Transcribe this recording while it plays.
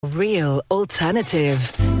Real alternative.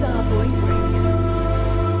 Starpoint Radio.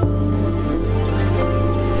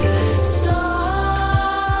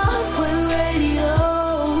 Starpoint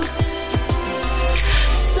Radio.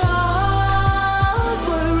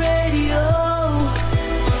 Starpoint Radio.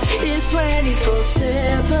 It's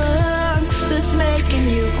 24/7 that's making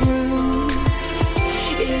you groove.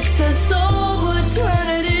 It's a soul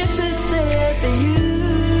alternative that's there for you.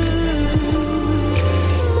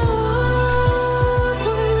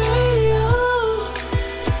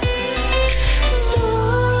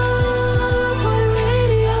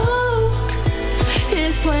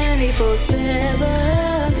 It's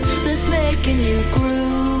 24/7 that's making you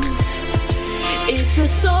groove. It's a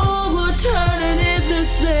soul alternative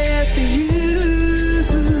that's there for you.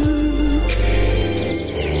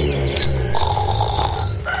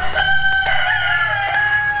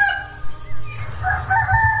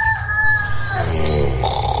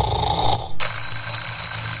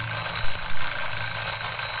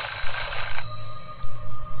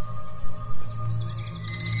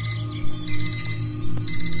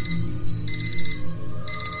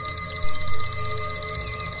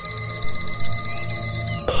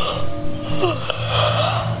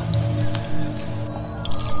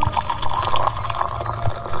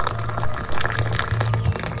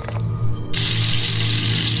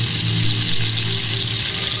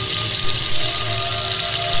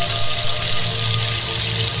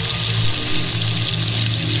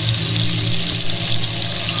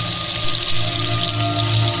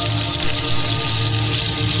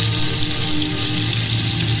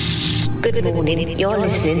 Good morning, you're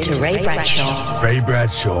listening to Ray Bradshaw. Ray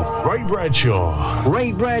Bradshaw. Ray Bradshaw.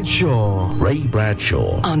 Ray Bradshaw. Ray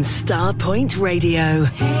Bradshaw. On Starpoint Radio.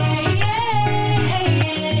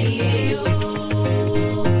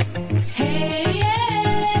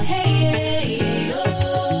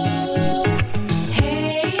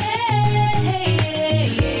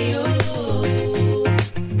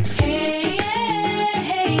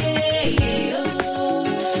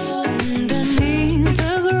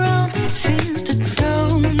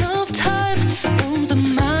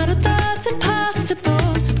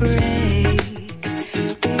 Impossible to break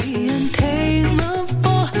the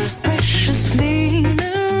untamable.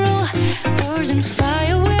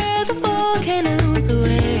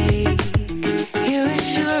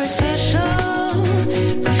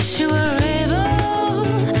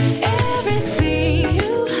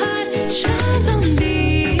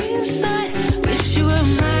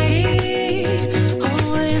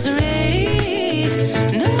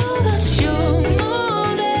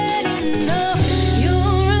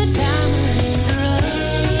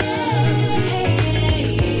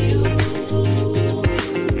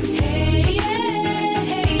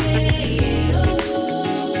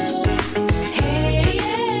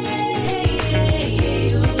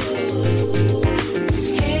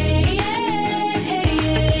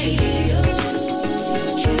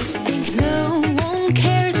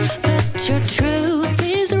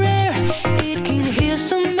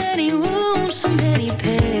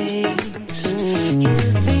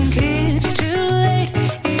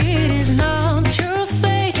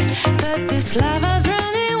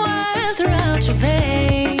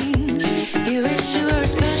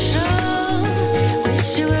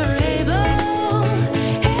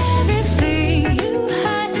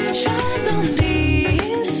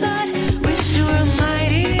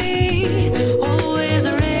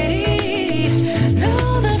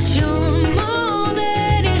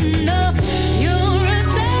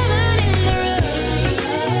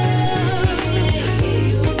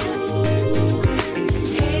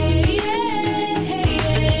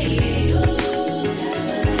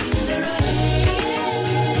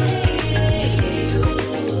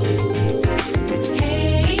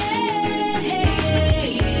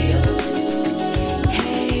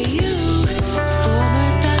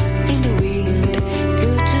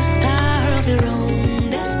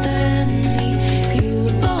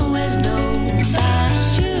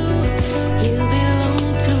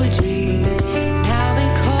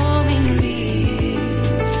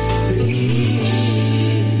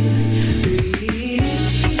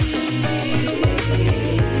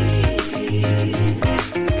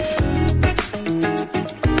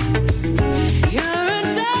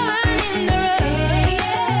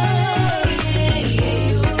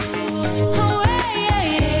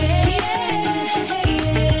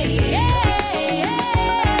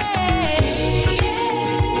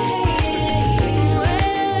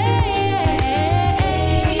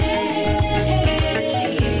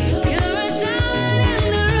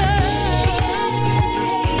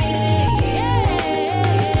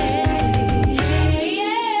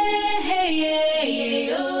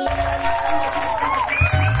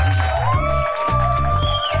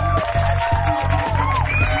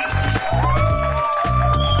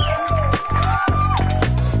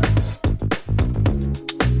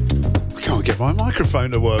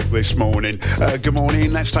 microphone to work this morning. Good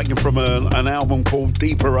morning. That's taken from an album called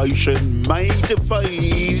Deeper Ocean, Made to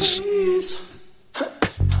Phase.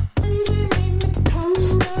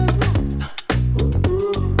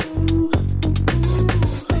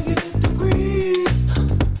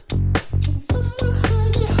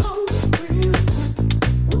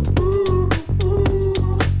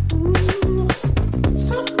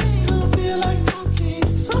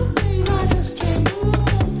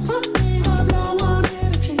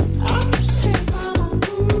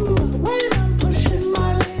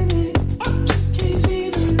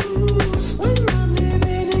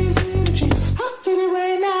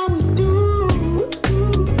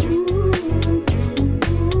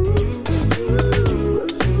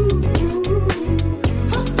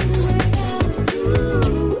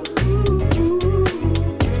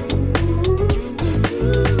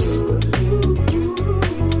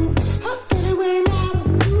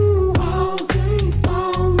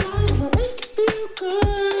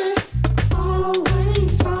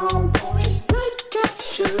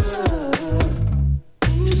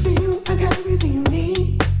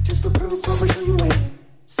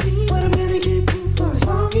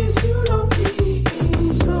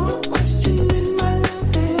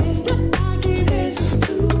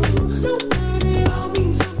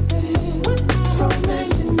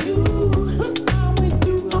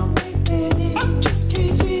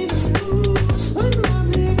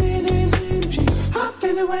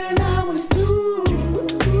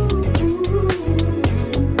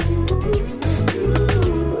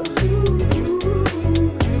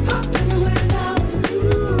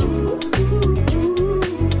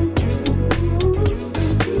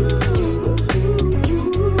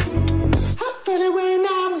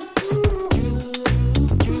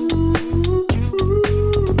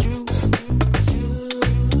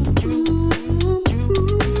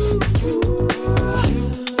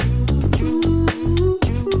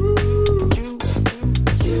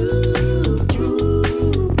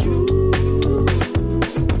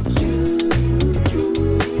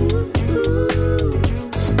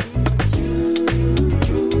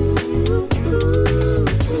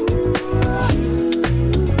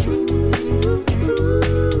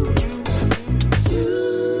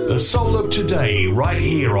 Today, right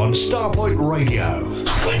here on Starpoint Radio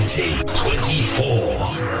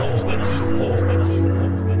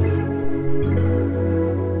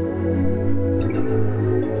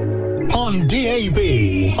 2024. On DAB,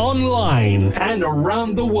 online, and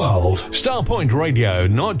around the world. Starpoint Radio,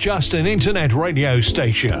 not just an internet radio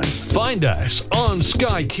station. Find us on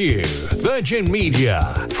Sky Q, Virgin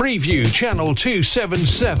Media, Freeview Channel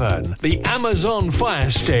 277, the Amazon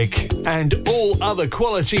Fire Stick, and all other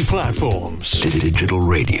quality platforms. Digital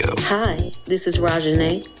radio. Hi, this is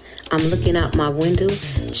Rajane. I'm looking out my window,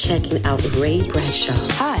 checking out Ray Bradshaw.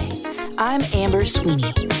 Hi, I'm Amber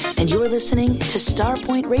Sweeney, and you're listening to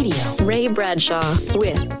Starpoint Radio. Ray Bradshaw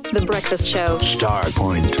with The Breakfast Show.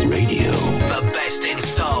 Starpoint Radio. The best in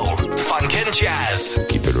soul, funk and jazz.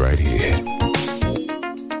 Keep it right here.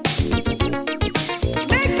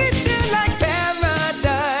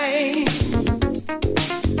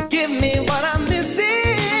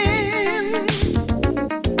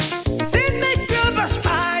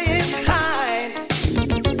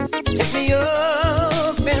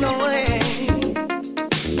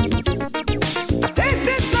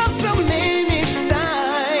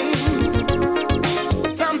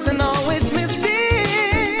 Always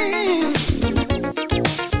missing,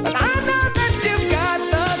 but I know that you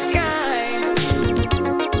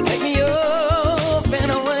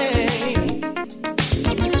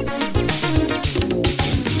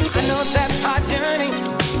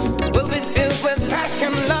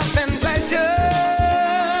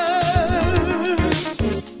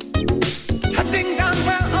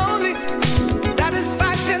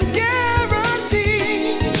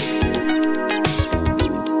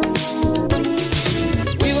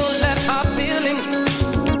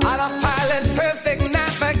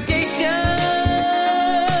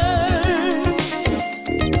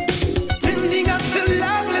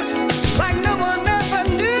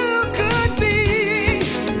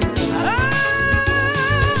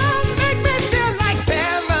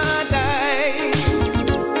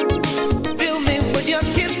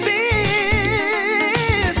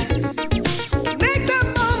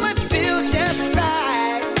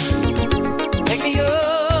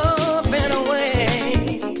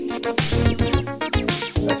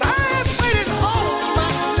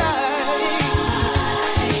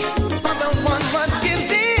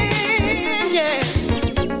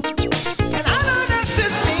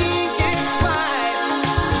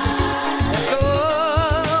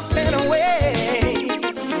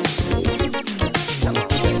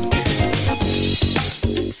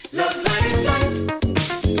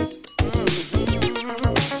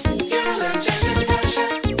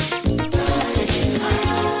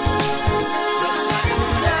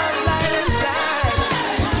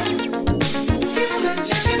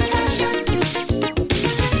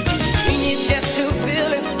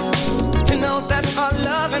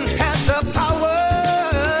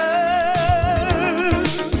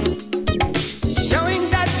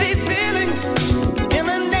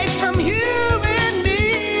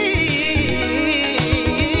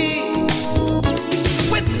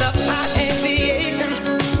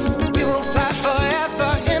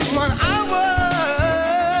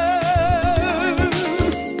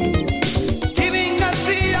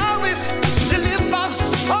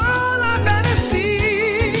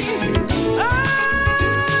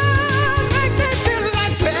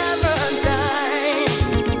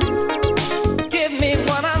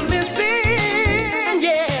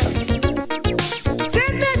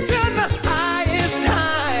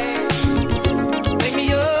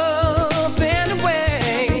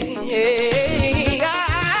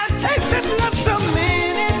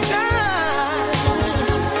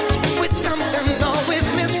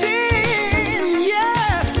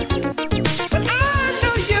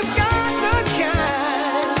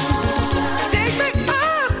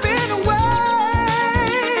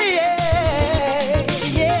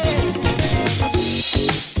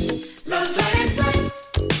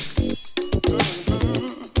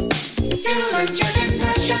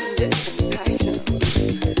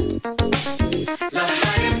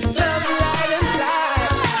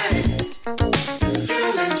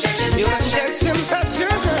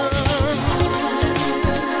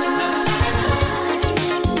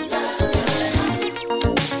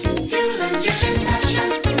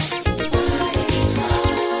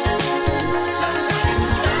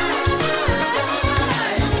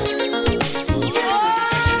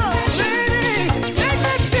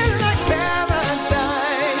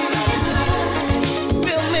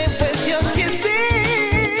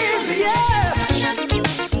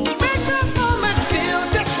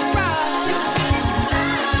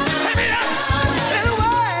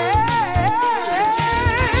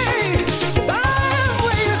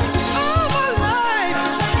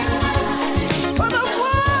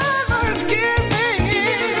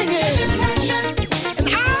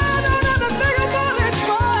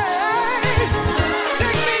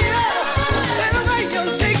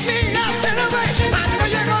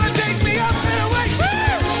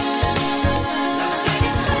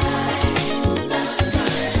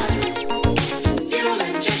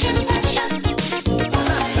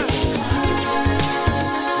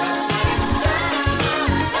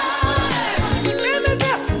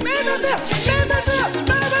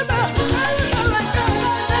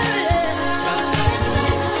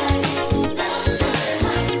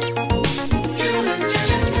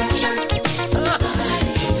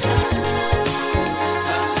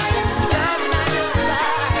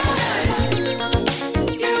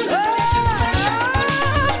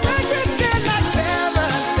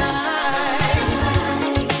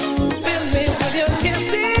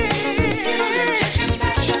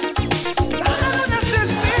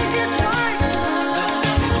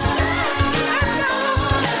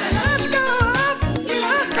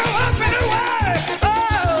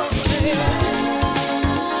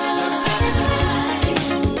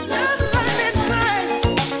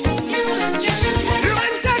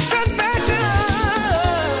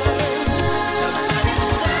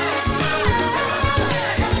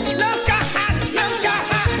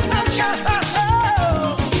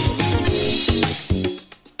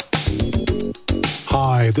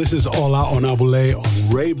This is All Out on Abule on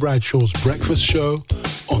Ray Bradshaw's Breakfast Show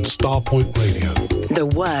on Starpoint Radio. The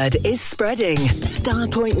word is spreading.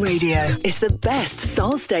 Starpoint Radio is the best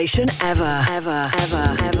soul station ever, ever,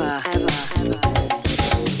 ever, ever, ever, ever.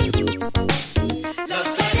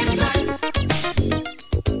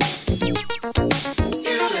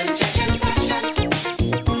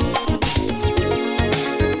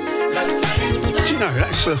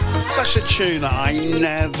 That's a tune that I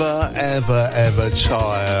never, ever, ever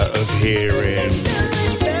tire of hearing.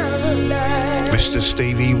 Mr.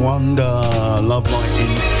 Stevie Wonder, Love Light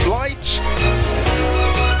in Flight.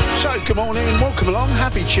 So, good morning, welcome along.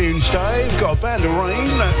 Happy Tuesday. We've got a band of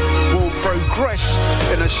rain that will progress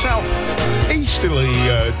in a south-easterly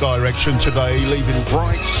direction today, leaving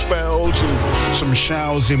bright spells and some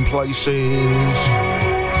showers in places.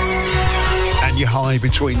 And your high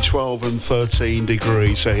between 12 and 13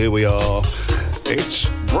 degrees. So here we are. It's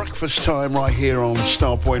breakfast time right here on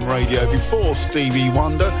Starpoint Radio. Before Stevie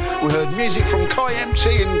Wonder, we heard music from Kai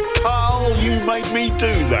MT and Carl, You Made Me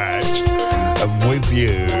Do That. And with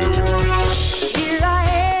you. Here I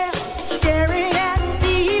am, staring at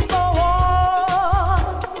these four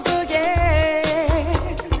walls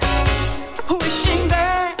again, wishing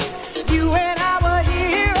that you and I were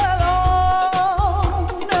here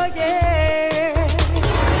alone again.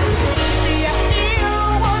 See, I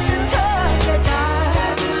still want to touch your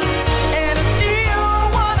knife, and I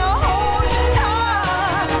still want to hold you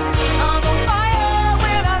tight. I'm on fire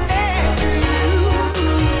when I'm next to you.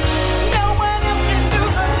 No one else can do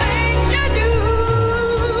the things you do.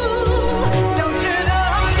 Don't you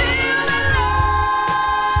know I'm still in love?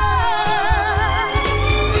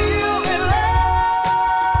 Still in love.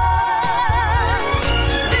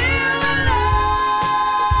 Still in love.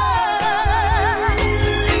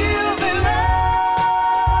 Still in love.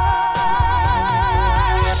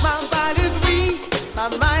 My body's weak, my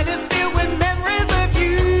mind is filled with memories of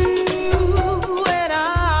you and I.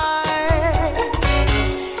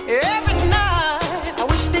 Every night, I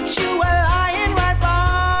wish that you were lying right by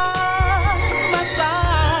my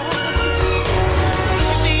side.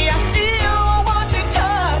 See, I still want to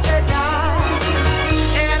touch your knife,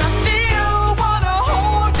 and I still want to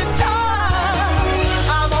hold you tight.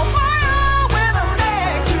 I'm on fire when I'm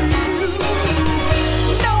next to you.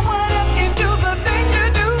 No one else can do the things you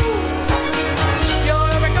do. Your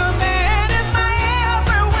every command is my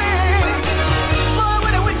every wish. Boy,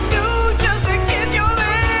 what I would do just to kiss your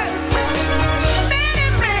lips. Many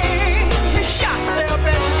men have shot their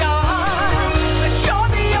best shot, but you're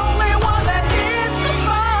the only one that hits the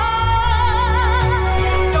spot.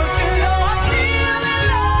 Don't you know I'm still in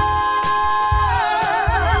love?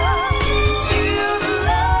 Still in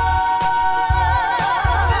love.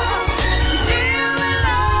 Still in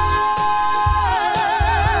love. Still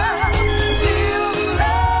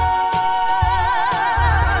in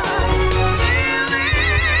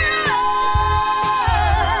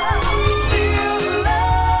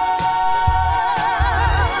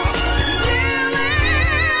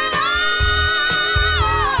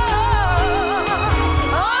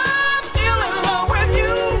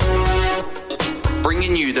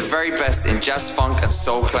Bringing you the very best in jazz, funk, and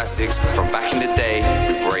soul classics from back in the day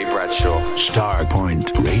with Ray Bradshaw. Starpoint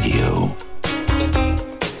Radio.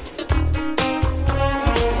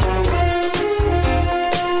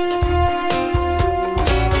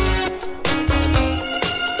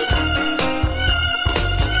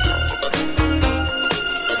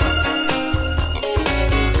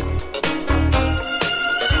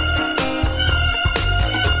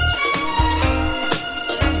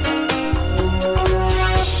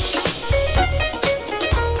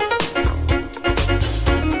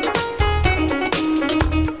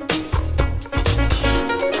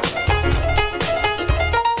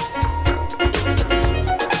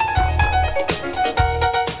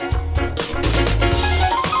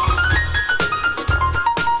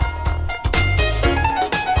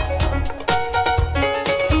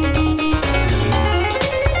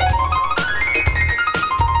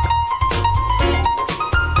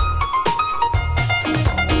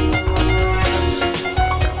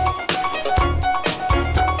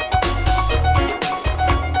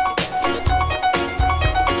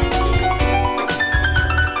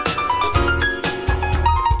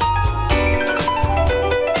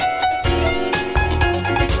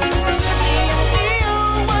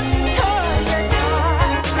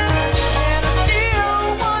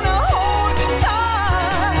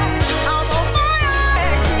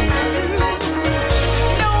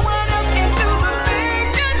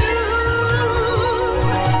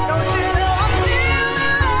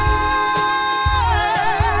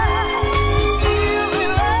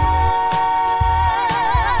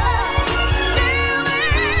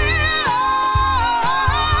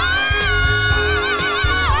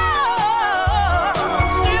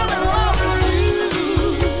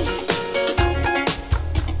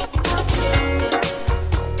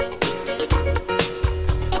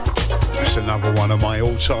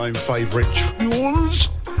 all-time favourite tunes.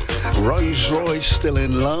 Rose Royce, Still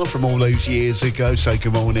in Love from all those years ago. So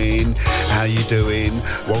come on in. How you doing?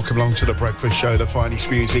 Welcome along to the Breakfast Show, the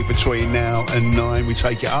finest music between now and 9. We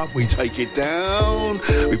take it up, we take it down.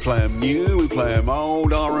 We play them new, we play them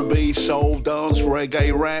old. R&B, soul, dance,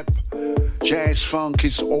 reggae, rap, jazz, funk.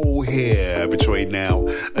 It's all here between now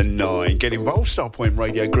and 9. Get involved. Starpoint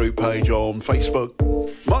Radio group page on Facebook.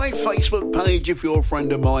 My Facebook page, if you're a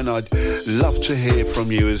friend of mine, I'd love to hear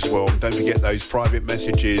from you as well. Don't forget those private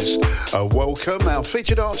messages. Welcome. Our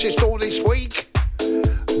featured artist all this week,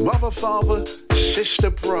 Mother, Father, Sister,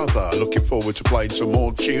 Brother. Looking forward to playing some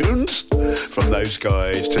more tunes from those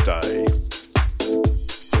guys today.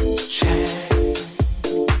 Change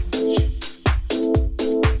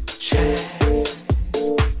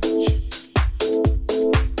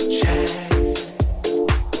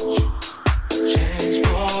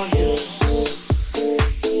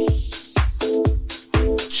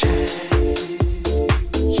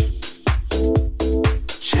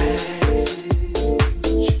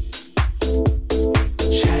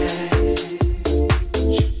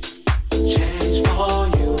for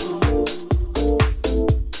you.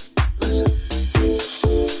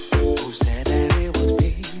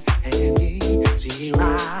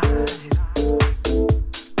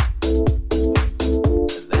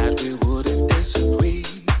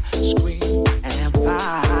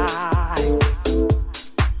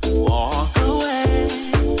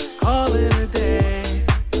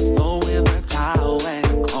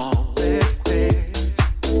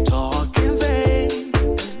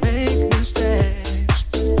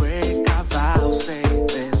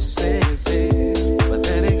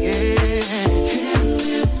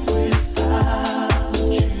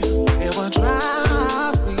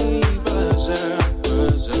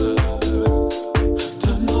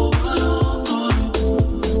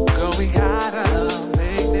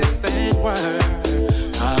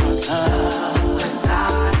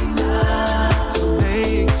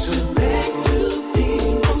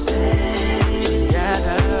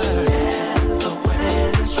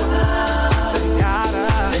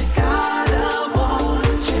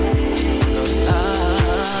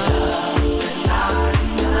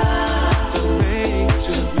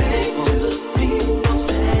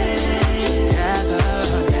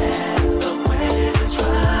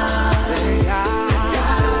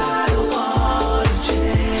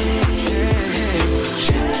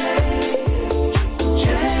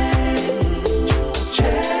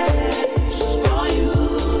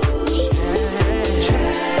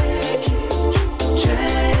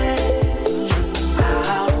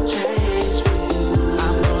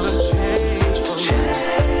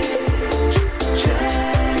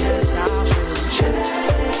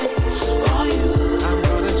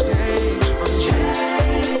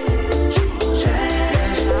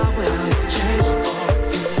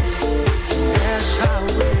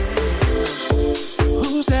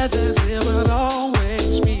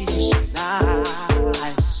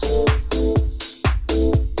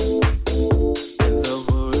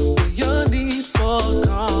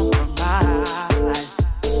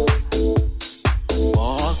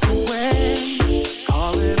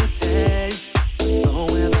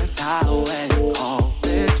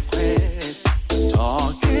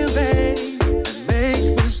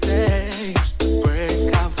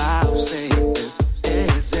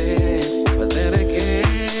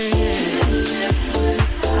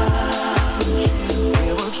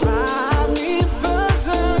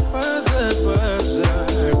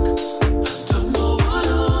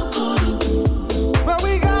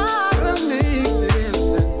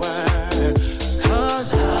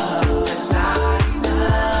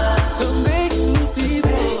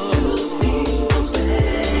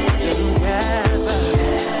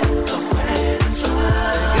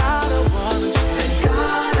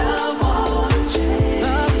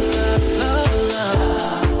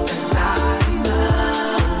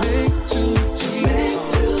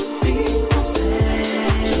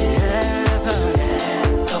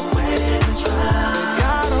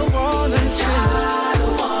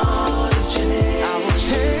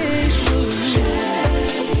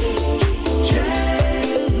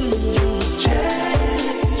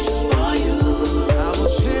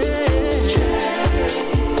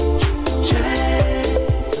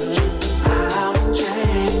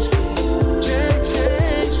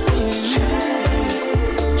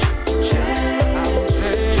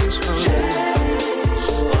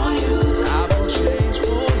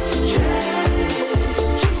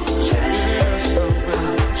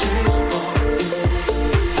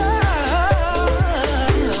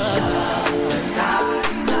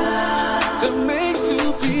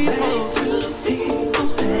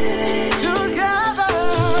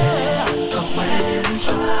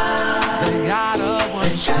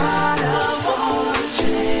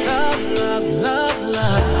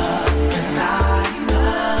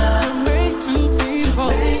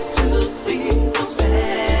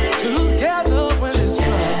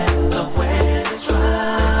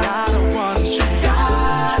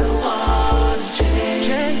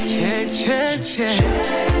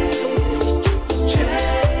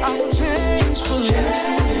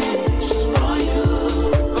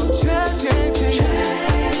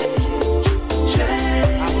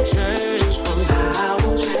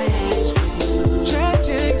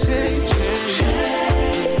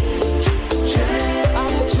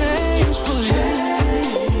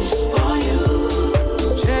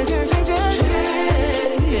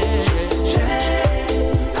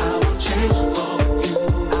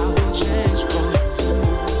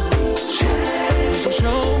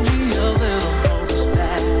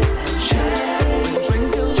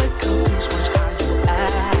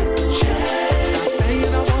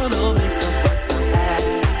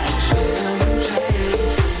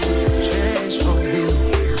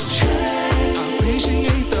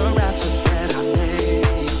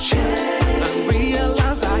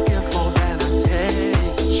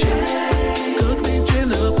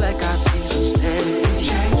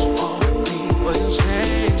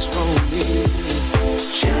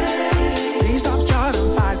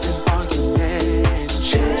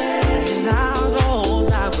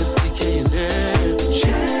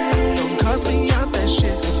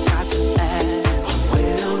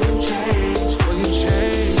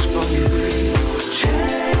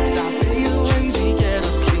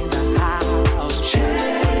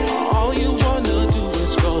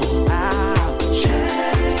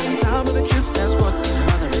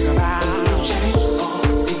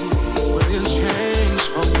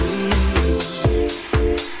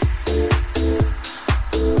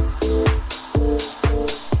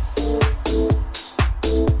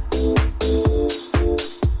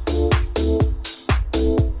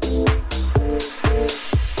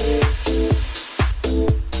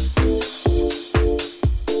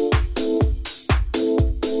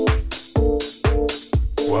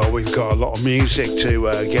 Well, we've got a lot of music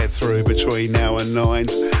to get through between now and 9.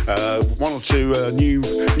 One or two new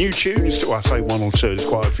tunes. I say one or two. There's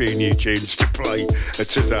quite a few new tunes to play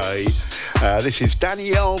today. This is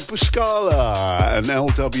Danielle Buscala and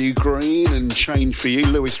LW Green and Change for You.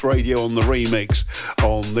 Lewis Radio on the remix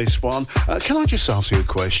on this one. Can I just ask you a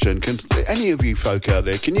question? Can any of you folk out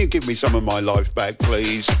there, can you give me some of my life back,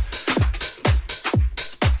 please?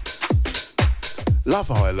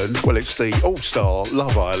 Love Island, well, it's the All-Star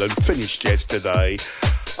Love Island, finished yesterday.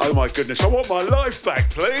 Oh my goodness, I want my life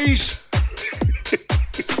back, please.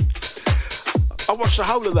 I watched the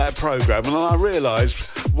whole of that programme and I realised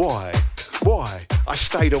why I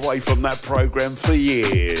stayed away from that programme for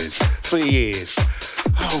years.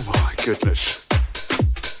 Oh my goodness.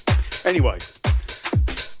 Anyway,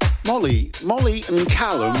 Molly and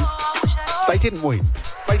Callum, they didn't win.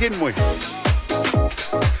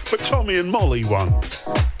 But Tommy and Molly won.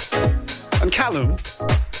 And Callum,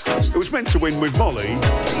 who was meant to win with Molly,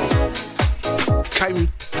 came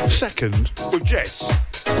second with Jess.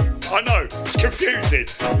 I know, it's confusing,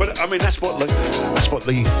 but I mean that's what the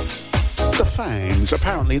fans,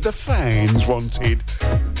 apparently the fans wanted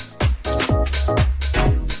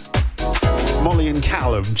Molly and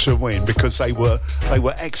Callum to win because they were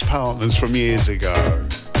ex-partners from years ago.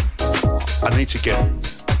 I need to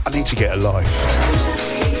get a life.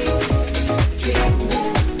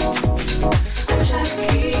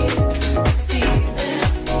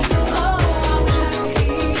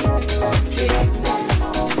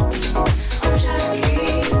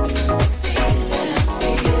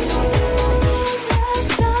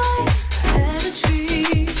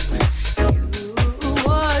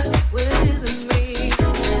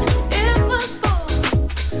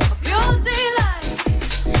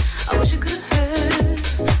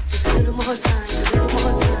 More time.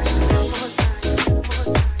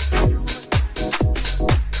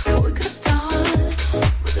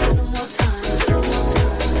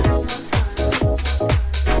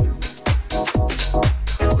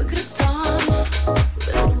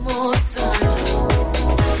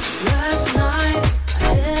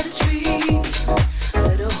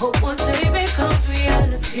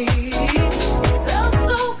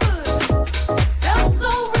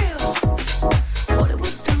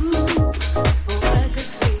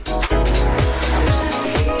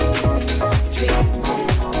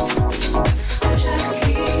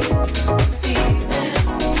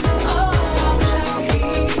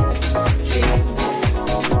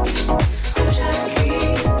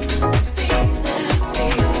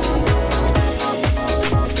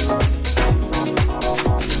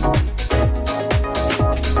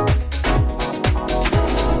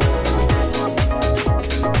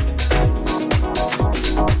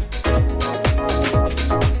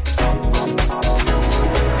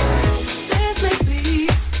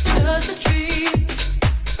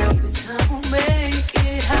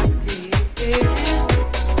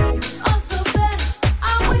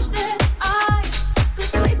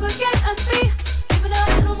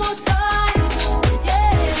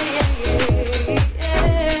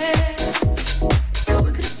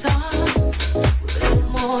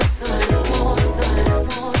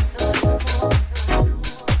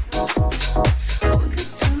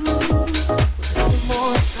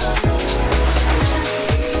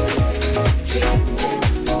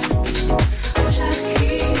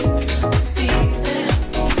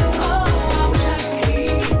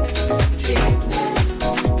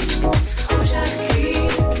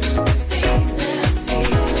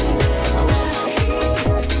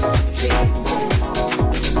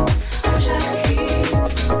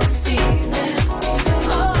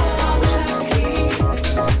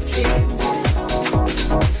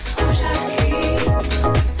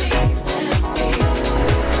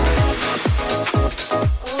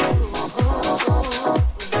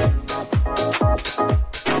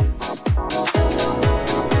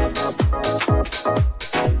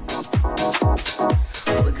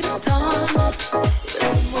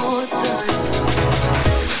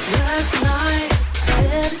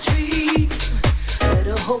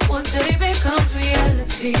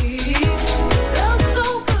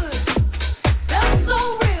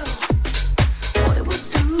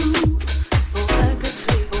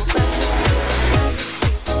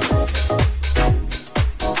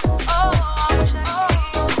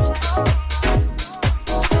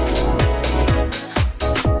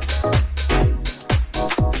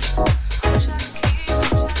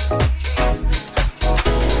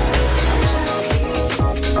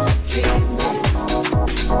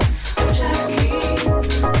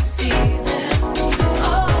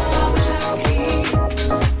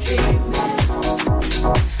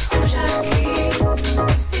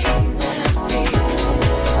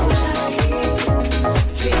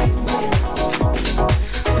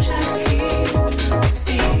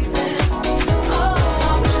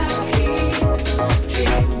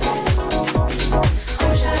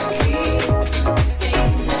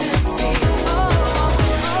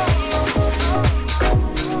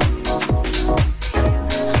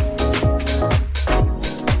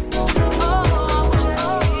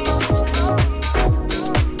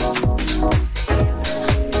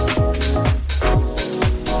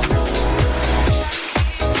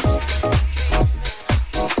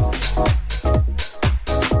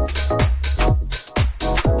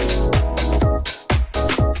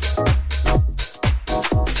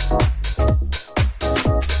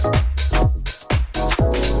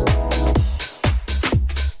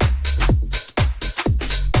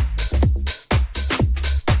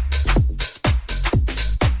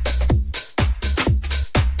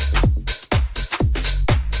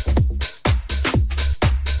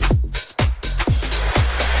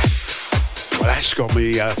 got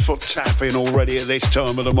me foot tapping already at this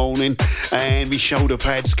time of the morning, and my shoulder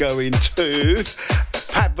pads going to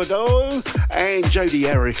Pat Badeau and Jodie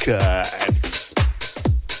Erica.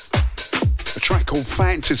 A track called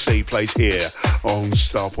Fantasy plays here on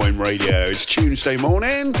Starpoint Radio. It's Tuesday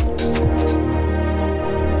morning.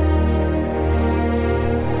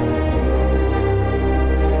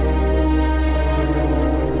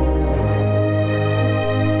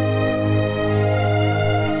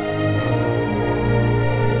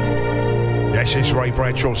 This is Ray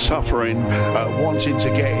Bradshaw suffering, wanting to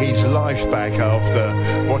get his life back after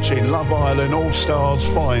watching Love Island All-Stars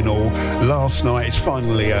final last night. It's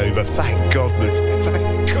finally over. Thank God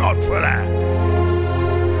for that.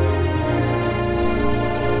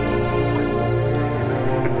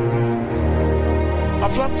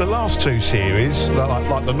 I've loved the last two series,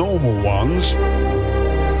 like the normal ones,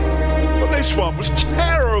 but this one was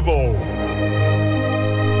terrible.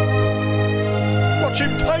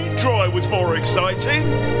 Watching paint dry was more exciting.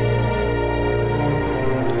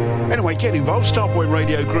 Anyway, get involved. Starpoint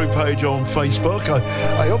Radio group page on Facebook.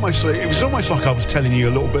 It was almost like I was telling you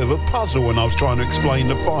a little bit of a puzzle when I was trying to explain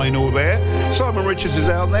the final there. Simon Richards is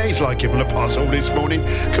out there. He's like giving a puzzle this morning.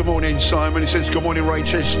 Good morning, Simon. He says, good morning,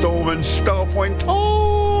 Rachel, Storm and Starpoint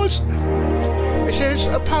Tours. It says,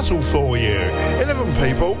 a puzzle for you. 11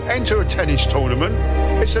 people enter a tennis tournament.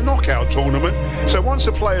 It's a knockout tournament, so once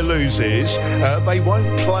a player loses, they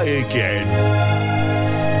won't play again.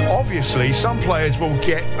 Obviously, some players will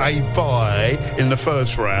get a bye in the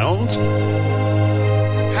first round.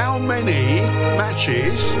 How many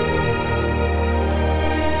matches,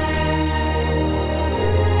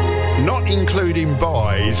 not including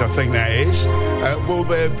byes, I think that is, will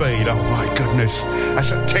there be? Oh my goodness,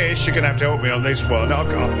 that's a Tish, you're going to have to help me on this one. I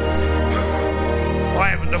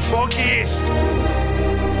haven't the foggiest.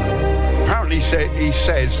 Apparently he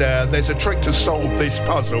says there's a trick to solve this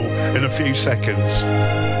puzzle in a few seconds.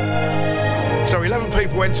 So 11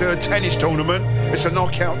 people enter a tennis tournament. It's a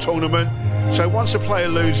knockout tournament. So once a player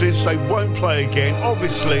loses, they won't play again.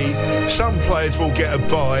 Obviously, some players will get a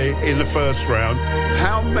bye in the first round.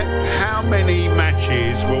 How many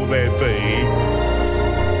matches will there be,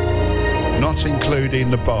 not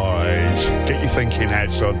including the byes? Get your thinking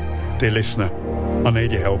hats on, dear listener. I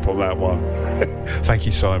need your help on that one. Thank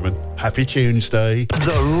you, Simon. Happy Tuesday.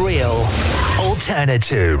 The real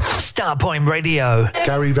alternative. Starpoint Radio.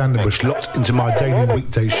 Gary Vanderbush locked into my daily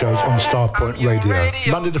weekday shows on Starpoint Radio.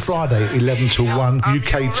 Monday to Friday, 11 to 1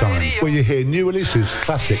 UK time, where you hear new releases,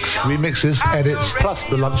 classics, remixes, edits, plus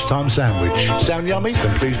the lunchtime sandwich. Sound yummy?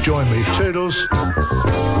 Then please join me. Toodles.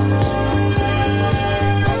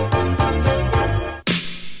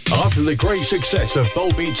 After the great success of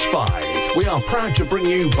Bowl Beats 5, we are proud to bring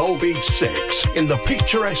you Bowl Beats 6 in the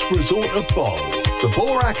picturesque resort of Bowl. The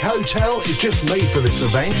Borak Hotel is just made for this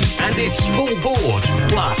event, and it's full board.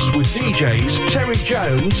 Plus, with DJs Terry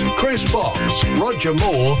Jones, Chris Box, Roger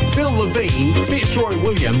Moore, Phil Levine, Fitzroy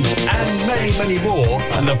Williams, and many, many more.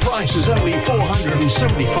 And the price is only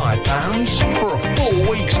 £475 for a full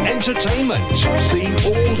week's entertainment. See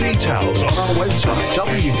all details on our website,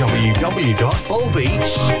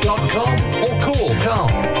 www.bowlbeats.com, or call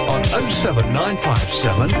Carl on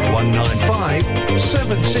 07957 195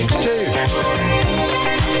 762.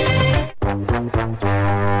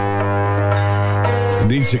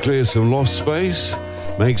 Need to clear some loft space?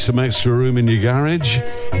 Make some extra room in your garage?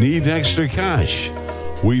 Need extra cash?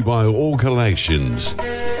 We buy all collections.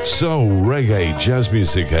 Soul, reggae, jazz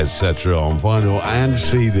music, etc. on vinyl and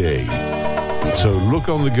CD. So look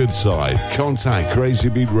on the good side. Contact Crazy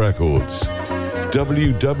Beat Records.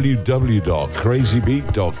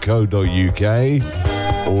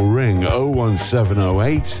 www.crazybeat.co.uk or ring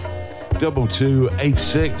 01708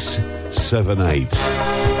 228678.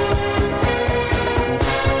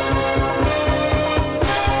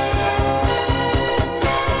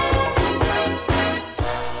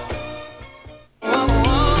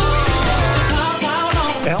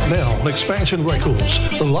 Expansion Records,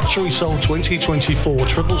 the Luxury Soul 2024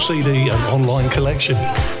 triple CD and online collection.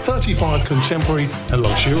 35 contemporary and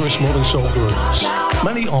luxurious modern soul grooves.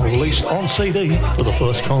 Many are released on CD for the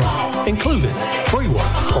first time, including Freeway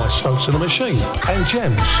by Stokes and the Machine and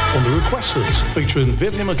Gems on the Requesters featuring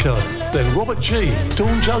Vivian McCurdy, then Robert G,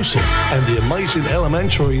 Dawn Joseph and The Amazing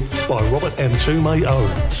Elementary by Robert M. Mayo.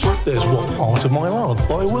 There's What Part of My Love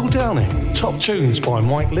by Will Downing. Top tunes by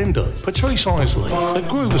Mike Linder, Patrice Isley, The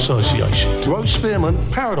Groove Association, Association. Rose Spearman,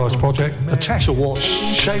 Paradise Project, Natasha Watts,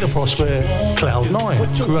 Shada Prosper,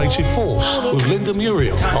 Cloud9, Creative Force with Linda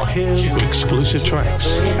Muriel are here with exclusive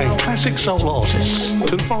tracks. And classic soul artists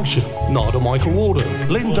can function. Nada Michael Warden,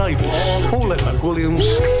 Lynn Davis, Paulette McWilliams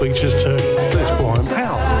features too. There's Brian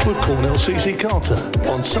Powell with Cornell CC Carter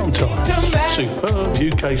on Sometimes. Superb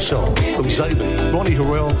UK soul from Zabi, Ronnie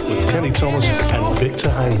Harrell with Kenny Thomas and Victor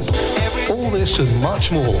Haynes. All this and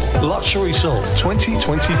much more. Luxury Soul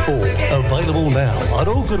 2024. Available now at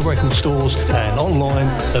all good record stores and online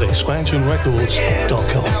at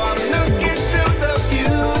expansionrecords.com.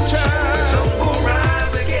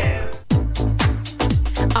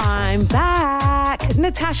 I'm back.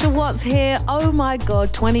 Natasha Watts here. Oh my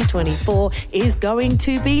God, 2024 is going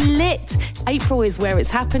to be lit. April is where it's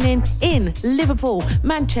happening in Liverpool,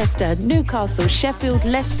 Manchester, Newcastle, Sheffield,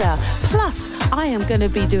 Leicester. Plus, I am going to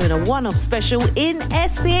be doing a one-off special in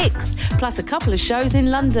Essex, plus a couple of shows in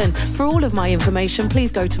London. For all of my information,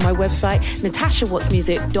 please go to my website,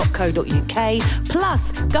 natashawattsmusic.co.uk.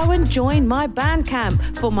 Plus, go and join my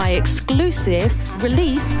Bandcamp for my exclusive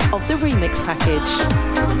release of the remix package.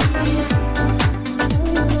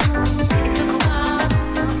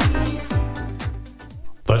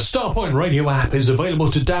 The Starpoint Radio app is available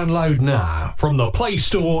to download now from the Play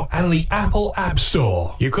Store and the Apple App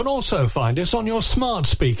Store. You can also find us on your smart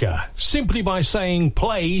speaker simply by saying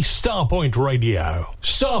play Starpoint Radio.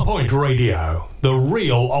 Starpoint Radio, the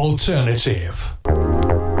real alternative.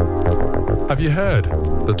 Have you heard?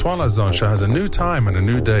 The Twilight Zone show has a new time and a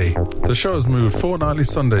new day. The show has moved fortnightly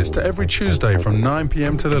Sundays to every Tuesday from 9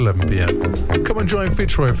 p.m. to 11 p.m. Come and join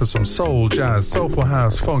Fitzroy for some soul, jazz, soulful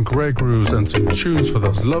house, funk, rare grooves and some tunes for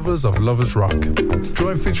those lovers of lovers rock.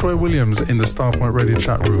 Join Fitzroy Williams in the Starpoint Radio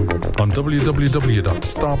chat room on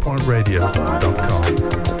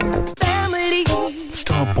www.starpointradio.com. Family.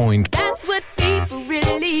 Starpoint. That's what people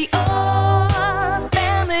really are.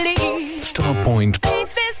 Family. Starpoint.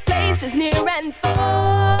 Places near and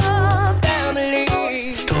far. Family.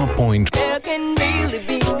 Starpoint. There can really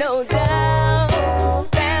be no doubt.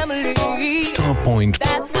 Family. Starpoint.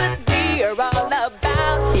 That's what we are all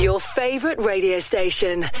about. Your favourite radio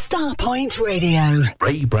station, Starpoint Radio.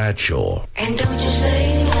 Ray Bradshaw. And don't you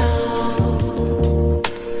say no.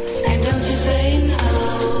 And don't you say no.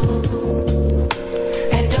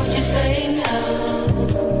 And don't you say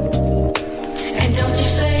no. And don't you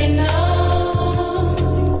say no.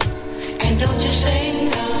 And don't you say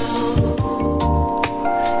no.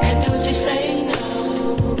 And don't you say no.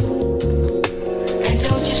 And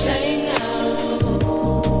don't you say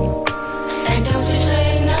no. And don't you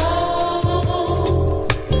say no.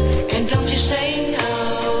 And don't you say no.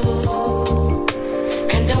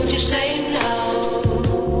 And don't you say no.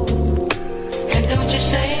 And don't you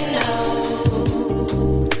say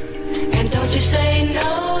no. And don't you say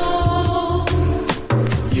no.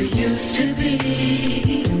 You used to be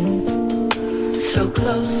so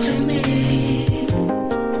close to me.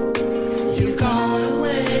 You've gone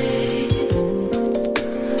away.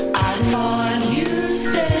 I thought you'd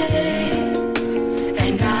stay.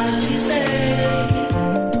 And now you say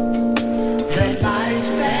that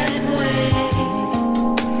life's that way.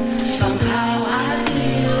 Somehow I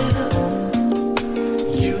feel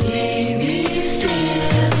you need me still.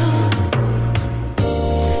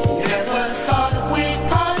 Never thought we'd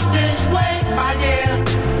part this way, my dear.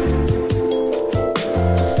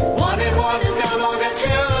 One and one is no longer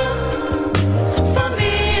two for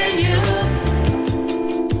me and you.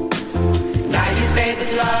 Now you say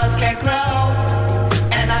this love can't grow,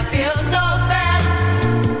 and I feel so bad.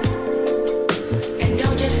 And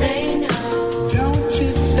don't you say no. Don't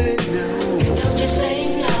you say no. And don't you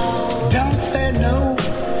say no. Don't say no.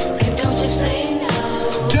 And don't you say no.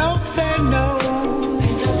 Don't say no.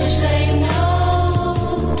 And don't you say no.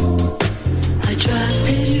 I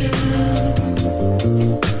trusted you.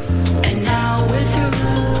 And now we're through.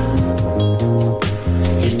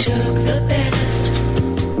 You took the best,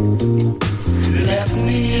 left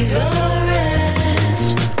me the rest.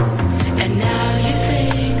 And now you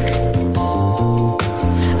think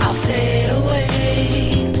I'll fade away,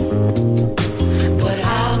 but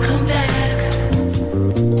I'll come back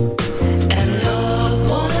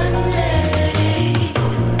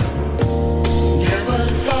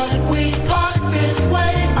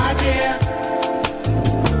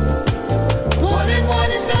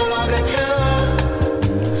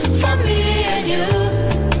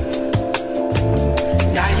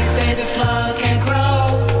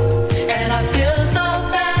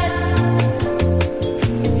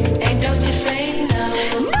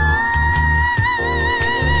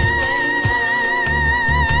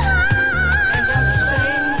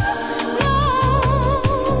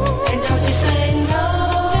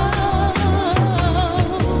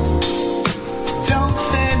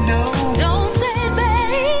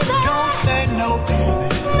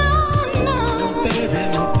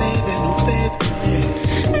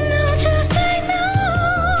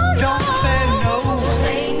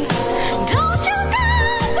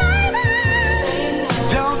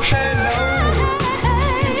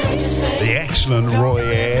Roy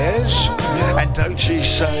Ayres, and don't you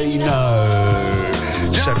say no.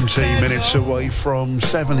 17 minutes away from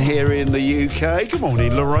 7 here in the UK. Good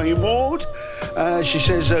morning, Lorraine Ward. She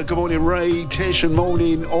says, good morning, Ray, Tish, and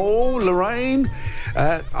morning all. Lorraine,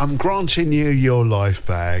 I'm granting you your life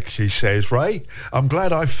back, she says. Ray, I'm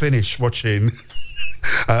glad I finished watching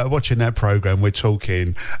that programme. We're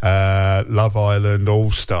talking Love Island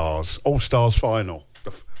All-Stars final.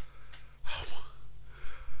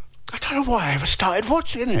 I don't know why I ever started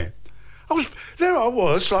watching it. I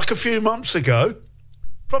was like a few months ago,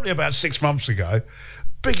 probably about 6 months ago,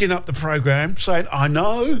 bigging up the programme, saying, I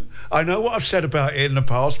know what I've said about it in the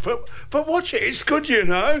past, but watch it, it's good, you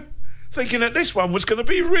know. Thinking that this one was going to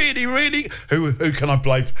be really, really... Who can I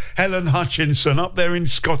blame? Helen Hutchinson up there in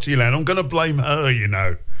Scotland. I'm going to blame her, you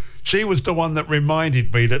know. She was the one that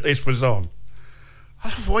reminded me that this was on.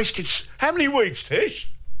 I've wasted... How many weeks, Tish?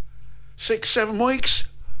 6, 7 weeks?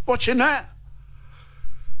 Watching that?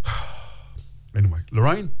 Anyway,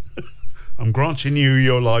 Lorraine, I'm granting you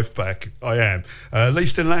your life back. I am.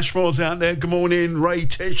 Leaston Lashmore's out there. Good morning, Ray,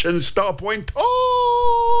 Tish and Starpoint.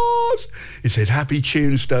 He said, happy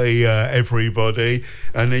Tuesday, everybody.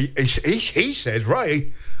 And he said,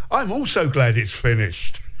 Ray, I'm also glad it's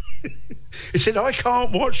finished. He said, I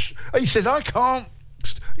can't watch... He said, I can't...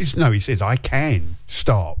 No, he says, I can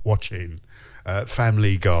start watching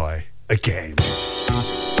Family Guy again.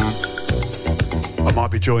 I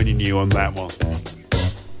might be joining you on that one.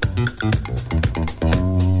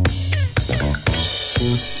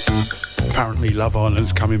 Apparently Love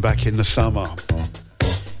Island's coming back in the summer.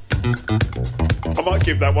 I might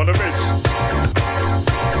give that one a miss.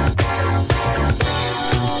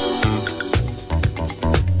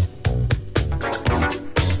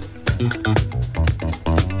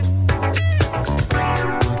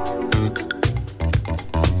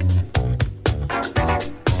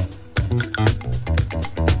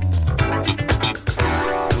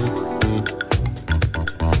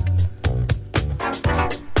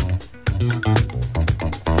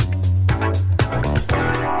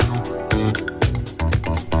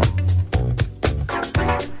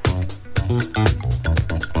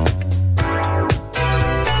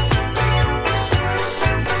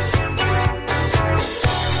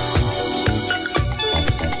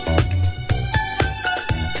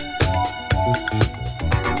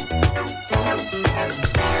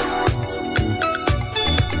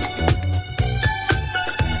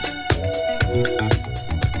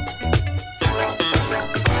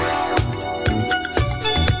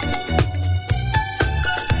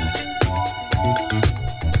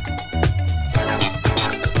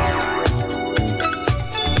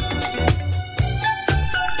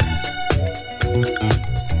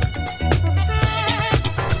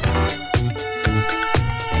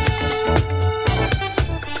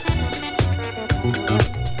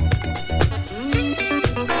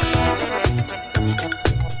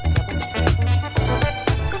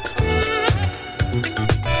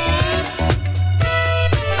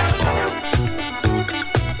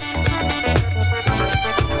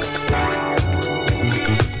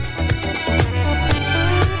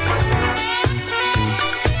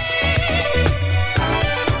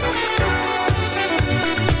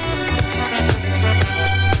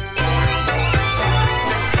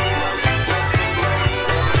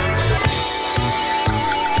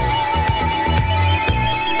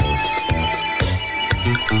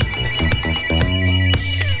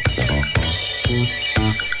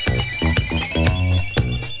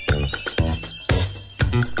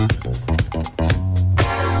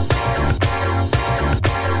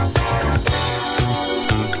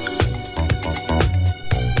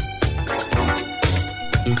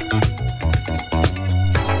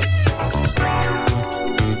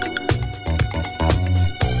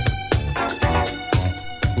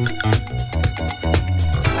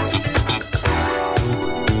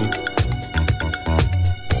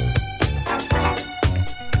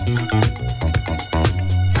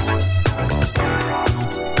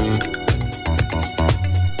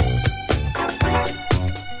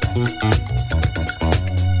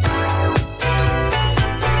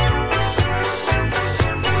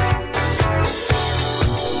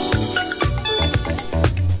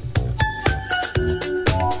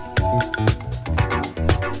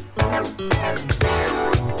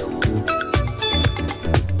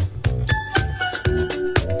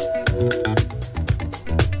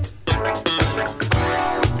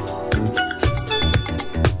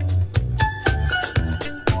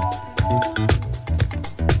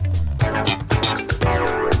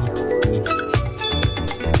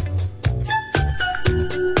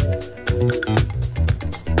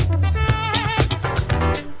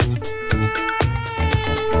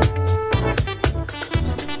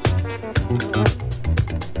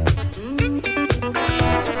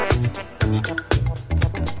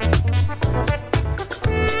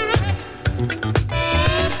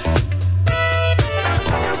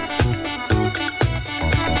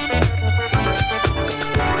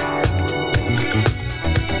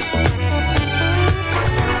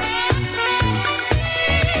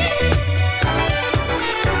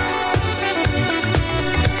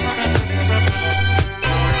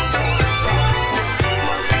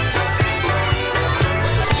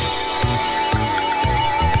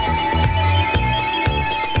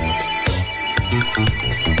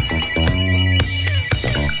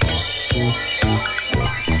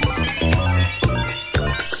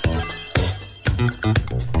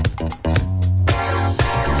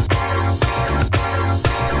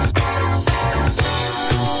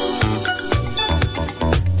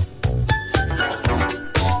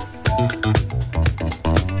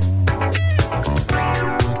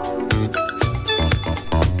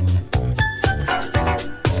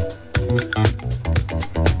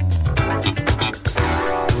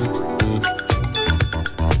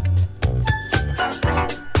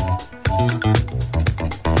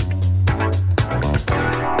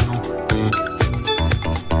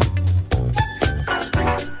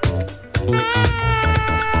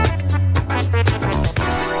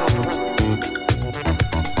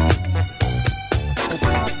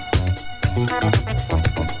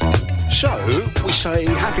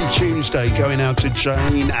 Tuesday going out to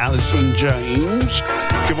Jane, Alison, James.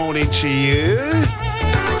 Good morning to you.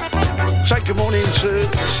 Say good morning to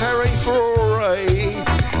Terry for Ray.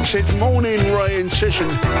 Says morning Ray and Tish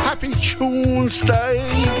and happy Tuesday.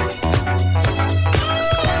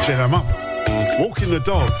 Said I'm up, walking the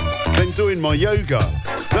dog, then doing my yoga,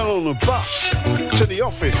 then on the bus to the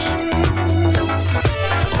office.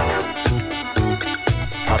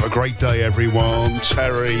 Have a great day, everyone.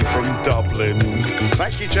 Terry from Dublin.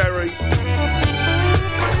 Thank you, Terry.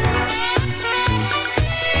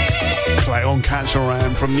 Cleon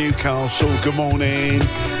Catsaran from Newcastle. Good morning.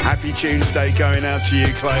 Happy Tuesday going out to you,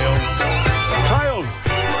 Cleon. Cleon,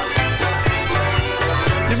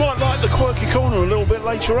 you might like the quirky corner a little bit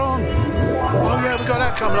later on. Oh, yeah, we got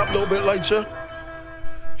that coming up a little bit later.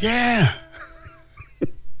 Yeah.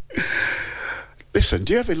 Listen,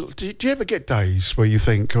 do you ever get days where you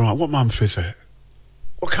think, all right, what month is it?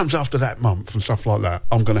 What comes after that month and stuff like that?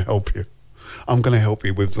 I'm going to help you. I'm going to help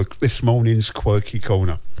you with this morning's Quirky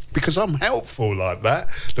Corner. Because I'm helpful like that.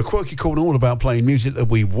 The Quirky Corner all about playing music that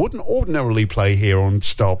we wouldn't ordinarily play here on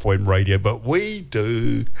Starpoint Radio, but we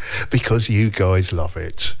do because you guys love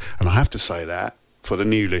it. And I have to say that for the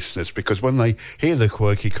new listeners, because when they hear the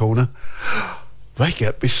Quirky Corner, they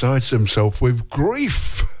get beside themselves with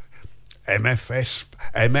grief.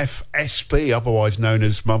 MFSB, otherwise known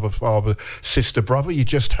as Mother, Father, Sister, Brother, you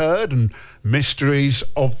just heard, and Mysteries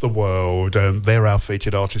of the World. And they're our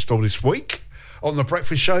featured artist for this week on The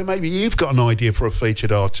Breakfast Show. Maybe you've got an idea for a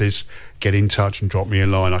featured artist. Get in touch and drop me a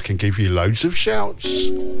line. I can give you loads of shouts.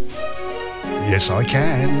 Yes, I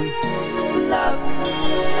can. Love,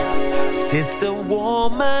 sister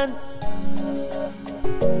woman,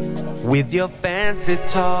 with your fancy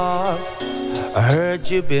talk. I heard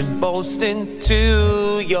you've been boasting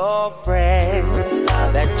to your friends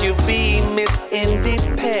that you be Miss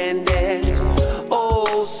Independent,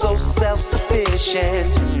 oh so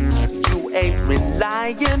self-sufficient. You ain't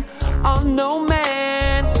relying on no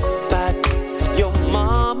man, but your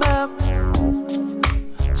mama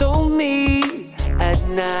told me at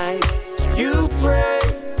night you pray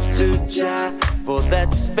to Jah for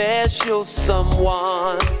that special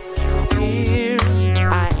someone. Here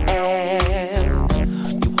I am, you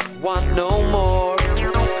want no more.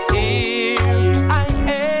 Here I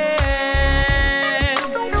am,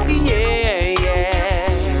 yeah,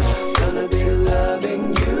 yeah. Gonna be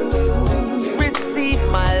loving you. Receive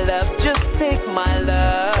my love, just take my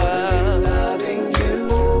love. Loving you.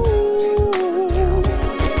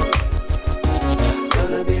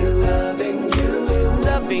 Gonna be loving you.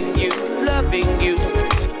 Loving you, loving you.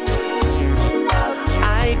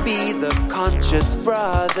 I be the conscious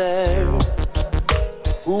brother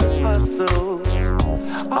who hustles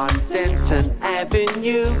on Denton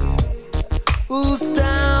Avenue, who's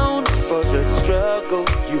down for the struggle.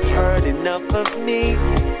 You've heard enough of me,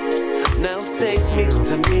 now take me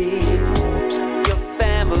to meet your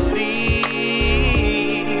family.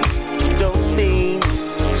 Don't mean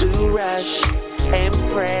to rush and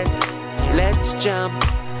press, let's jump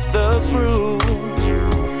the broom.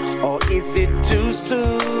 Or is it too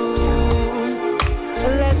soon?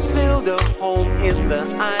 Let's build a home in the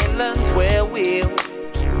islands where we'll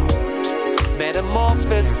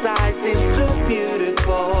metamorphosize into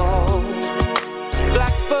beautiful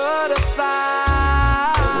black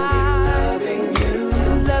butterflies. Loving you,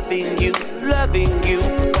 loving you, loving you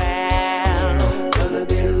well. Gonna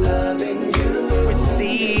be loving you.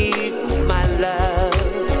 Receive my love.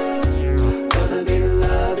 Gonna be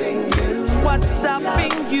loving you. What's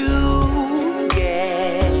stopping you?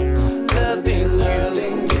 Yeah, loving you,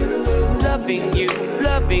 loving you,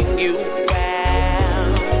 loving you well.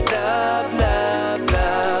 Love, love,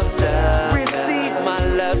 love, love. Receive my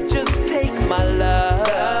love, just take my love.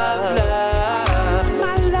 Love,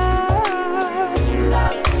 my love.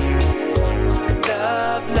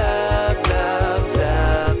 Love, love, love,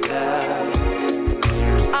 love,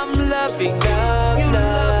 love. I'm loving you,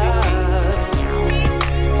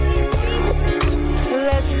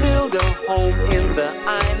 let's build a home in the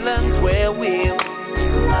islands where we'll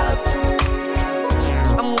love.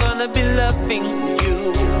 I'm gonna be loving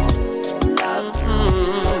you.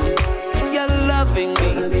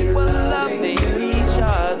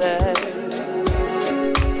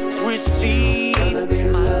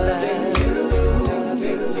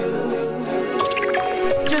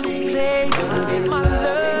 take my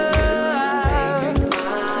love.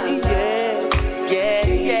 Yeah, yeah,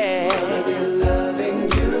 yeah.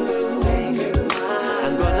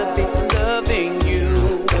 I'm gonna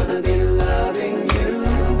be loving you.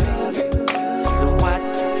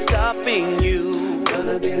 What's stopping you?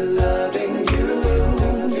 Gonna be loving you.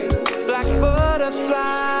 Black butterfly.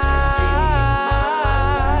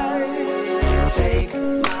 Take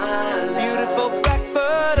my beautiful black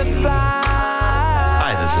butterfly.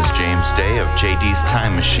 Hi, this is James Day of JD's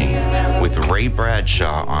Time Machine with Ray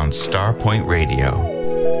Bradshaw on Starpoint Radio.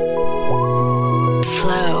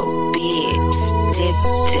 Flow Beats did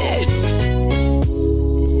this.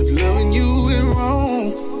 If loving you is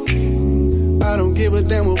wrong, I don't give a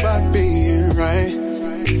damn about being right.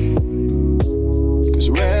 Cause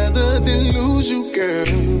rather than lose you, girl,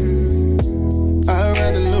 I'd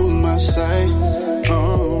rather lose my sight.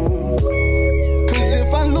 Cause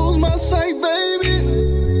if I lose my sight, baby,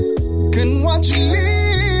 couldn't watch you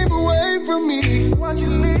leave away from me.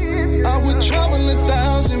 I would travel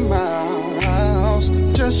 1,000 miles,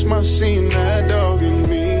 just my seeing that dog in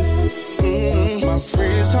me. My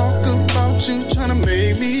friends talk about you, trying to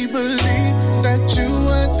make me believe that you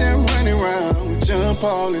out there running around with John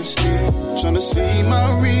Paul and Steve. Trying to see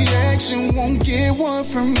my reaction, won't get one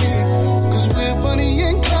from me. Cause we're Bonnie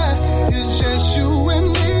and Clyde, it's just you and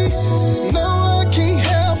me. No, I can't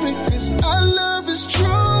help it, cause our love is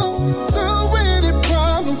true. Through any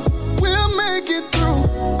problem, we'll make it through.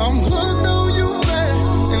 I'm hooked on you, man,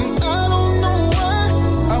 and I don't know why.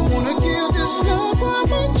 I wanna give this love one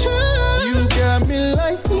more try. You got me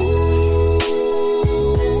like, ooh,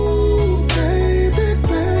 baby,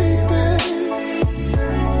 baby.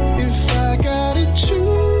 If I gotta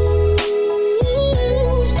choose,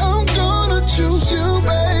 I'm gonna choose you,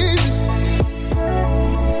 baby.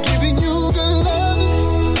 Giving you good love,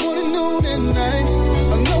 morning, noon, and night.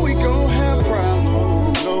 I know we gon' have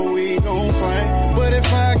problems, know we gon' fight. But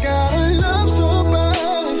if I gotta love somebody,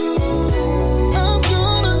 I'm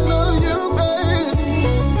gonna love you, baby.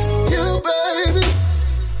 You, baby.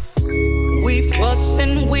 We fuss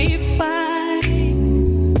and we fight.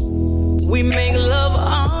 We make love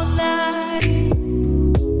all night.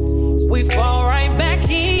 We fall right back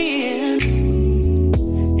in,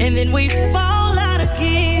 and then we fall out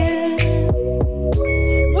again.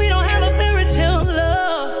 We don't have a fairy tale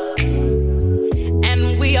love,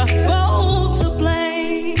 and we are both to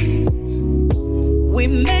blame. We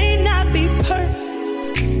may not be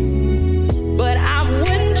perfect, but I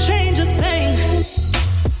wouldn't change a thing.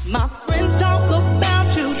 My friends talk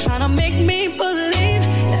about you, trying to make me believe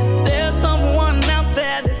that there's someone out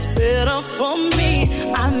there that's better for me.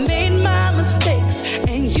 I made my mistakes,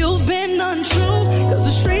 and you've been untrue. Cause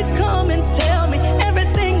the streets come and tell me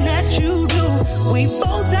everything that you do. We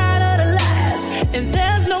both tired of the lies, and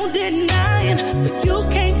there's no denying. But you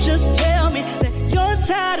can't just tell me that you're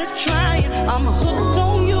tired of trying. I'm hooked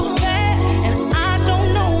on you bad, and I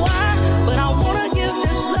don't know why, but I wanna give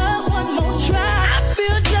this love one more try. I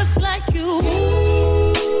feel just like you,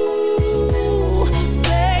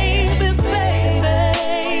 baby, baby.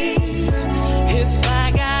 If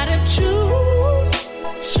I gotta choose,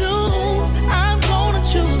 I'm gonna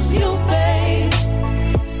choose you, babe.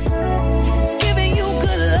 Giving you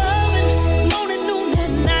good loving, morning, noon,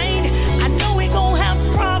 and night. I know we gon' have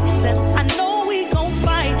problems, and I know we gon'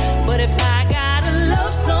 fight. But if I gotta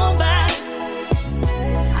love somebody,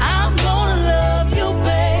 I'm gonna love you,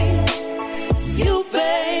 babe. You,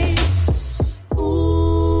 babe.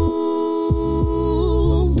 Ooh,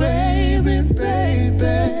 baby,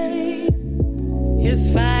 baby.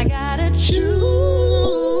 If I gotta choose,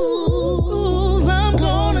 I'm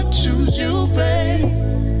gonna choose you, babe.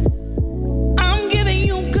 I'm giving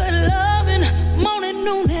you good loving, morning,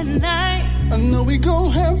 noon, and night. I know we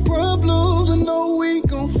gon' have problems, I know we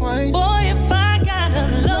gon' fight. Boy, if I gotta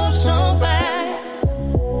love somebody,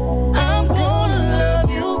 I'm gonna love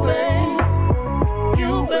you, babe.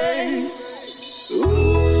 You, babe.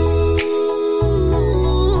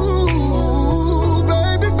 Ooh,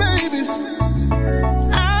 baby, baby.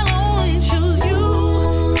 I'll only choose you,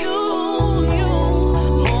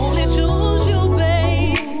 only choose you,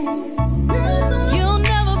 babe. You'll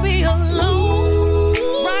never be alone.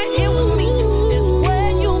 Right here with me is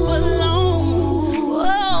where you belong.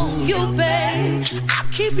 Oh, you, babe. I'll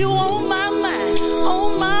keep you on my mind,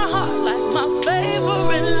 on my heart, like my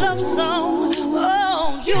favorite love song.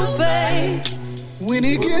 Oh, you, babe. When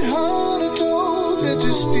it get hard, I know that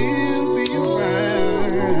you still be around.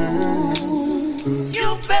 You,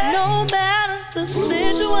 babe. No matter the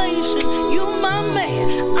situation, you my man.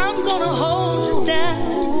 I'm gonna hold you down.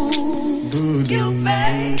 You,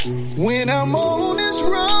 babe. When I'm on this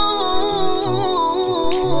road,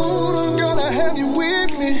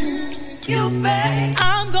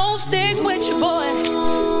 I'm gonna stick with you, boy,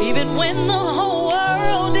 even when the whole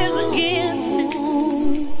world is against it.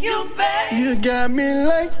 You got me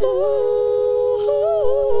like, ooh,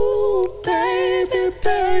 baby,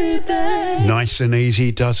 baby. Nice and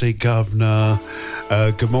easy, does it, Governor?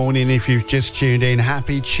 Good morning if you've just tuned in.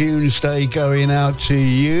 Happy Tuesday going out to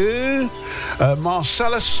you.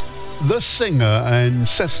 Marcellus, the singer, and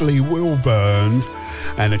Cecily Wilburn,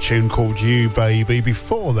 and a tune called You Baby.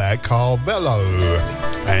 Before that, Carvello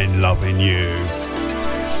and Loving You.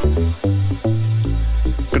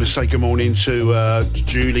 Going to say good morning to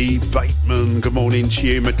Julie Bateman. Good morning to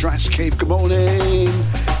you, Madras Keith. Good morning.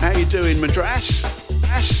 How you doing, Madras?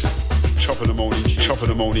 Yes. Top of the morning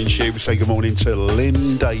to you. We say good morning to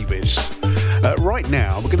Lynn Davis. Right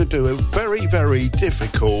now, we're going to do a very, very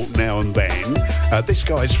difficult now and then. This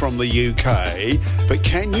guy's from the UK, but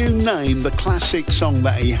can you name the classic song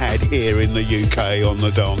that he had here in the UK on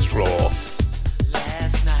the dance floor?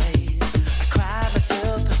 Last night, I cried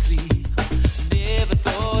myself to sleep. Never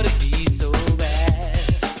thought it'd be so bad.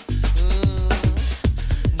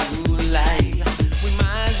 New light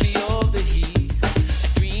reminds me of the heat. I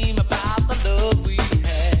dream about the love we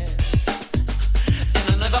had, and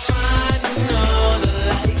I never find another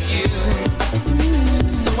like you.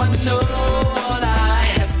 So I know what I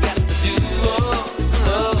have got to do.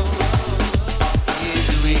 Is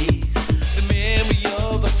erase the memory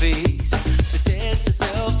of a face that sets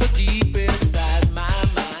itself so deep inside my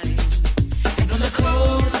mind. And on the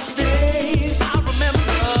coldest days, I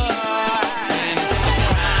remember it's a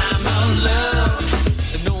crime of love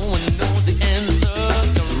that no one knows the answer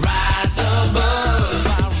to rise above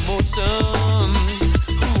our emotions.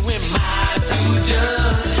 Who am I to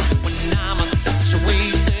judge when I'm a touch away?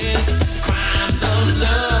 Since crimes of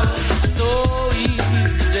love are so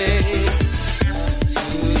easy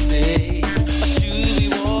to say, or should we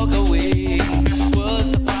walk away? What's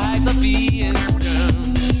the price of being stern?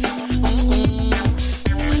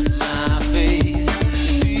 My face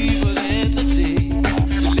is evil entity.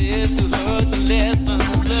 We live to hurt the lessons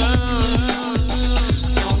learned.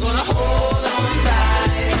 So I'm gonna hold on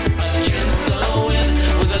tight against the wind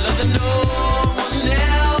with a love that no one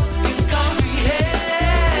else can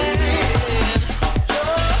comprehend.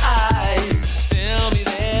 Your eyes tell me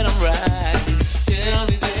that I'm right. Tell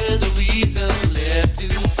me there's a reason left to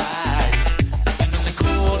fight. And on the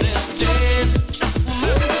coldest days, just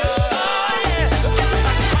remember, it's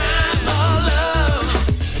a crime of love.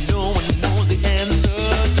 And no one knows the answer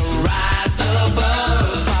to rise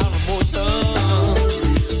above our emotions.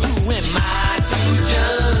 Who am I to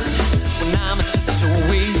judge when I'm a touch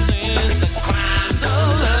away? Since the crimes of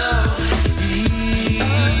love easy.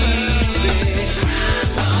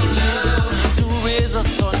 To raise a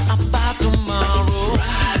thought about tomorrow.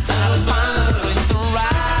 Rise up, find the strength to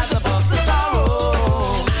rise above the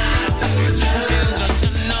sorrow. And just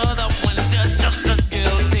another one that's just as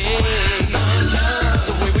guilty.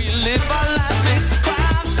 The way we live our lives make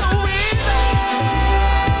crime so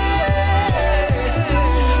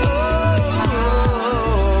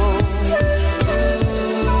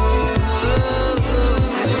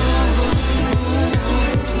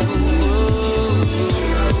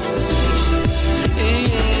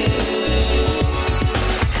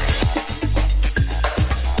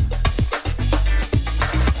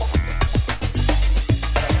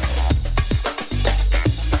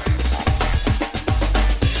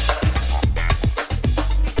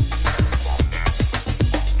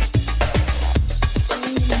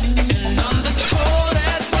And on the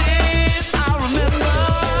coldest days, I remember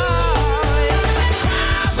it's a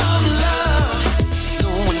crime of love. No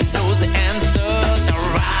one knows the answer to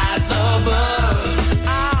rise above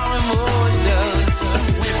our emotions.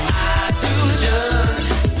 Who am I to judge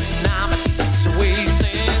when I'm a touch away?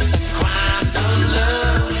 Since the crimes of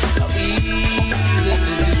love are easy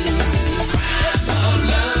to do. Crime of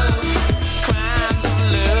love, crimes of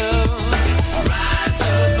love, rise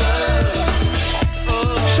above.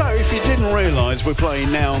 So, if you didn't realise, we're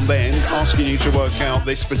playing Now and Then, asking you to work out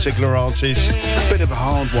this particular artist. Bit of a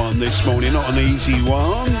hard one this morning, not an easy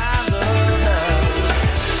one.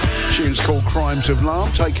 Tune's called Crimes of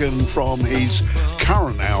Love, taken from his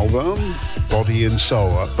current album, Body and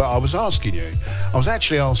Soul. But I was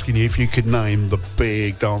actually asking you if you could name the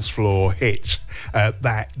big dance floor hit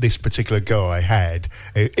that this particular guy had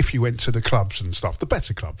if you went to the clubs and stuff, the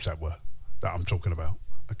better clubs that I'm talking about.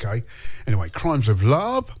 Okay. Anyway, Crimes of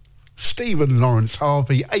Love, Stephen Lawrence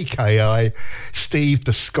Harvey, a.k.a. Steve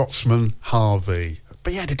the Scotsman Harvey.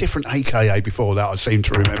 But he had a different a.k.a. before that, I seem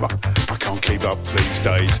to remember. I can't keep up these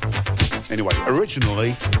days. Anyway,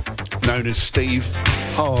 originally known as Steve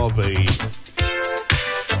Harvey.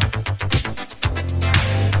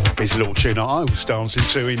 Here's a little tune that I was dancing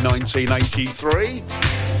to in 1983.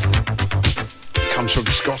 It comes from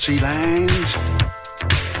Scotty Land.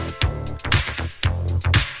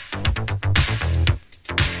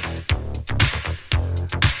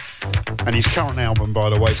 And his current album,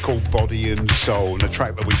 by the way, is called Body and Soul, and the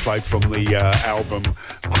track that we played from the album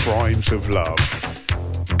Crimes of Love.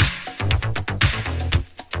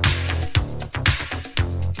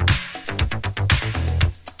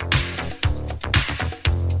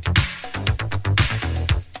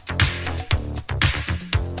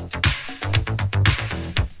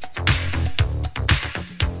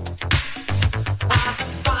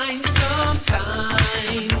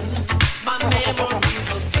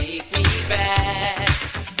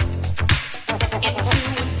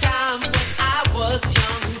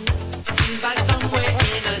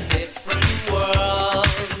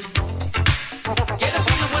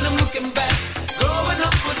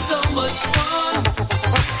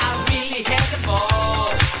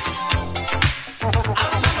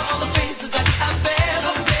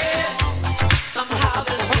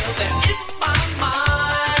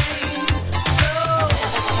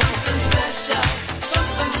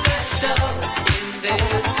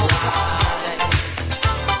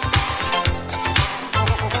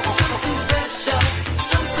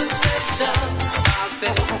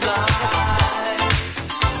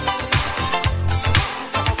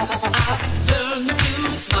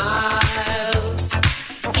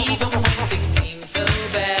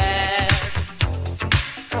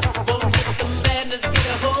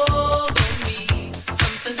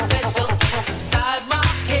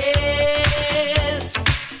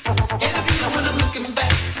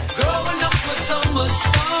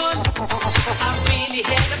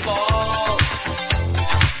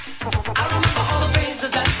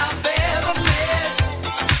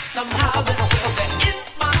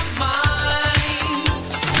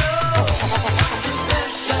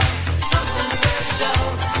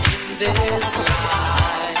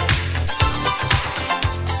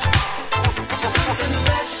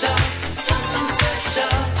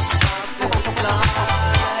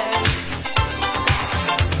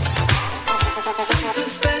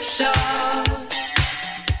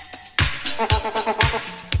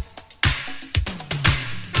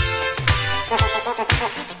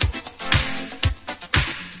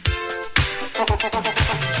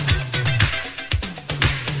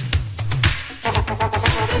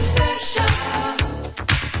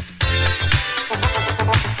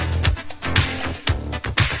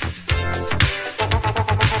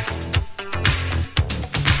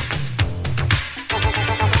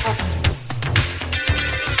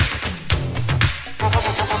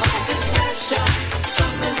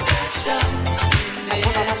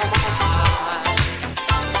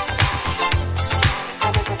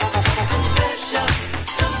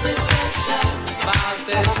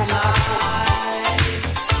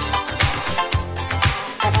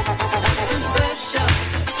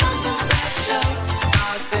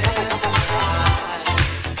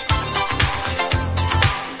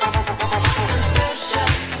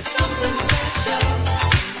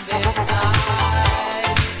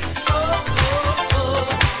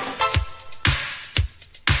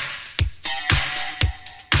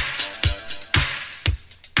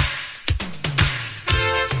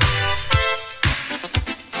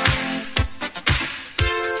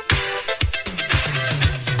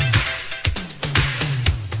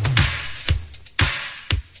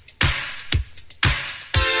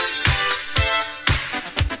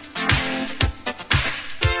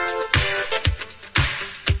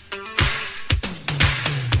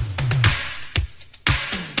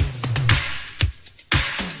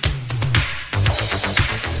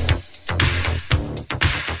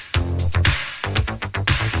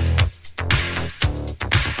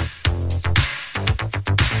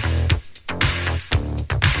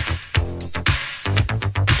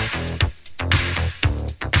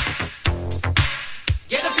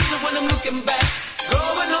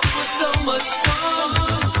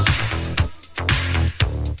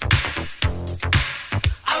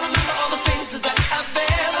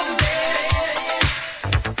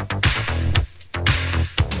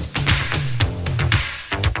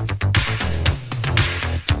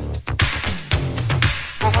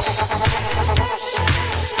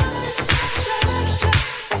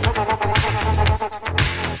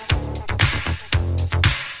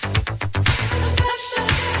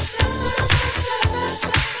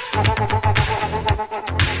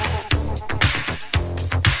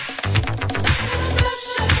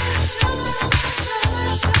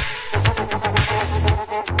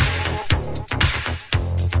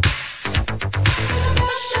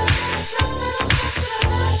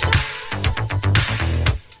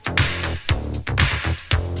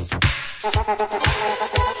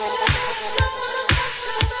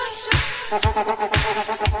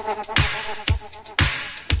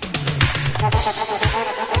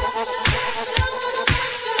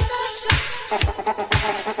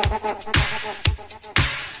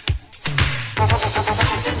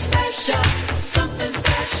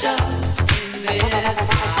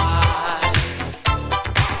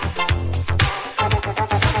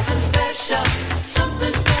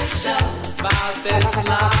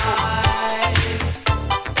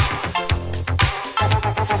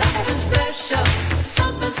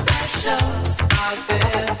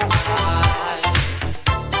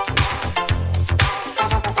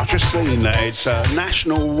 It's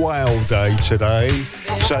National Whale Day today,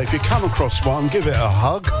 so if you come across one, give it a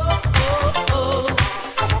hug.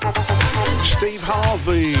 Steve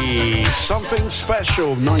Harvey, Something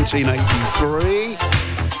Special, 1983.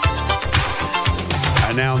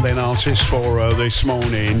 A Now and Then artist for this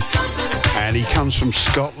morning, and he comes from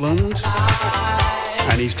Scotland,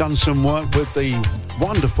 and he's done some work with the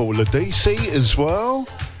wonderful Ladisi as well,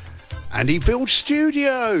 and he builds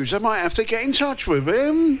studios. I might have to get in touch with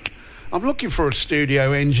him. I'm looking for a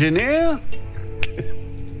studio engineer.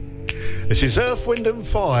 This is Earth, Wind and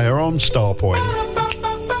Fire on Starpoint.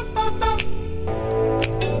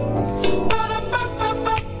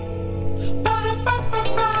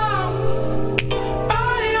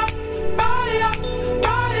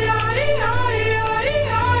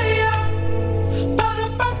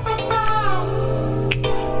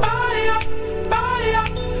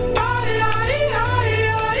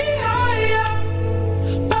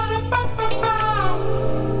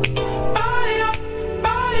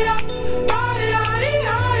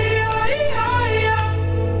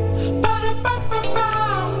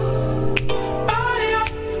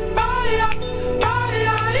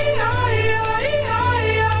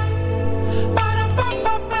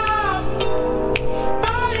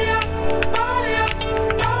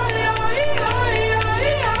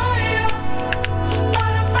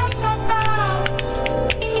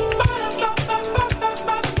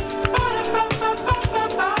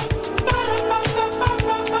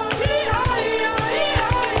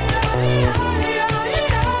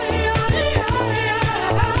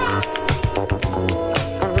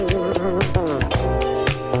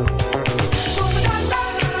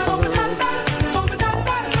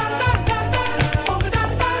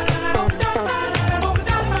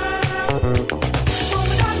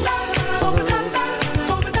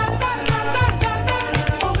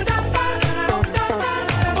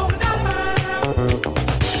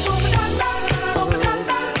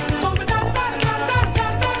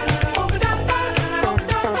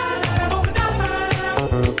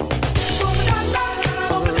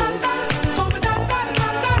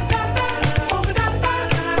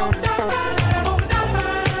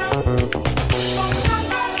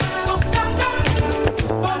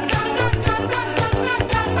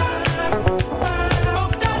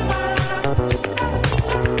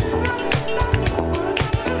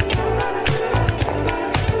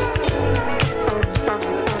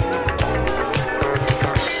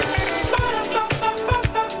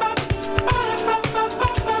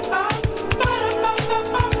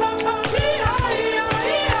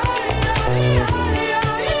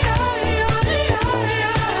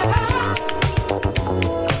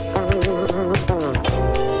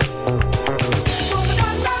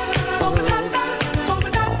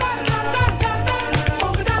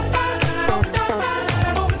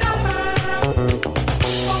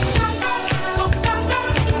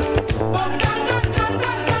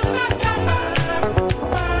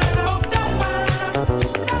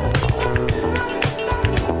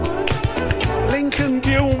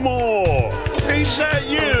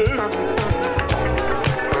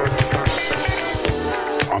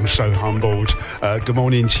 So humbled. Good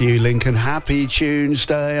morning to you, Lincoln. Happy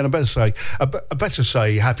Tuesday, and I better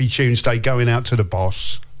say Happy Tuesday going out to the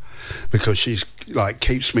boss, because she's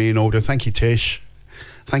keeps me in order. Thank you, Tish.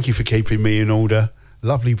 Thank you for keeping me in order.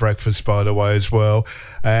 Lovely breakfast, by the way, as well.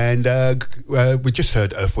 And we just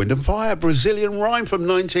heard Earth, Wind and Fire, Brazilian Rhyme from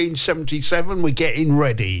 1977. We're getting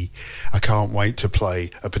ready. I can't wait to play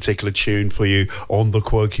a particular tune for you on the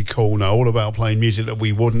Quirky Corner, all about playing music that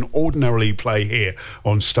we wouldn't ordinarily play here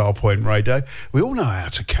on Starpoint Radio. We all know how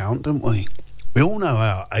to count, don't we? We all know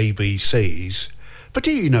our ABCs. But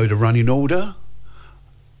do you know the running order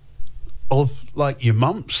of, your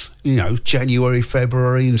months? You know, January,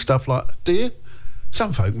 February and stuff like that. Do you?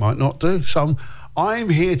 Some folk might not do. I'm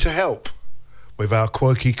here to help with our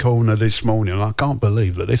Quirky Corner this morning. I can't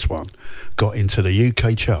believe that this one got into the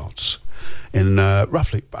UK charts. in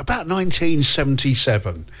roughly about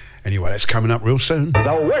 1977. Anyway, that's coming up real soon.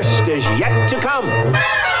 The worst is yet to come.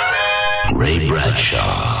 Ray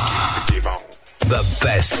Bradshaw. The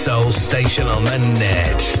best soul station on the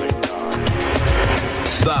net.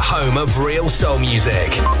 The home of real soul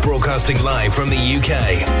music. Broadcasting live from the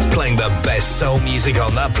UK. Playing the best soul music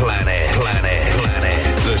on the planet.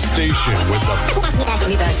 The station with the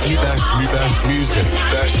best music.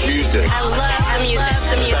 Best music. I love the music.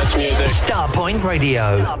 Best music. Starpoint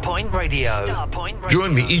Radio. Starpoint Radio.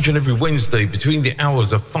 Join me each and every Wednesday between the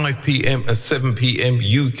hours of 5 p.m. and 7 p.m.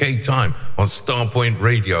 UK time on Starpoint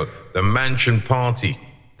Radio. The Mansion Party.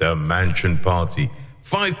 5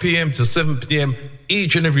 p.m. to 7 p.m.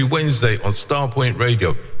 each and every Wednesday on Starpoint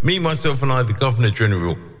Radio. Me, myself, and I, the Governor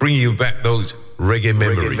General, bring you back those reggae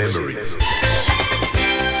memories.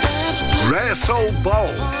 Rare Soul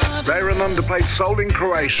Bowl. Rare and underplayed soul in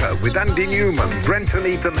Croatia with Andy Newman, Brenton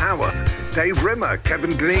Ethan Howarth, Dave Rimmer,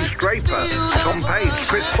 Kevin Denise Draper, Tom Page,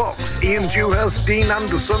 Chris Fox, Ian Dewhurst, Dean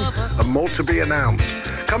Anderson, and more to be announced.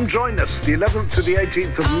 Come join us the 11th to the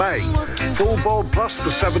 18th of May. Full bowl plus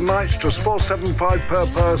for 7 nights, just $475 per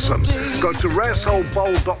person. Go to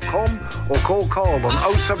raresoulbowl.com or call Carl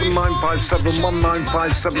on 07957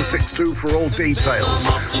 195762 for all details.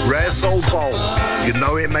 Rare Soul Bowl. You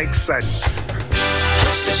know it makes sense.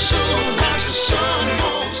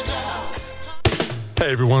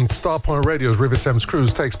 Hey everyone, Starpoint Radio's River Thames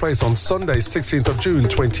Cruise takes place on Sunday, 16th of June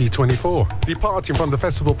 2024. Departing from the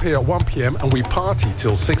festival pier at 1 p.m. and we party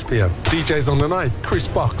till 6 p.m. DJs on the night: Chris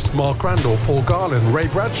Box, Mark Randall, Paul Garland, Ray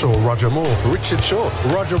Bradshaw, Roger Moore, Richard Short,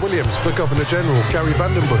 Roger Williams, the Governor General, Gary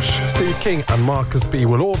Vandenbush, Steve King and Marcus B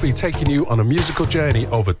will all be taking you on a musical journey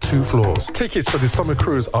over 2 floors. Tickets for this summer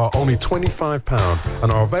cruise are only £25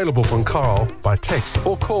 and are available from Carl by text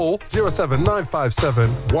or call 07957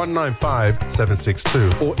 195 762.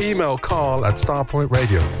 Or email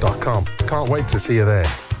carl@starpointradio.com. Can't wait to see you there.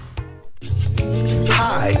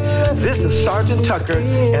 Hi, this is Sergeant Tucker,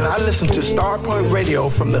 and I listen to Starpoint Radio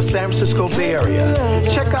from the San Francisco Bay Area.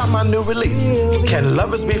 Check out my new release, Can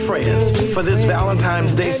Lovers Be Friends? For this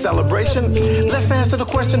Valentine's Day celebration, let's answer the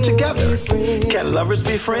question together. Can lovers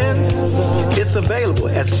be friends? It's available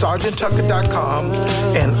at sergeanttucker.com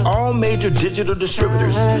and all major digital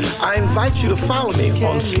distributors. I invite you to follow me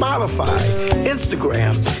on Spotify,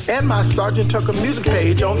 Instagram, and my Sergeant Tucker music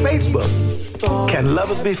page on Facebook. Can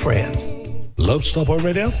lovers be friends? Love Starpoint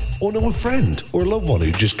Radio? Or know a friend or a loved one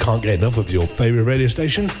who just can't get enough of your favourite radio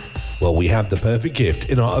station? Well, we have the perfect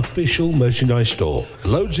gift in our official merchandise store.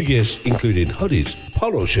 Loads of gifts, including hoodies,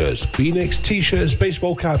 polo shirts, V-necks, t-shirts,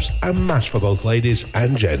 baseball caps, and masks for both ladies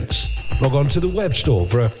and gents. Log on to the web store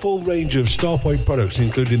for a full range of Starpoint products,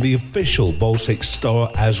 including the official Bowl 6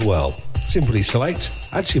 store as well. Simply select,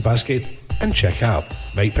 add to your basket, and check out.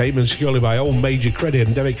 Make payments securely by all major credit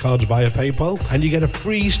and debit cards via PayPal, and you get a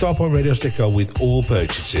free Starpoint Radio sticker with all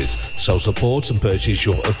purchases. So support and purchase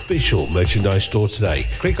your official merchandise store today.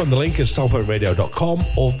 Click on the link at starpointradio.com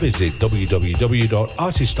or visit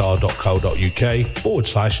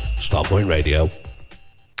www.artistar.co.uk/Starpoint Radio.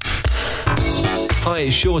 Hi,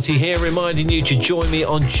 it's Shorty here, reminding you to join me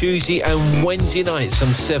on Tuesday and Wednesday nights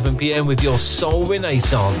from 7 p.m. with your Soul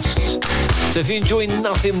Renaissance. So if you enjoy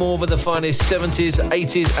nothing more than the finest 70s,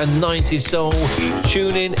 80s and 90s soul,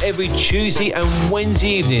 tune in every Tuesday and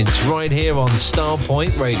Wednesday evenings right here on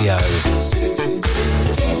Starpoint Radio.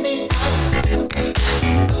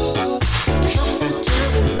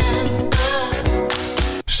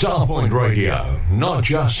 Starpoint Radio, not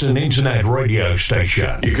just an internet radio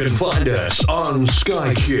station. You can find us on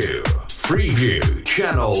Sky Q, Freeview,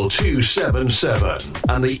 Channel 277,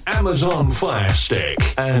 and the Amazon Fire Stick,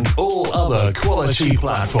 and all other quality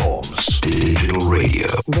platforms. Digital radio.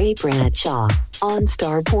 Ray Bradshaw on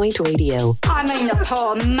Starpoint Radio. I mean, the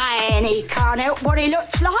poor man, he can't help what he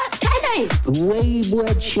looks like, can he? Ray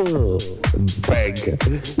Bradshaw. Big,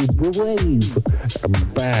 brave,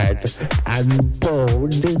 bad, and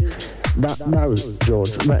bold. No,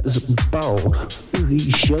 George, that's bold. He's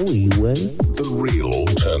showy, way. The real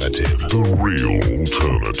alternative.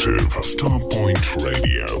 Starpoint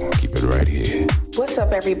Radio. Keep it right here. What's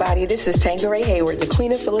up, everybody? This is Tanqueray Hayward, the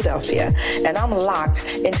Queen of Philadelphia, and I'm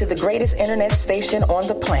locked into the greatest internet station on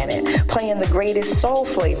the planet, playing the greatest soul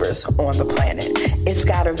flavors on the planet. It's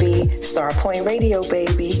gotta be Starpoint Radio,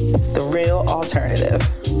 baby, the real alternative.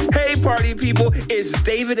 Hey, party people, it's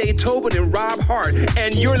David A. Tobin and Rob Hart,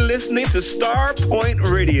 and you're listening to Starpoint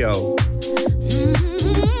Radio.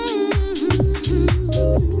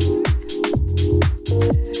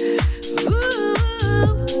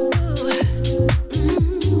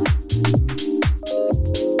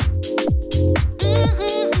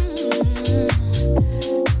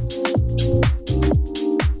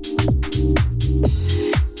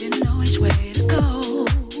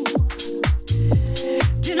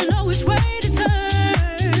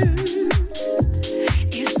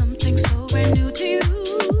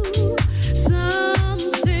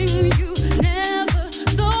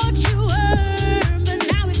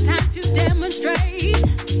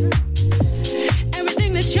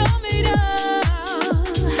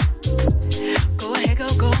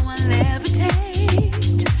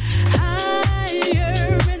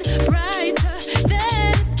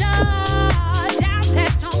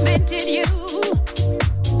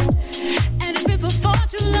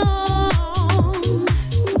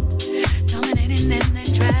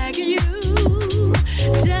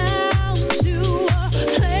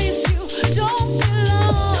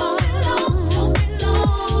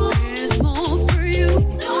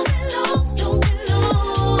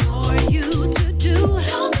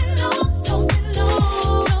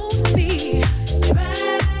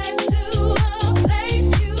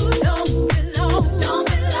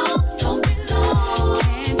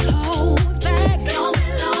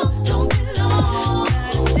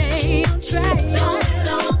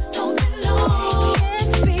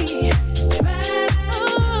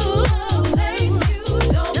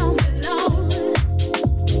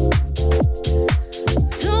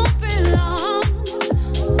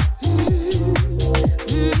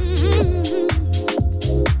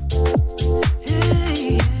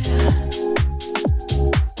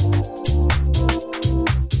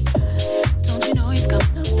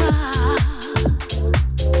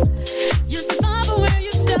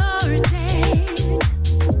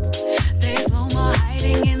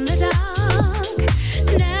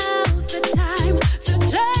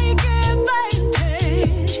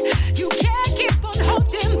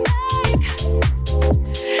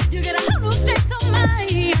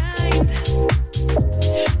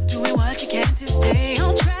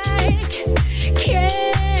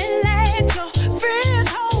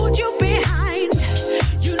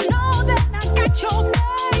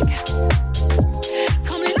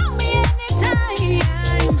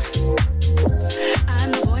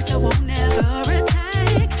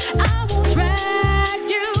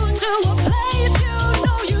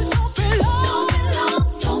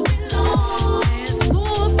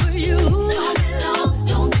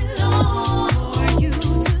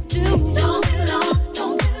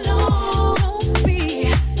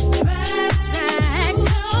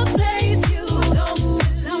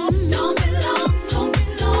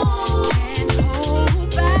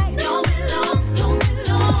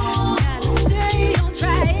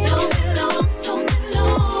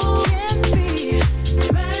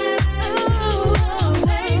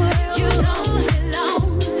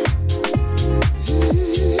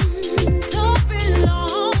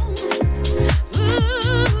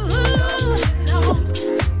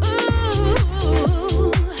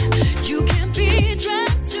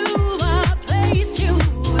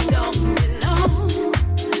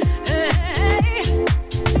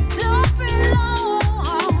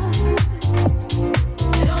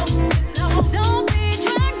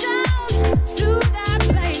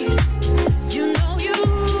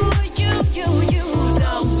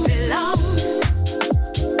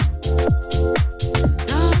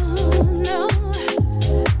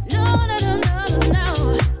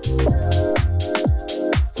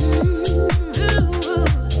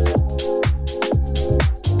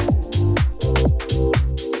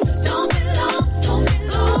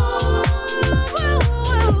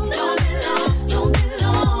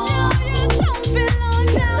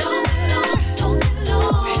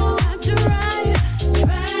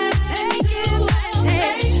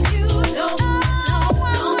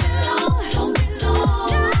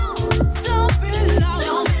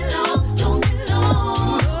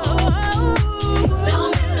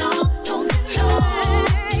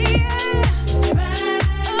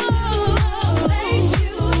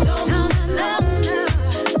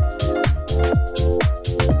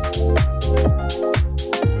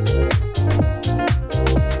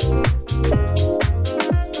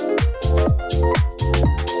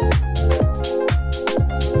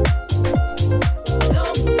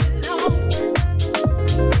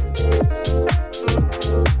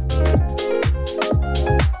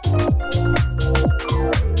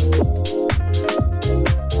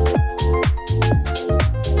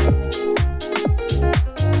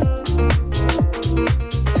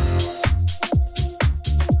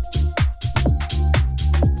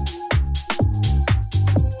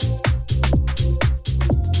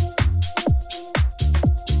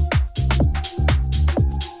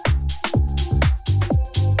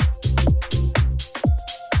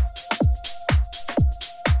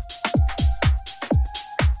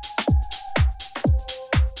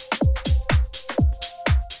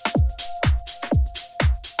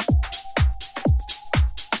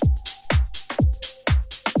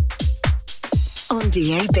 on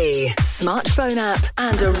DAB, smartphone app,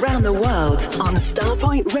 and around the world on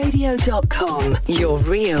starpointradio.com. Your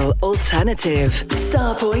real alternative.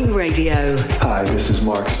 Starpoint Radio. Hi, this is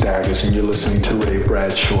Mark Staggers, and you're listening to Ray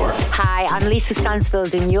Bradshaw. Hi, I'm Lisa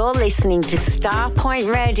Stansfield, and you're listening to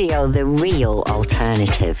Starpoint Radio, the real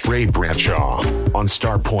alternative. Ray Bradshaw on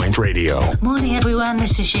Starpoint Radio. Morning, everyone.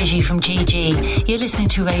 This is Gigi from GG. You're listening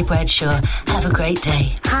to Ray Bradshaw. Have a great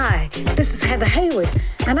day. Hi, this is Heather Hayward,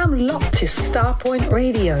 and I'm locked to Starpoint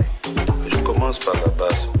Radio. Je commence par la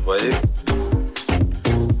base, vous voyez?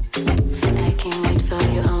 I can't wait for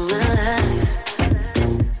you all my life.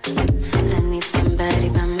 I need somebody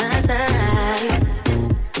by my side.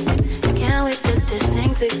 Can we put this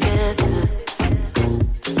thing together?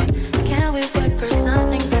 Can we work for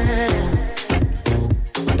something better?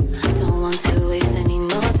 Don't want to waste any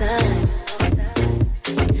more time.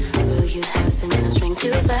 Will you have enough strength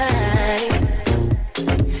to fight?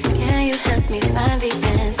 Can you help me find the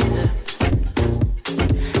answer?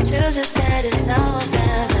 Choose your side, it's now or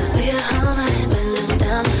never. Will you hold my hand when I'm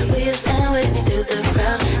down? Will you stand with me through the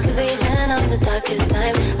crowd? Cause even on the darkest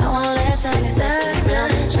times, I won't let shining stars down.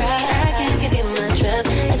 Try, I can't give you my trust.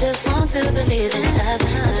 I just want to believe in us.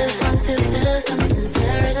 I just want to feel some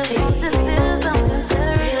sincerity. I just want to feel some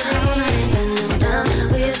sincerity. Will you hold my hand when I'm down?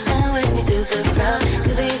 Will you stand with me through the crowd?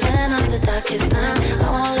 Cause even on the darkest times, I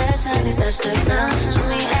won't let shining touch the ground. Show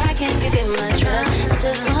me I can't give you my trust. I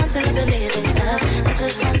just want to believe in us. I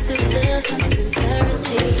just want to feel some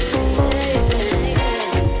sincerity.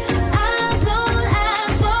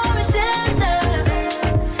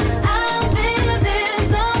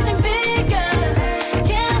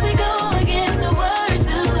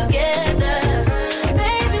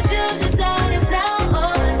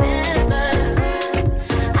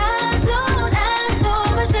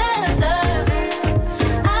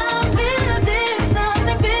 I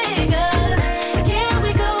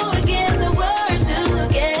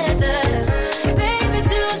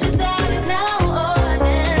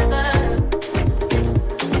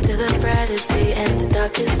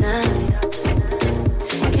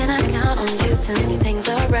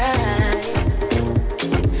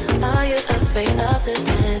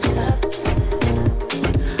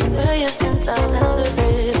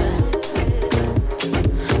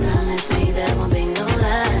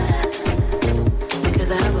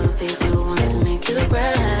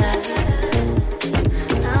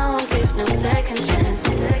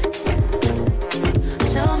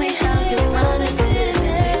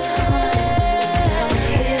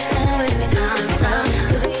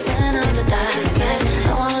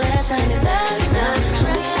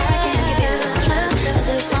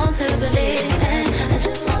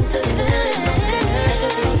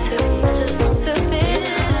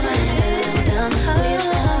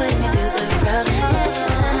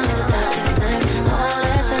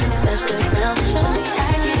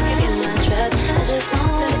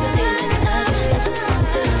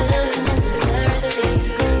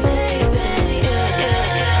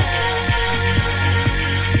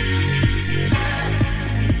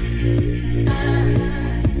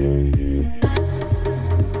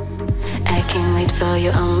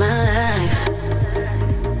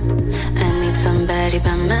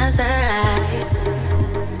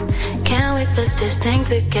put this thing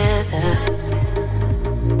together?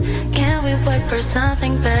 Can we work for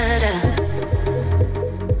something better?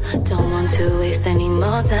 Don't want to waste any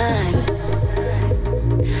more time.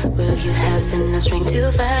 Will you have enough strength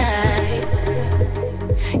to fight?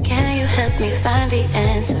 Can you help me find the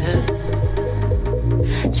answer?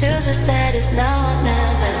 Choose a side, it's now or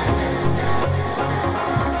never.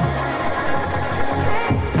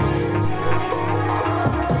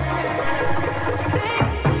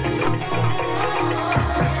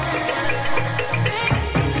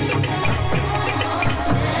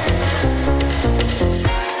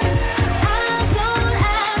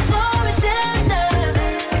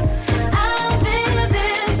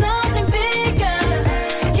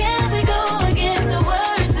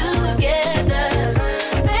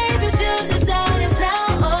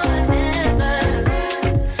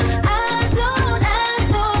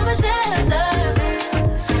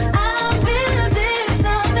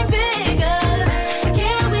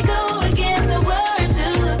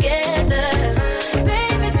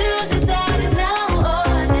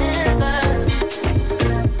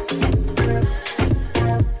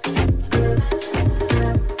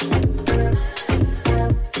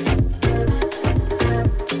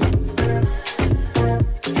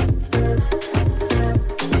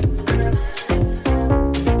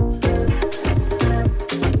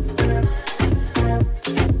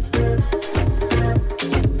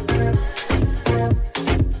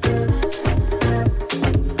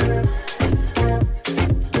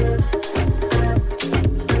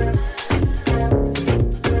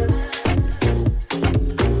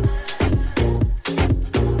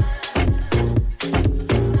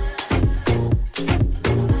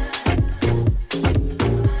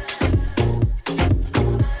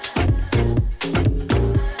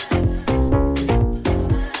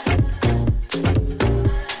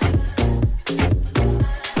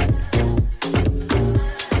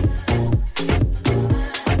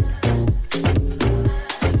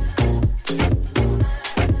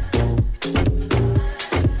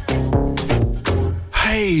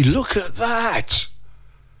 Look at that.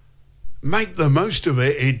 Make the most of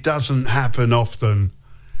it. It doesn't happen often.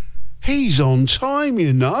 He's on time,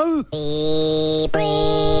 you know.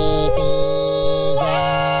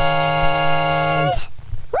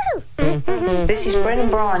 This is Brennan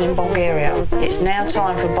Bryan in Bulgaria. It's now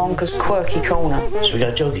time for Bonker's Quirky Corner. So we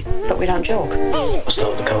go jogging? But we don't jog. I'll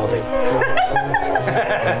start the car then.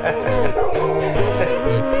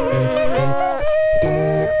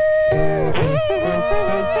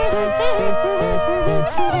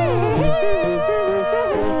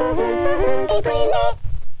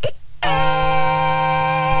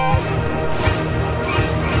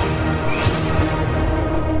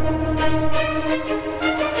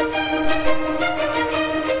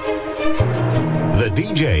 The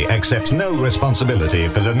DJ accepts no responsibility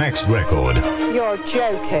for the next record. You're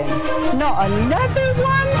joking. Not another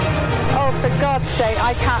one? Oh, for God's sake,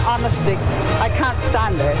 I can't, honestly, I can't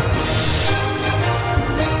stand this.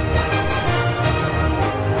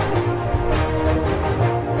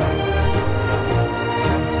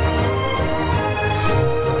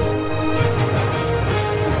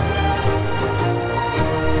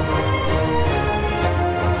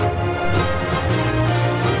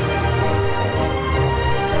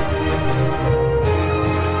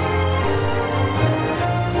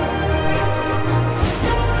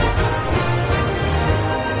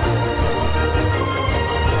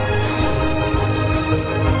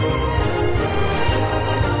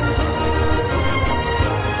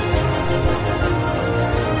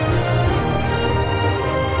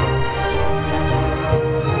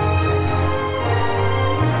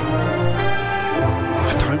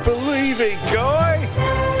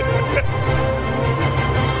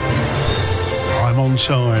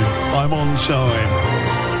 I'm on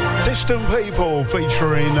time. Distant People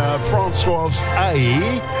featuring Francoise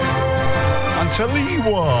A.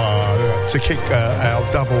 Antaliwa to kick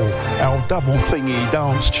our double thingy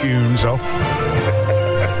dance tunes off.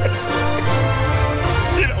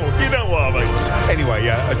 you know what I mean. Anyway,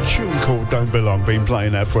 a tune called Don't Belong. Been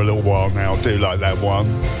playing that for a little while now. Do like that one.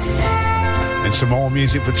 And some more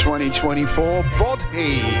music for 2024.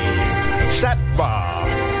 Bodhi, Satva,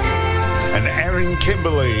 and Erin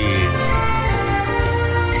Kimberly,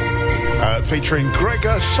 featuring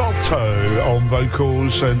Gregor Salto on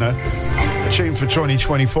vocals, and a tune for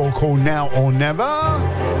 2024 called Now or Never.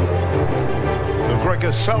 The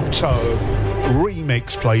Gregor Salto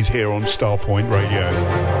remix played here on Starpoint Radio.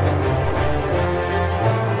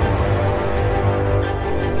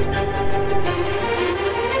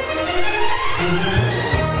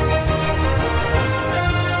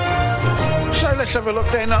 Let's have a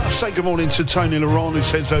look then. Say good morning to Tony Laron, who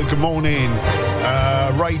says good morning.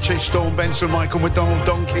 Ray Tish, Dawn Benson, Michael McDonald,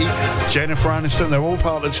 Donkey, Jennifer Aniston, they're all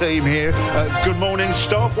part of the team here. Good morning,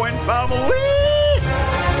 Starpoint family.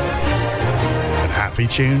 And happy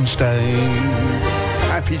Tuesday.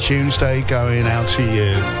 Happy Tuesday going out to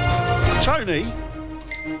you. Tony,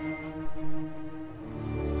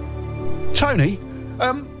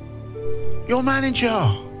 your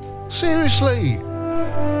manager. Seriously.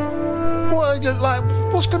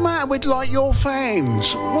 What's the matter with your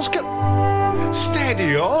fans?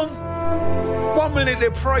 Steady on. 1 minute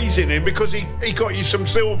they're praising him because he got you some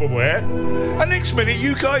silverware, and next minute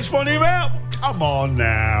you guys want him out. Come on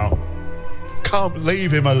now. Can't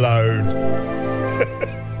leave him alone.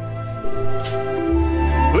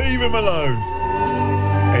 Leave him alone.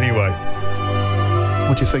 Anyway,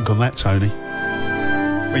 what do you think on that, Tony?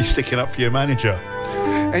 Me sticking up for your manager.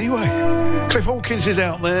 Anyway, Cliff Hawkins is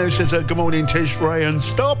out there. He says, good morning, Tish, Ray and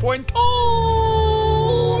Starpoint.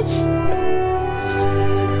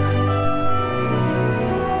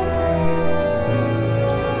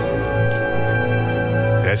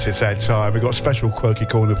 Yes, it's that time. We've got a special quirky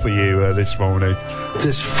corner for you this morning.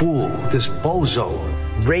 This fool, this bozo.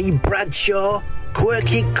 Ray Bradshaw,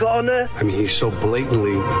 quirky corner? I mean, he's so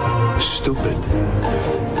blatantly stupid.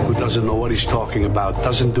 Who doesn't know what he's talking about,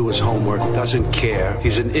 doesn't do his homework, doesn't care.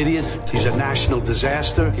 He's an idiot. He's a national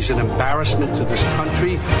disaster. He's an embarrassment to this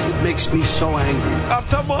country. It makes me so angry. I've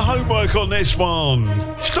done my homework on this one.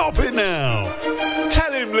 Stop it now.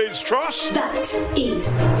 Tell him, Liz Truss. That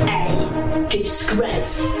is a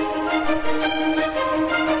disgrace.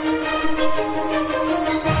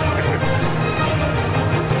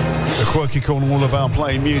 The Quirky Corner, all about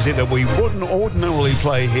playing music that we wouldn't ordinarily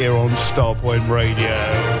play here on Starpoint Radio.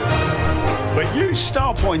 But you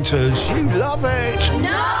Starpointers, you love it.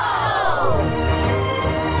 No!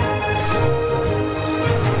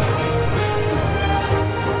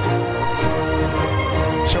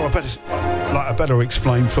 So I better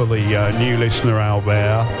explain for the new listener out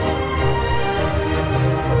there.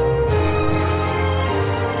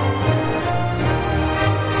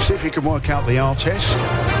 See if you can work out the artist,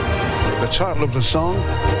 the title of the song,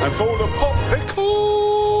 and for the pop pickles.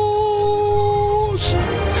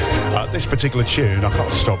 This particular tune, I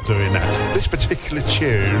can't stop doing that. This particular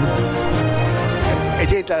tune,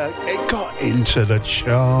 it got into the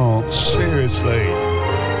charts. Seriously.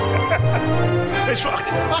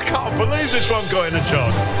 I can't believe this one got in the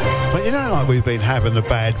charts. But you know, like we've been having the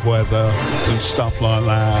bad weather and stuff like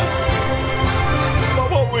that.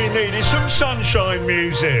 But what we need is some sunshine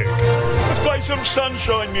music. Let's play some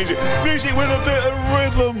sunshine music. Music with a bit of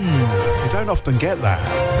rhythm. You don't often get that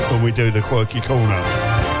when we do the Quirky Corner,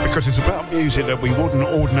 because it's about music that we wouldn't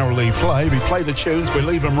ordinarily play. We play the tunes, we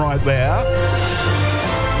leave them right there.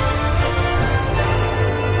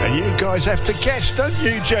 And you guys have to guess, don't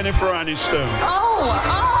you, Jennifer Aniston?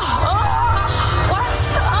 What?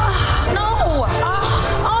 No.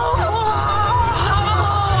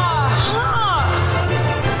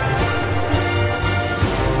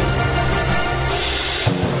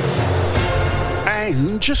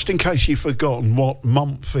 And just in case you've forgotten what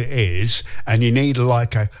month it is, and you need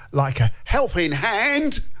like a helping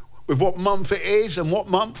hand with what month it is and what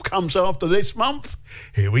month comes after this month,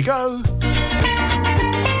 here we go.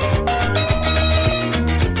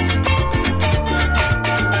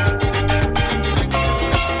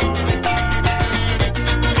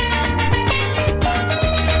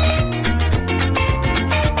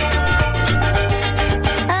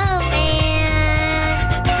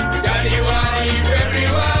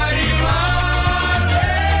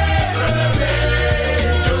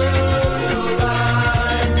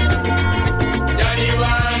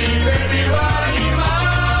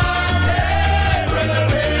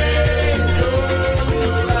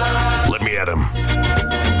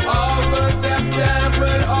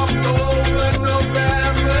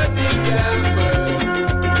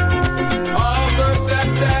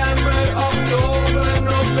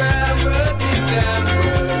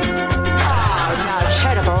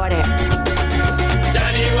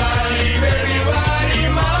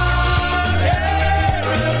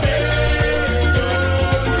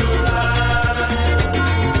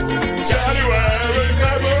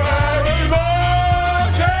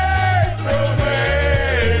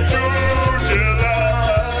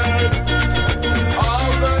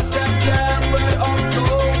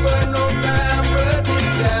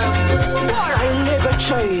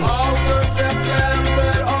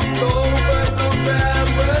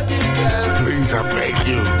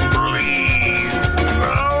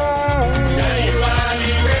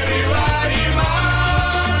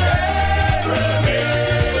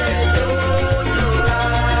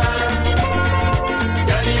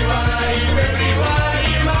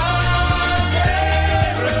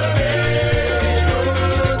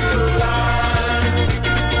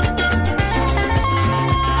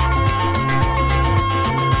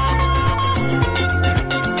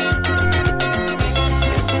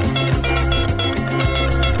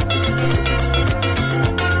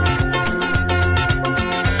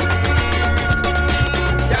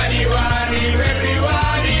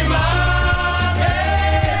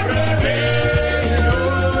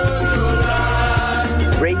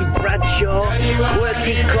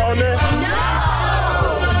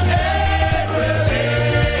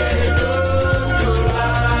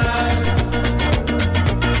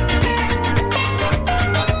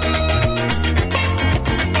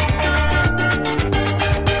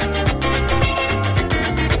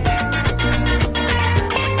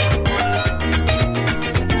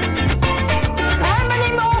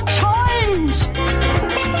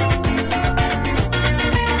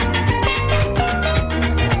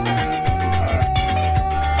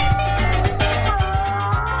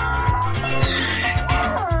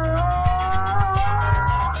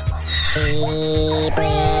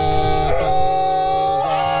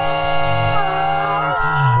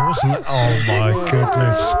 Oh my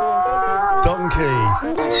goodness. Donkey.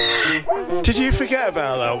 Did you forget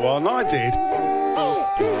about that one? I did.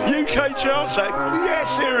 UK charts act. Yeah,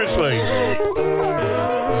 seriously.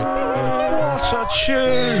 What a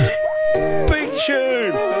tune. Big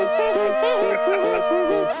tune.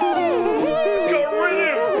 It's got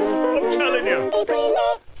rhythm. I'm telling you.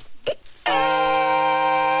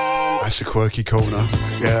 That's a quirky corner.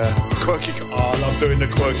 Yeah. Quirky. Oh, I love doing the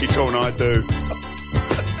quirky corner. I do.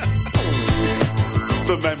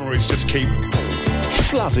 The memories just keep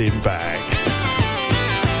flooding back.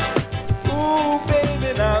 Ooh,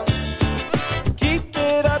 baby, now keep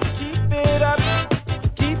it up, keep it up,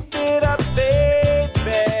 keep it up, baby.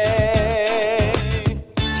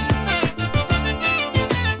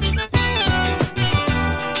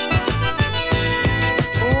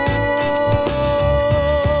 Ooh,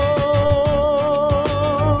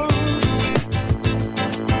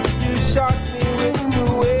 you shock me with the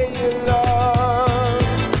way you love,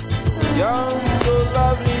 young, so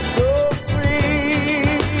lovely, so free.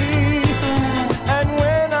 And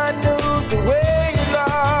when I knew the way you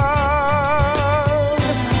loved,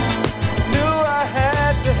 knew I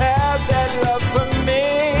had to have that love for me.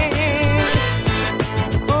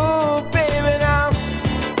 Ooh, baby, now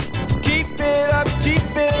keep it up,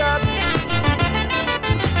 keep it up.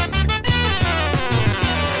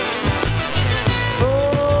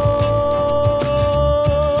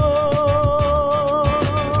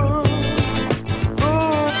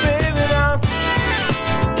 Ooh, baby, now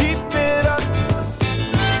keep it up.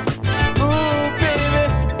 Ooh, baby,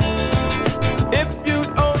 if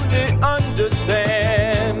you'd only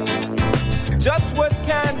understand just what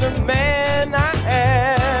kind of man I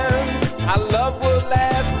am, our love will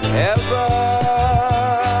last forever,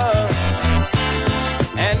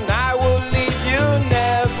 and I will leave you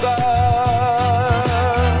never.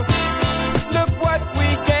 Look what we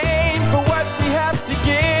gain for what we have to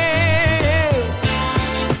give.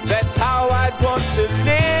 That's how I'd want to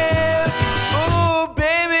live. Ooh,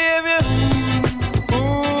 baby, if you,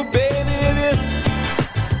 ooh, baby, if you,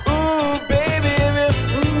 ooh, baby, if you,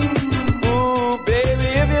 ooh, baby,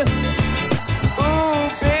 if you, ooh,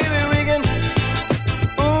 baby, we can,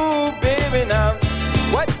 ooh, baby, now,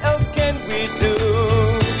 what else can we do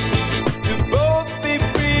to both be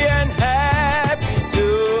free and happy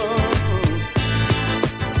too?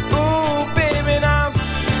 Ooh, baby, now,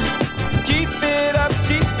 keep it up,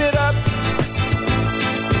 keep it up.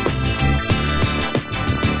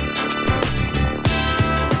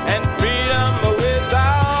 And freedom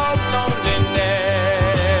without loneliness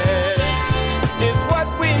is what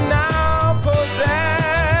we now possess.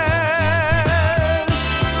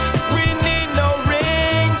 We need no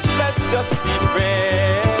rings, let's just be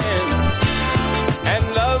friends and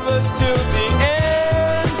lovers to the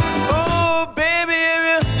end. Ooh, baby, if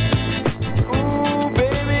you, ooh,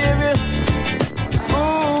 baby, if you,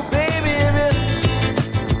 ooh, baby, if you,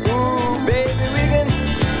 ooh, baby, we can,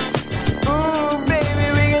 ooh, baby,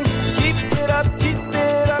 we can keep it up, keep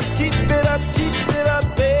it up, keep it up, keep it up,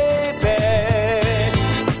 baby.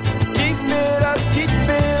 Keep it up, keep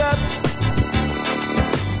it up.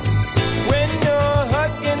 When you're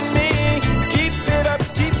hugging me, keep it up,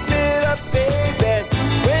 baby.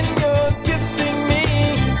 When you're kissing me,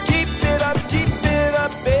 keep it up,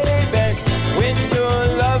 baby. When you're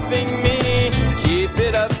loving me, keep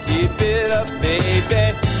it up, baby.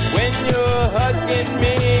 When you're hugging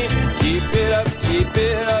me, keep it up, baby. Keep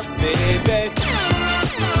it up, baby.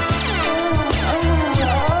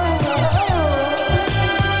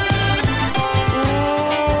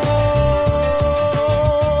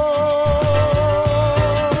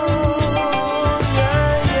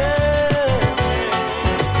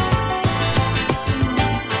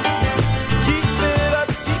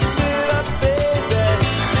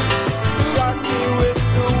 Shock me with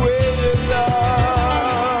the way you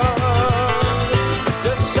love.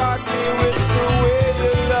 Just shock me with the way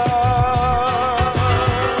you love.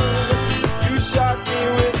 You shock me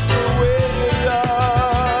with the way you love.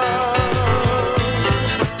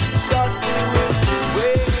 Shock me with the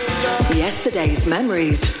way you love. Yesterday's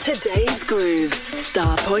memories, today's grooves.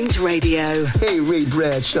 Starpoint Radio. Hey, Ray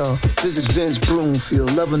Bradshaw. This is Vince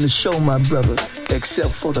Broomfield, loving the show, my brother,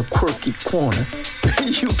 except for the quirky corner.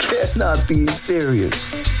 You cannot be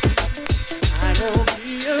serious. I won't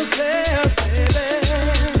be a player, baby.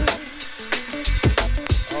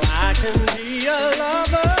 Oh, I can be a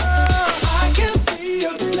lover. I can be a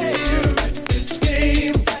player if it's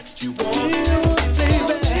games that you want.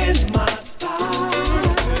 Baby, it's my style.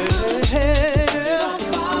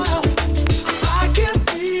 I can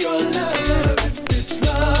be your lover if it's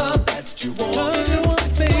love that you want.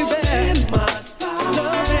 Baby, it's my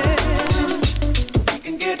style.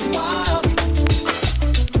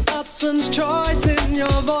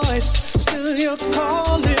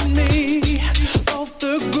 calling me of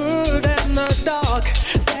the good and the dark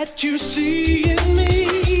that you see in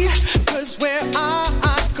me. 'Cause where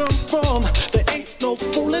I come from, there ain't no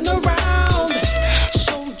fooling around.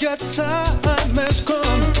 So your time has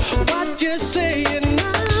come. What you saying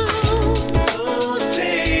now? Don't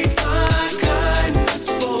take my kindness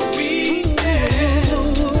for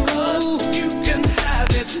weakness. 'Cause you can have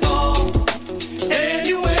it all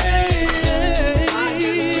anyway. I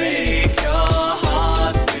can break your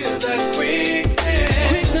heart with a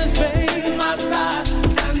quickness, baby. It's my style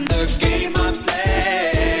and the game I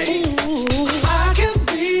play. I can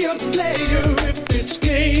be a player if it's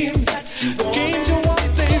games that you want. Games you want,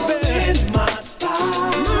 baby. It's my style.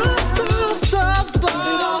 My style, style, style. Put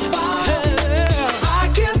it on fire. I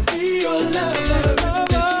can be your lover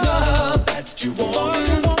if it's love that you want.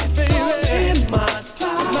 It's all in my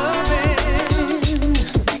style.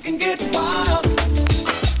 We can get wild.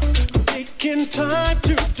 Taking time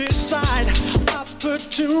to decide.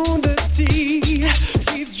 Opportunity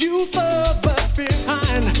leaves you further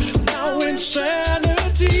behind. Now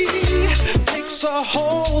insanity takes a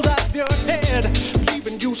hold of your head,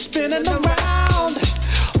 leaving you spinning around.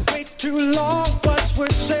 Way too long, what's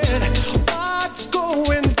was said? What's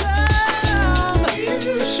going down?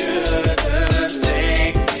 You shouldn't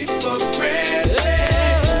take me for granted.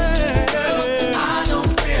 I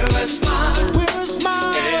don't wear a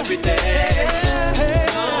smile every day.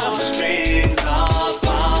 No strings are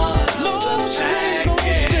part of the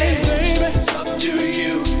package. It's up to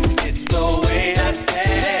you. It's the way I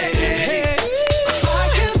stay. I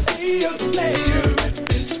can be a player if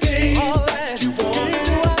it's games that you want.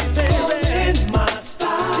 It's all in my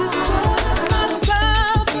style.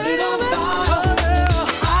 Put it on fire.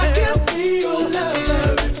 I can be your lover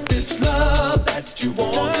if it's love that you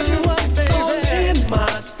want. It's all in my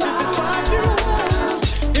style.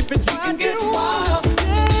 If it's we can get wild.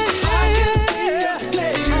 I can be a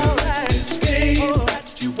player if it's games that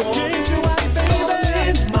you want. It's all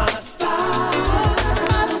in my style.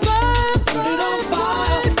 Put it on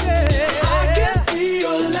fire. I can be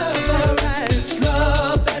your lover if it's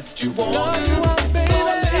love that you want. It's all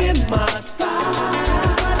in my style.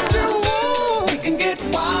 We can get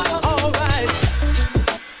wild. All right.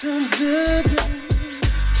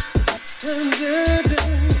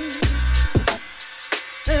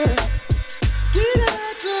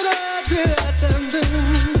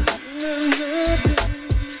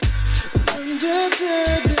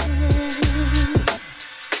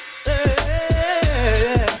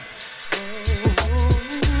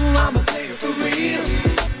 I'm a player for real.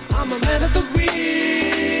 I'm a man of the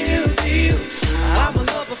real deal. I'm a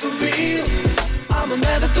lover for real. I'm a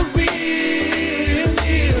man of the real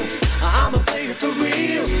deal. I'm a player for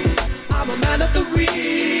real. I'm a man of the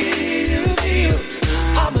real deal.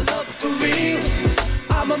 I'm a lover for real.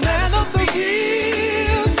 I'm a man of the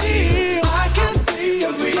real deal. I can be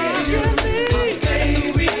a real.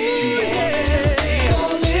 It's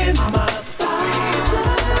all in my style.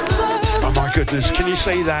 Oh my goodness, can you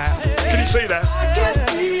see that? Can you see that?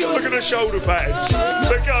 Look at the shoulder pads.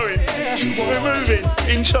 They're going. They're moving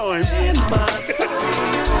in time.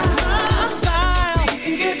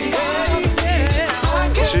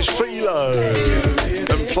 This is Philo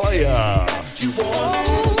and Player.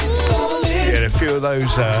 Yeah, a few of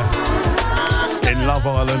those in Love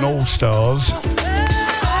Island All-Stars.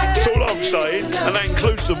 That's all I'm saying, and that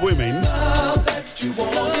includes the women.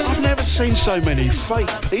 I've never seen so many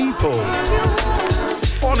fake people.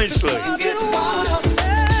 Honestly.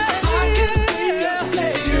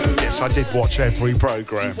 Yes, I did watch every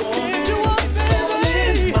programme.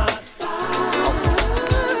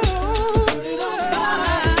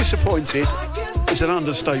 Disappointed is an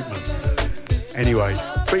understatement. Anyway,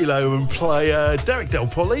 Philo and Player, Derek Del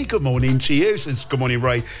Polly, good morning to you. Says good morning,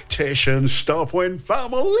 Ray, Tish and Starpoint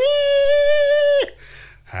family.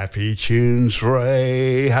 Happy tunes,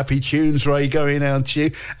 Ray. Happy tunes, Ray, going out to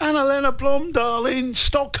you. Anna-Lena Blom, darling,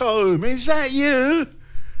 Stockholm, is that you?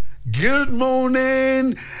 Good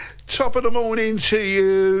morning. Top of the morning to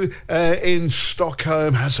you in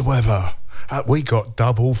Stockholm. How's the weather? We got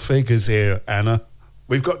double figures here, Anna.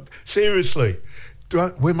 We've got, seriously,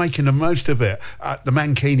 we're making the most of it. The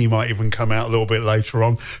Mankini might even come out a little bit later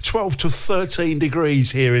on. 12 to 13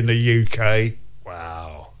 degrees here in the UK.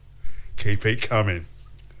 Wow. Keep it coming.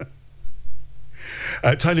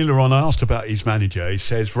 Tony Laron asked about his manager. He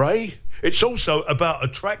says, Ray, it's also about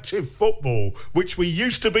attractive football, which we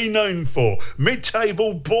used to be known for.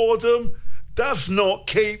 Mid-table boredom does not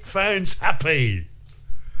keep fans happy.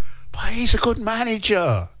 But he's a good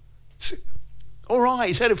manager. All right,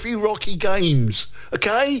 he's had a few rocky games,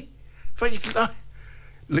 okay? But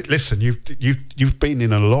listen, you've been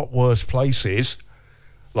in a lot worse places,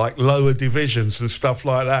 like lower divisions and stuff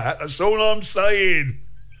like that. That's all I'm saying.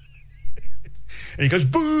 And he goes,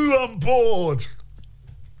 boo, I'm bored.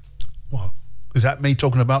 What? Is that me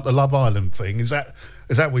talking about the Love Island thing? Is that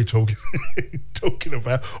what you're talking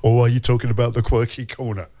about? Or are you talking about the quirky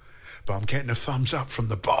corner? But I'm getting a thumbs up from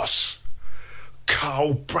the boss.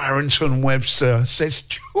 Carl Barrington Webster says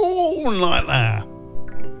tune like that.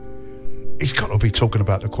 He's got to be talking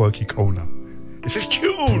about the quirky corner. It says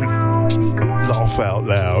tune. Laugh out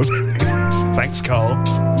loud. Thanks, Carl.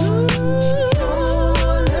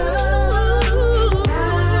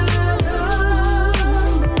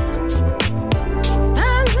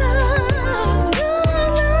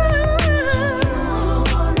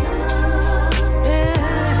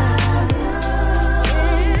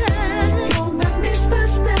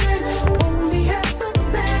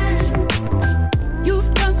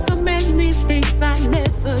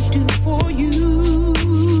 Do for you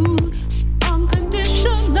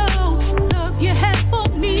unconditional love you have for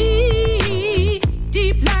me,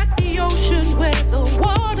 deep like the ocean where the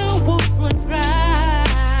water won't run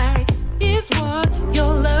dry, is what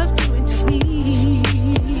your love's doing to me.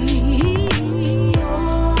 Your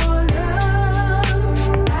love's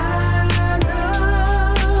my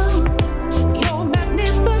love, you're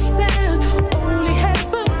magnificent, only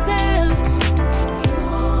heaven sent.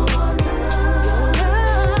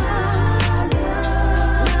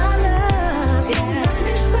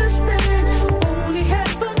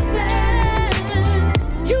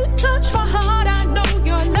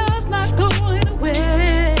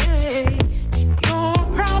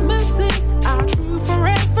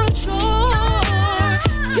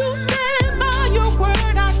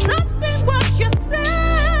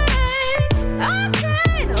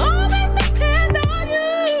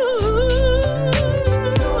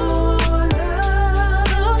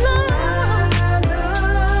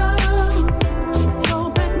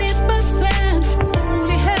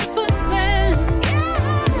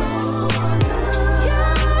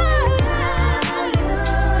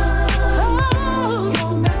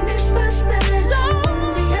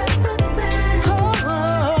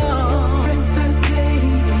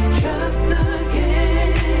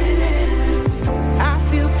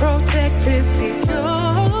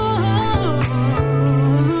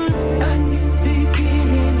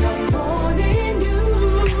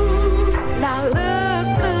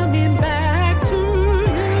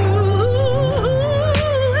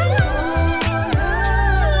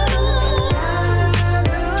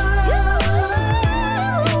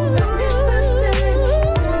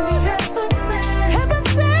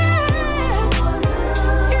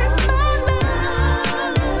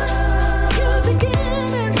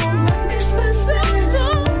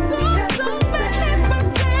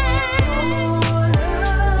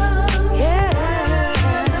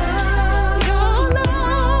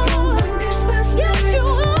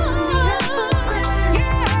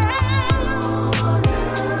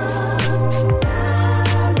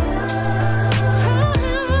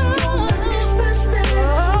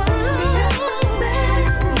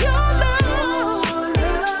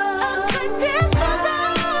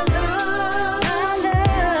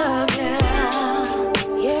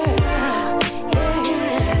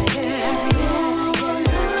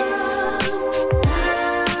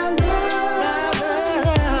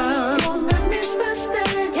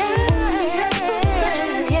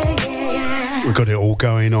 Got it all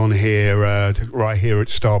going on here, right here at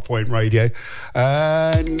Starpoint Radio.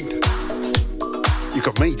 And you've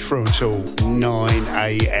got me through until 9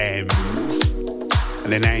 a.m.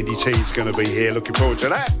 And then Andy T's going to be here. Looking forward to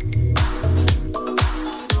that.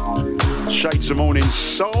 Shades of Morning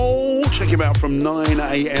Soul. Check him out from 9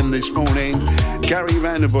 a.m. this morning. Gary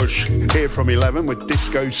Vanderbush here from 11 with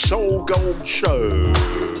Disco Soul Gold Show.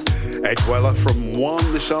 Ed Weller from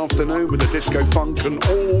 1 this afternoon with the Disco Funk and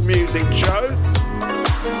All Music Show.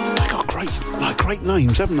 They got great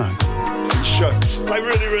names, haven't they? These shows. They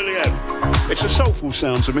really, really have. It's the soulful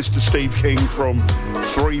sounds of Mr. Steve King from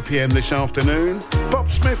 3 p.m. this afternoon. Bob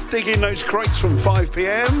Smith digging those crates from 5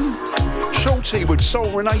 p.m. Shorty with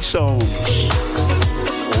Soul Renaissance.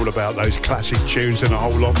 All about those classic tunes and a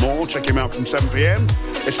whole lot more. Check him out from 7 p.m.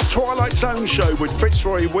 It's the Twilight Zone show with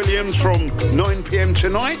Fitzroy Williams from 9 p.m.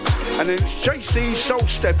 tonight. And then it's JC Soul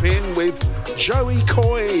Step In with Joey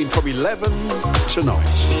Coyne from 11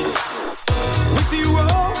 tonight. We see you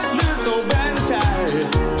all living so bad and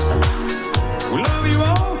tired. We love you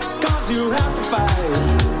all cause you have to fight.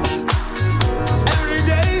 Every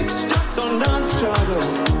day is just undone struggle.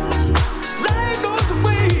 Life goes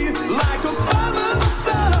away like a father to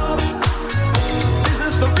son. This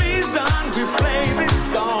is the reason we play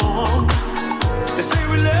this song.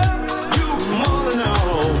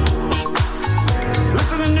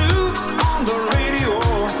 the news on the radio.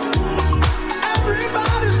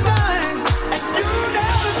 Everybody's flying, and you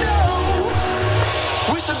never know.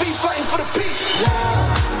 We should be fighting for the peace. Love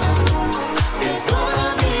is gonna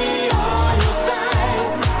be on your side.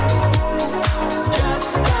 Just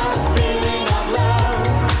stop feeling of love.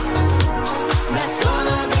 That's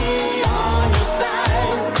gonna be on your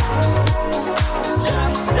side.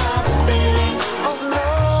 Just stop feeling of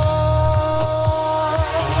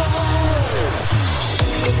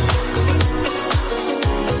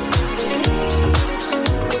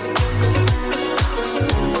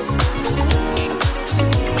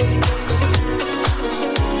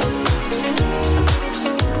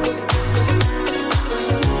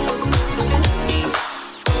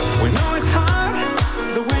We know it's hard,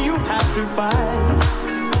 the way you have to fight.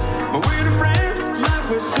 But we're the friend, life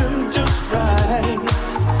will soon just right.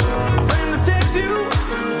 A friend that takes you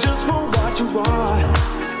just for what you are.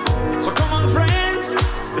 So come on, friends,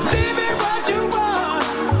 believe in what you want.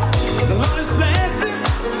 The Lord is blessing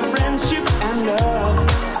friendship and love,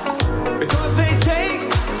 because they take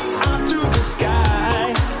out to the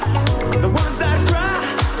sky. The ones that cry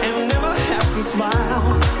and never have to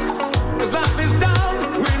smile. 'Cause life is down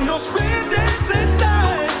with no sweetness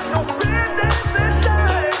inside. No sweetness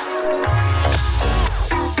inside.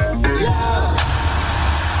 Love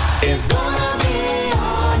is gonna be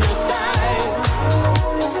on your side.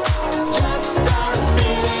 Just start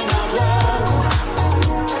feeling of love.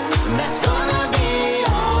 That's gonna be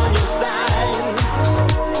on your side.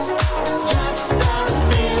 Just start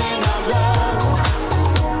feeling of love.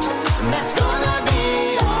 That's gonna be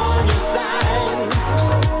on your side.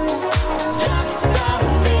 Just stop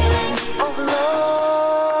feeling of love.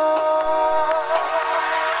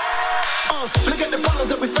 Look at the problems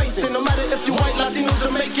that we're facing. No matter if you're white, Latino,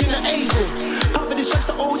 Jamaican, or Asian. Poverty strikes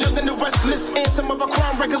the old, young, and the restless. And some of our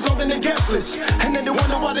crime records longer than guest lists. And then they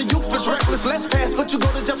wonder why the youth is reckless. Less pass, but you go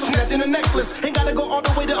to jail for snatching a necklace. Ain't gotta go all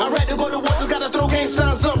the way to Iraq to go to war. Just gotta throw gang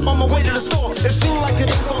signs up on my way to the store. It seems like it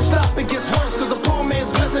ain't gonna stop, it gets worse. 'Cause a poor man's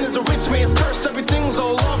blessing is a rich man's curse. Everything's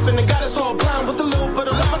all off and they got us all blind. With a little bit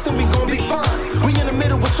of love, I think we gon' be fine. We in the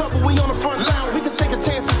middle with trouble, we on the front line. We can take a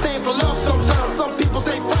chance to stand for love sometimes. Some people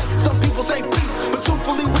say fight, some people say peace. But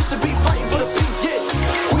truthfully, we should be fighting for the peace, yeah.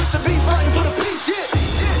 We should be fighting for the peace, yeah.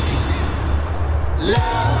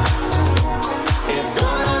 Love is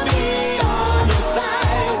gonna be on your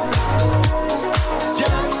side.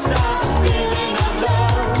 Just stop feeling of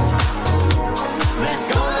love. That's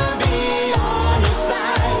gonna be on your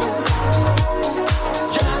side.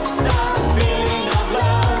 Just stop feeling of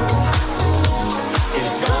love.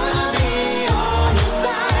 It's gonna be on your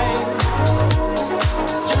side.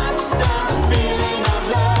 Just stop feeling of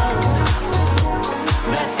love.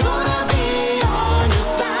 That's gonna be on your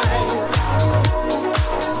side.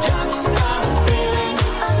 Just stop feeling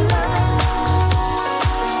of love.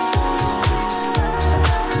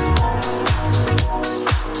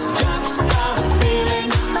 Just stop feeling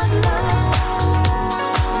of love.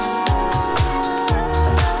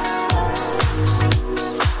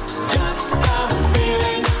 Just stop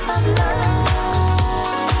feeling of love.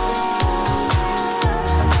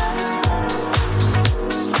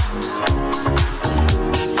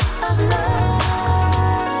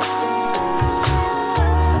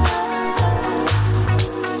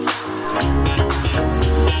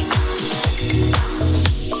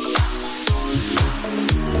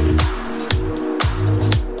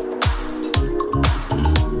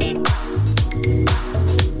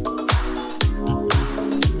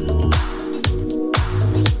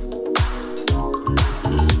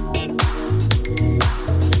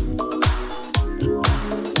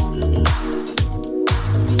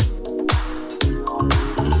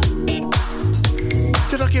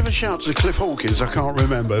 Did I give a shout to Cliff Hawkins? I can't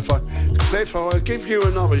remember. Cliff, I'll give you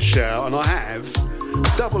another shout, and I have. A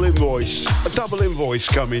double invoice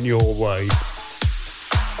coming your way.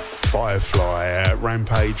 Firefly,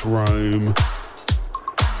 Rampage Rome.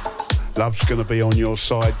 Love's gonna be on your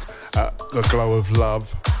side. The Glow of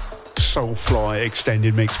Love. Soulfly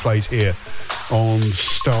extended mix plays here on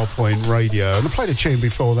Starpoint Radio. And I played a tune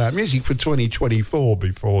before that. Music for 2024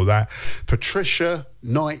 before that. Patricia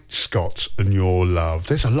Knight Scott and Your Love.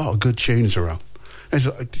 There's a lot of good tunes around.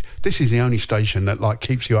 This is the only station that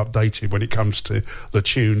keeps you updated when it comes to the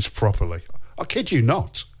tunes properly. I kid you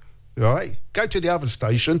not. All right? Go to the other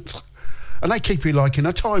station and they keep you in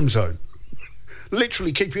a time zone.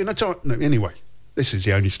 Literally keep you in a time... No, anyway. This is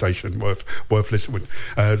the only station worth listening.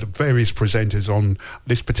 The various presenters on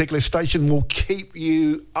this particular station will keep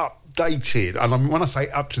you updated. And when I say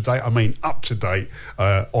up to date, I mean up to date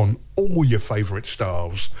on all your favourite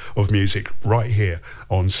styles of music right here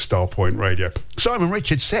on Starpoint Radio. Simon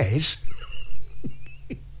Richards says,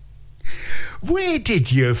 where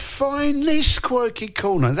did you find this quirky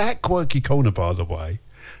corner? That quirky corner, by the way,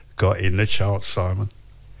 got in the charts, Simon.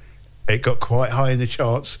 It got quite high in the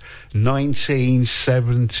charts,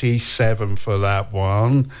 1977 for that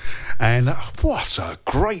one. And what a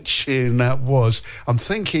great tune that was. I'm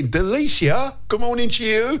thinking, Delicia, good morning to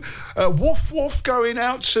you. Woof woof going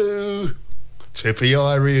out to Tippy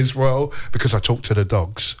Irie as well, because I talked to the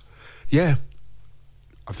dogs. Yeah,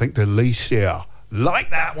 I think Delicia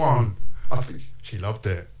liked that one. I think she loved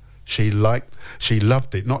it. She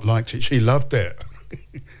loved it, not liked it, she loved it.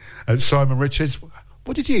 And Simon Richards,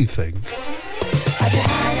 what did you think? Have you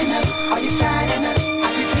had enough? Are you sad enough?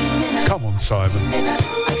 Have you dreamed enough? Come on, Simon.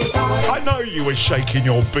 I know you were shaking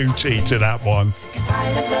your booty to that one.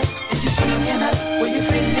 Did you see enough? Were you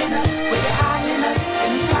free enough? Were you high enough?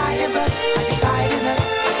 In the sky above? Have you sighed enough?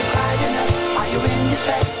 Have you cried enough? Are you in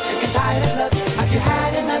despair? Sick and tired of love? Have you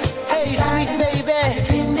had enough? Hey, sweet baby. Have you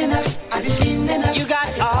dreamed enough? Have you schemed enough? You got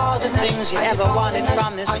all the things you ever wanted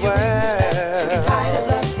from this world. Sick and tired of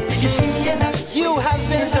love? Did you see enough? You have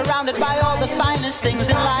been surrounded by all the finest things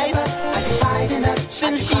in life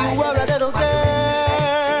since you were a little girl.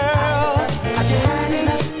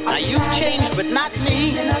 Now you've changed, but not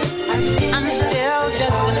me. I'm still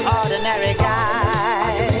just an ordinary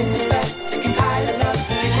guy.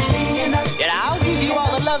 Yet I'll give you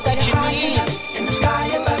all the love that you need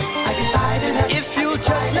if you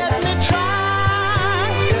just let me try.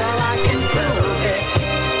 Girl, I can prove it.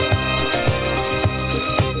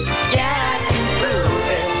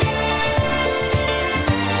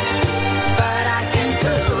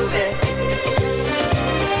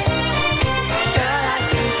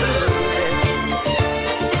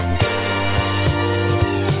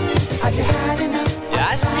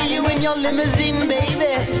 Your limousine, baby,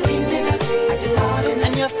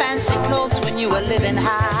 and your fancy clothes when you were living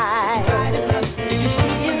high.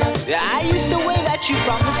 I used to wave at you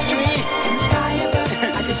from the street,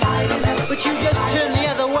 but you just turned the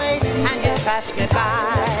other way and you passed me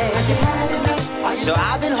by. So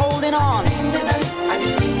I've been holding on,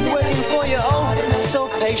 waiting for you, oh, so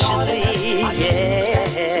patiently,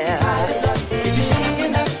 yeah.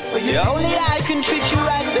 Only I can treat you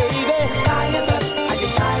right, baby.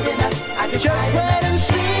 Just wait and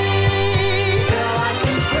see. Girl, I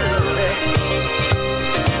can prove it.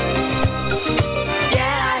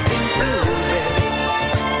 Yeah, I can prove it.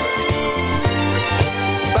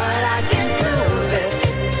 But I can prove it.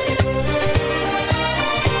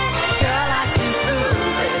 Girl, I can prove it. Yeah, I can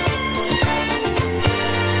prove it.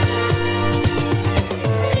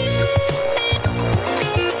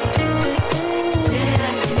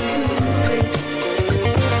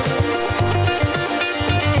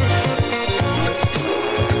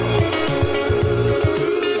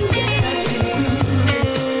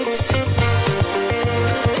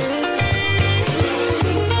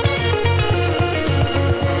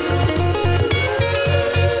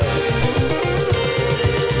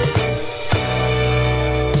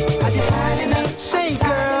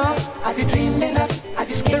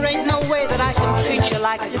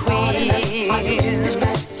 Like a queen,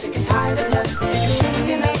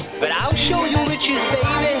 but I'll show you riches,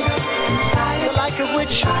 baby, the like of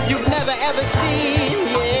which you've never ever seen.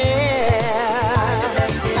 Yeah.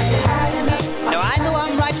 Now I know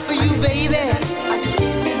I'm right for you, baby,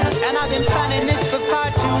 and I've been planning this for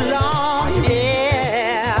far too long.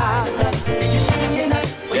 Yeah.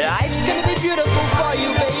 Life's gonna be beautiful for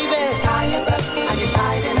you, baby.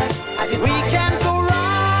 We can't go wrong.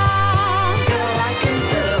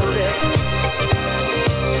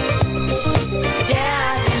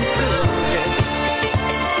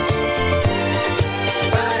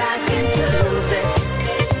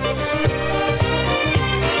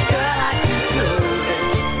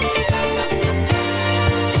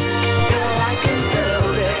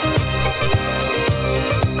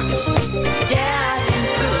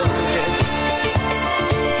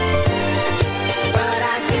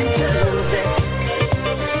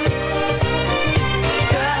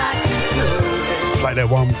 That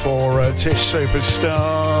one for Tish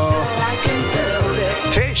Superstar.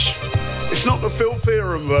 Tish, it's not the Phil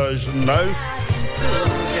Fearon version, no.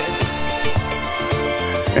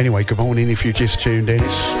 Anyway, good morning if you just tuned in.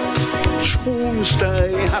 It's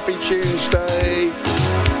Tuesday, happy Tuesday.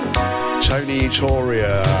 Tony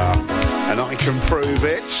Toria and I can prove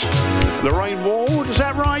it. Lorraine Ward, is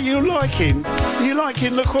that right? You liking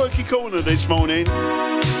the Quirky Corner this morning?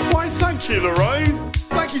 Why, thank you, Lorraine.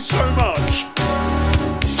 Thank you so much.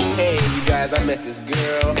 Hey, you guys, I met this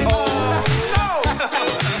girl. Oh,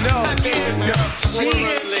 no! I met this girl. She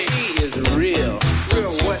is real.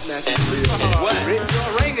 Real what, Master? What? Real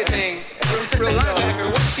orangutan. Real linebacker.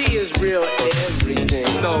 What? She is real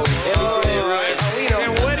everything. No. Everything. Right.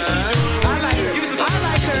 And what is she doing? I like her. Give us a I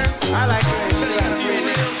like her. I like her. She likes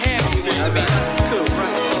me. Cool.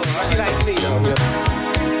 Right. She likes me, though.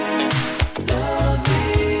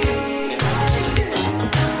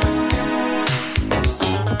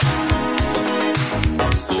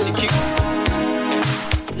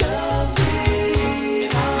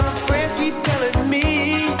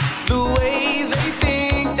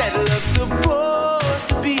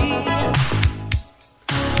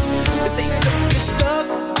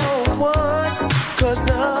 Cause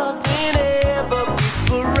nothing ever beats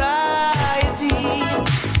variety.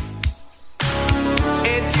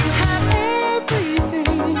 And to have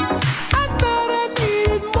everything, I thought I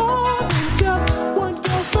needed more than just one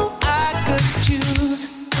girl so I could choose.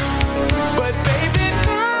 But baby,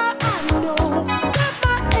 now I know that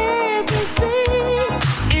my everything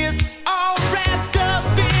is all wrapped up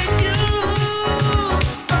in you.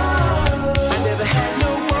 I never had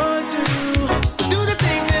no one to do the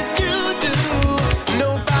things that you do.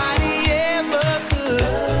 Nobody ever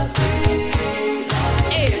could.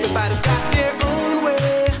 Everybody's got their own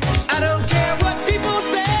way. I don't care what people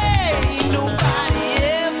say. Nobody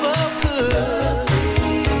ever could.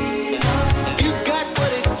 You got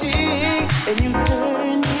what it takes, and you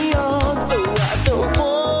turn me on, so I don't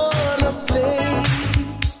wanna play.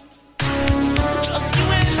 Just you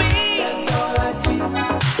and me. That's all I see,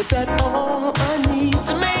 but that's all I need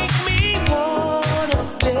to make me wanna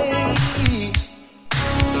stay.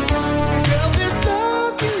 Girl, this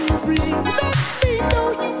love you bring lets me know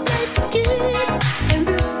you make it. And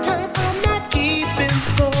this time I'm not keeping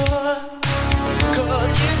score.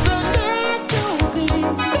 Cause it's a natural thing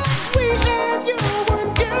that we have you one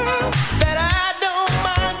girl that I don't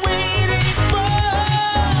mind waiting for.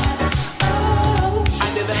 Oh, I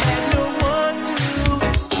never had no one to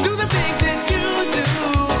do the things that you do.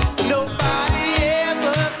 Nobody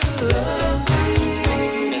ever could.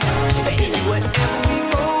 Baby, whatever we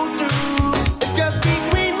go through, it's just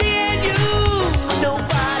between me and you.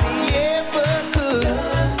 Nobody ever could.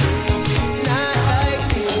 Not like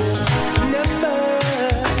this. Never.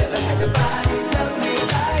 I never had nobody love me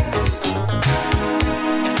like this.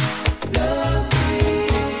 Love me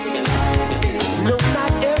like this. No,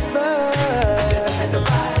 not ever. Never had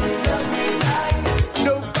nobody love me like this.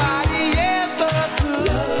 Nobody ever could.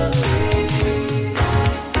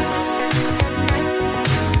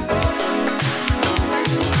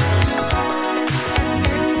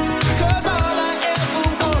 Cause all I ever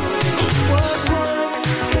wanted was one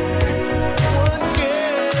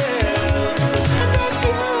girl, and that's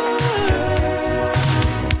you.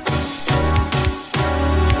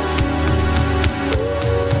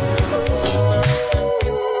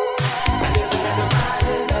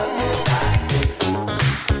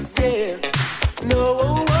 Yeah, no,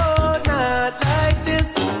 not like this,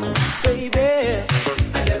 baby.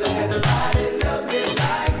 I never had nobody love me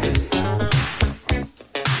like this.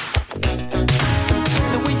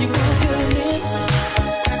 The way you move your lips,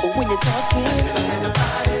 or when you're talking. I never had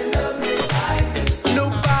nobody love me like this.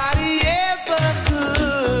 Nobody ever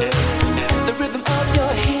could. The rhythm of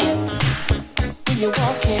your hips when you're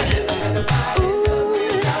walking. I never had nobody love me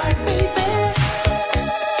like this. Baby.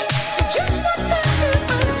 Just one time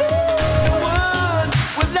I knew no one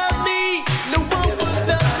would love me, no one would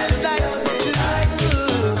love me like you do.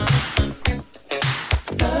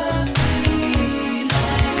 Love me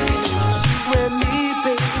like this. Just you and me,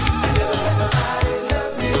 baby. I never had nobody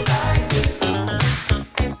love me like this.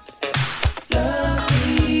 Love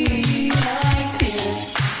me like this.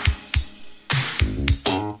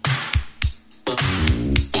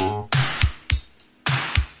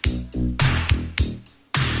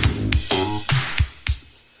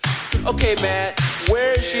 Okay, man,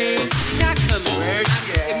 where is she? She's not coming. Where is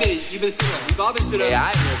she? Admit it, you've been stood up. We've all been stood up. Yeah, I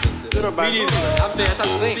ain't been stood up. Me neither. I'm saying that's how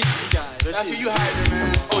you think. That's who you hired,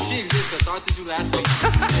 man. Oh, she exists, but aren't this you last week?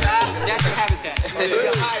 That's her habitat.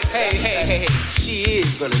 Hey. She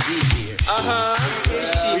is gonna be here. Here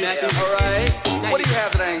she, Matthew. All right. What do you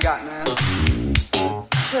have that I ain't got, man?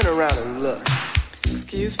 Turn around and look.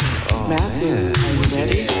 Excuse me. Matthew, are you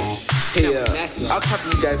ready? Hey, I'll talk to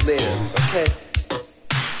you guys later, okay?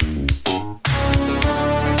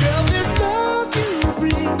 Girl, this love you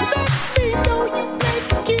bring lets me know you make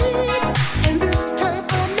it. And this time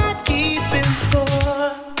I'm not keeping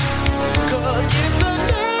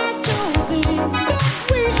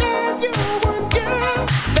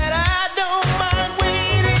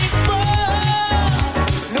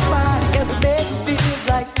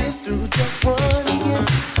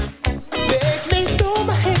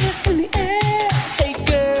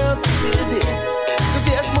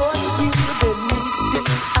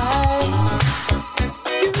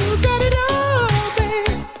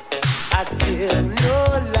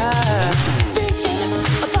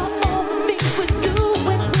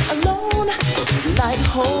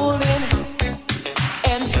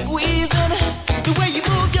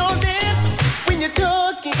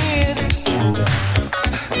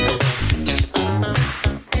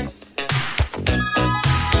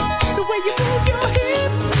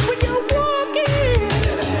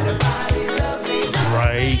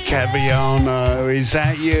Caviano, is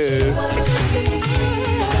that you?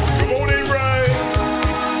 Good morning, Ray.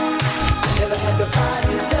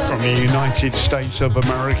 From the United States of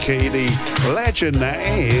America, the legend that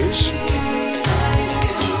is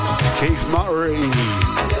Keith Murray.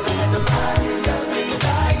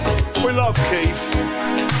 We love Keith.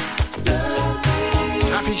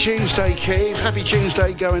 Happy Tuesday, Keith. Happy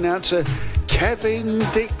Tuesday going out to Kevin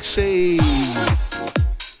Dixie.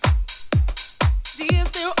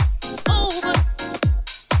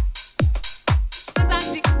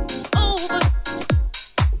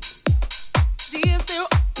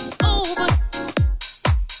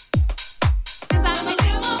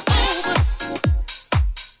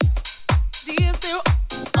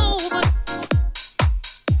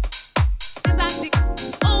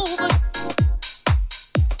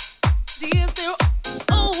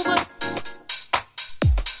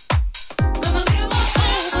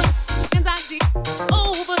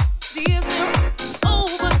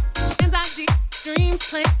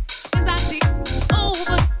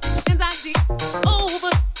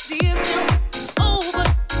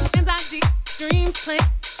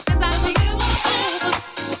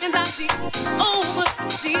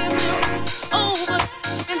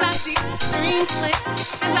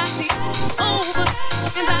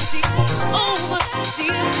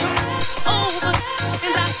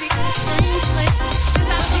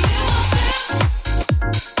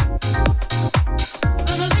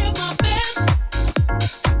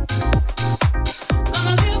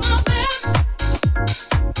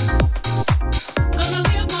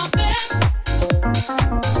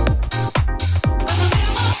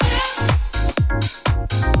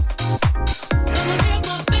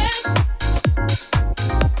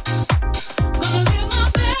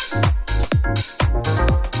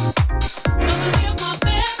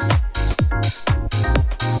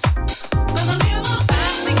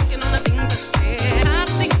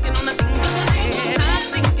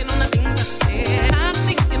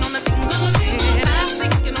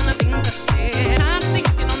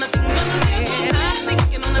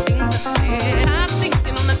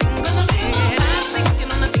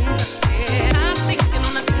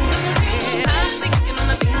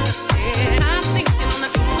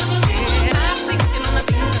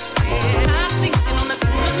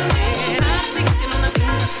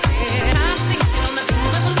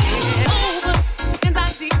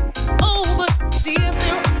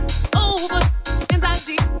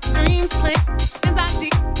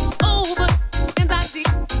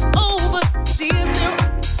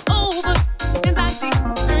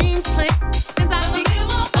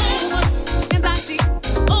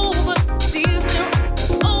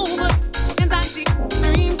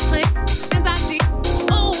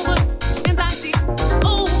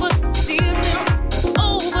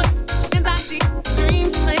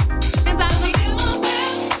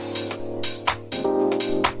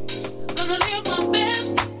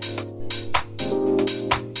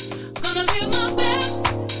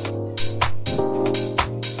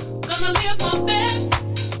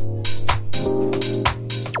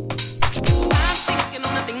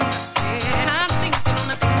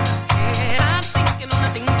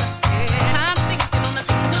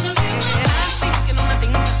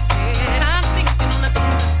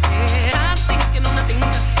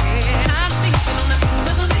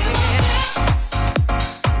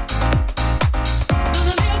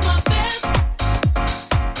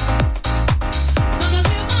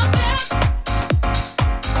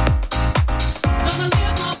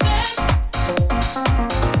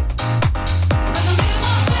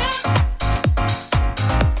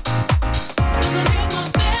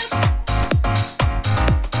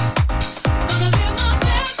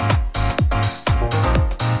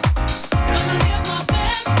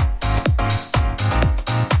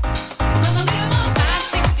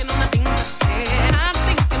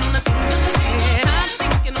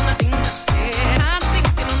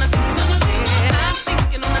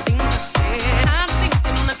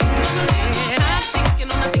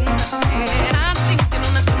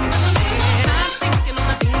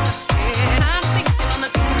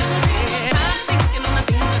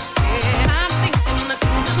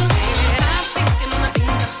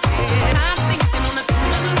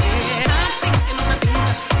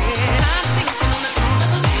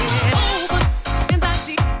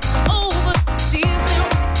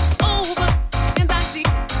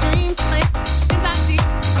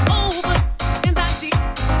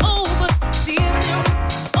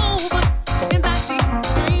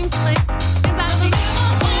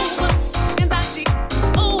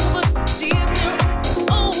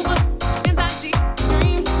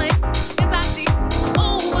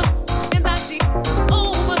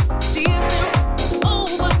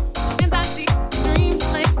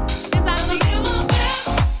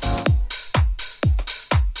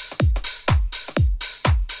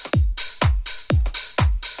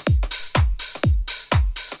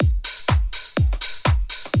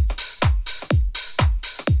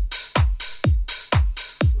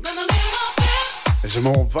 There's a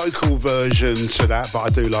more vocal version to that, but I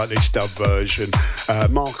do like this dub version.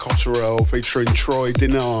 Mark Cotterell featuring Troy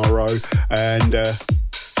Denaro, and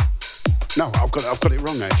no, I've got it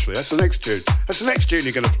wrong actually. That's the next tune. That's the next tune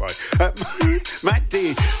you're going to play. Matt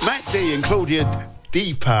D and Claudia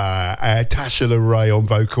Deeper, Tasha LeRae on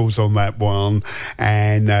vocals on that one,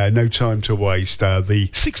 and no time to waste. The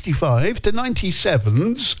 65 to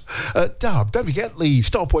 97s dub. Don't forget the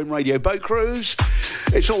Starpoint Radio Boat Cruise.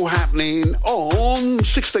 It's all happening on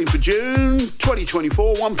 16th of June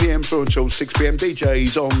 2024, 1pm through until 6pm.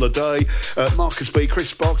 DJs on the day: Marcus B,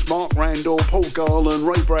 Chris Box, Mark Randall, Paul Garland,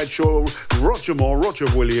 Ray Bradshaw, Roger Moore, Roger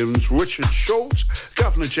Williams, Richard Schultz,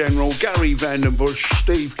 Governor General, Gary Vandenbush,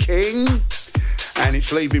 Steve King. And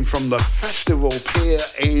it's leaving from the Festival Pier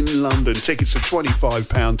in London. Tickets are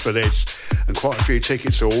 £25 for this, and quite a few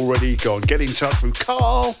tickets are already gone. Get in touch with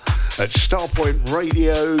Carl at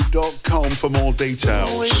starpointradio.com for more details.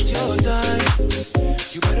 Don't waste your time.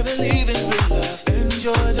 You better believe in real love.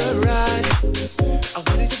 Enjoy the ride. I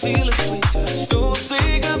wanted to feel a sweet touch. Don't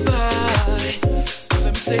say goodbye. Just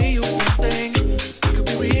let me say you one thing. It could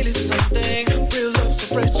be really something. Real love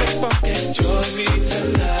so fresh and funky. Join me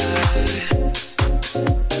tonight.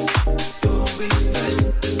 Don't be stressed.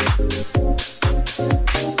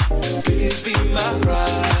 Please be my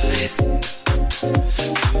bride. To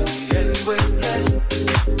the end we're blessed.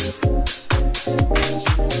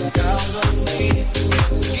 You count on me.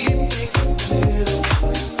 Let's keep things in the middle.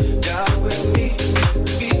 Down with me.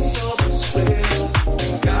 Be so sweet.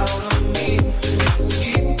 You count on me. Let's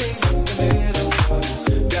keep things in the middle.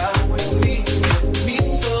 Down with me. Be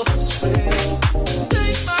so sweet.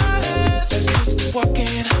 Take my hand. Let's just keep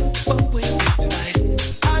walking. Fuck with me tonight.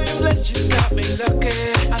 I am blessed. You got me lucky.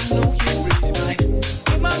 I know you really might.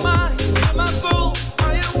 In my mind, in my soul,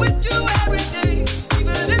 I am with you every day.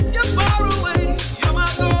 Even if you're far away, you're my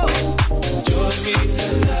goal. Join me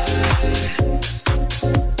tonight.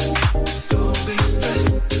 Don't be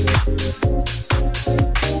stressed.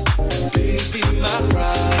 Please be my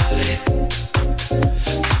bride.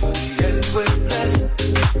 To the end we're blessed.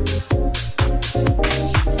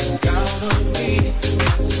 You count on me.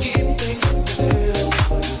 Let's keep things in the middle.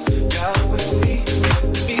 Down with me.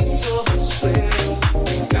 Be so sweet.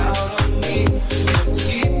 You count on me. Let's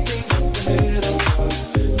keep things in the middle.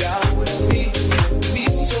 Down with me. Be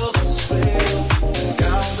so sweet.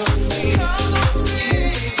 Count on me. Let's keep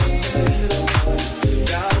things in the middle.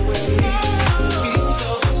 Down with me. Be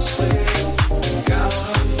so sweet. Count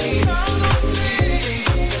on me. Let's keep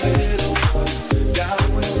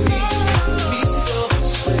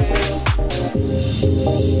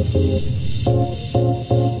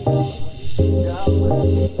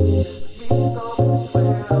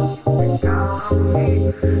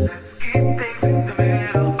things in the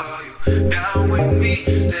middle. Down with me.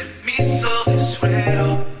 Be so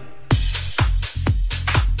sweet.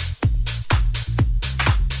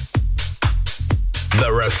 The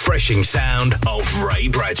refreshing sound of Ray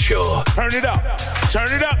Bradshaw. Turn it up,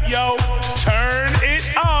 yo. Turn it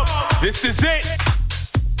up. This is it.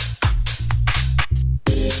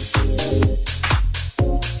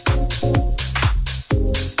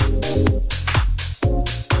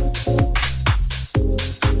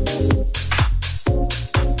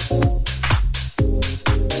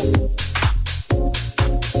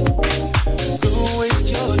 Don't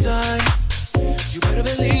waste your time. You better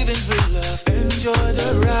believe in real love. Enjoy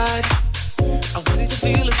the ride. I wanted to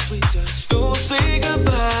feel a sweet touch. Don't say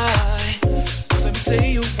goodbye. Just let me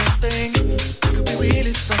say you one thing. It could be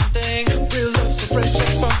really something. Real love so fresh and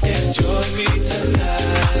funky. Join me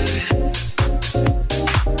tonight.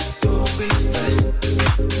 Don't be stressed.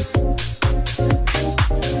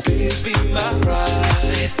 Please be my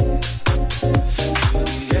bride. To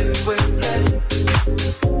the end we're blessed.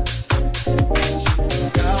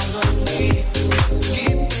 Count on me. Let's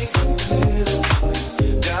keep things in the middle.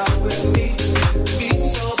 Down with me. Be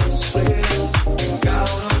so sweet. Count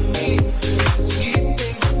on me. Let's keep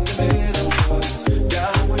things in the middle.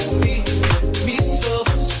 Down with me. Be so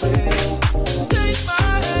sweet. Take my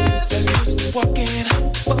hand. Let's just keep walking.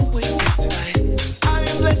 Fuck with me tonight. I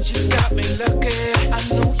am blessed. You got me lucky. I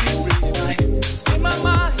know you really might. In my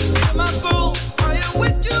mind, in my soul, I am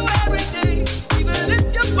with you every day. Even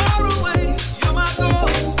if you're far away, you're my goal.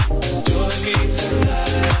 Join me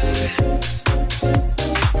tonight.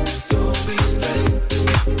 Don't be stressed.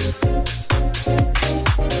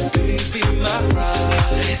 Please be my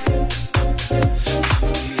bride. To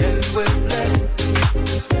the end we're blessed.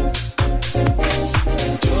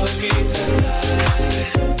 Join me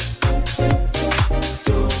tonight.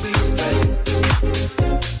 Don't be stressed.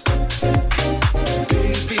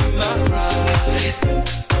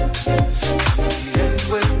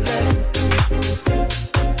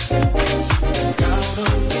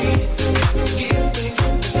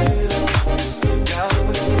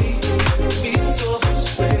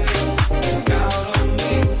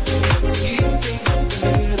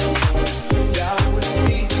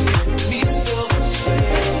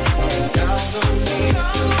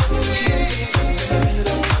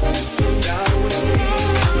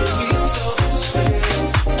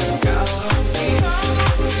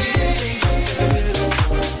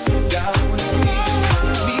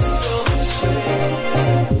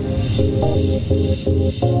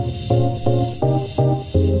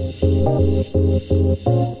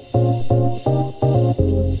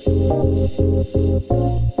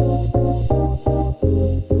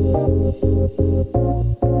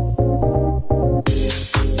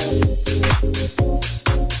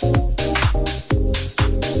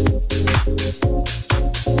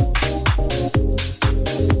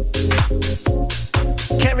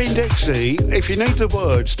 If you need the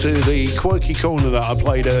words to the quirky corner that I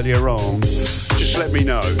played earlier on, just let me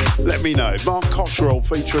know. Let me know. Mark Cottrell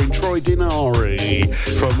featuring Troy Dinari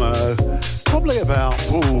from probably about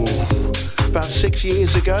 6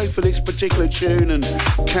 years ago for this particular tune, and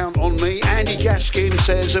Count on Me. Andy Gaskin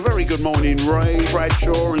says, a very good morning, Ray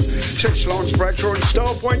Bradshaw and Tish Lawrence Bradshaw and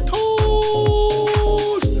Starpoint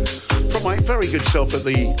from my very good self at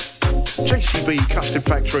the JCB Custard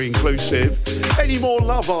Factory inclusive. Any more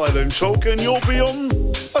Love Island talk and you'll be on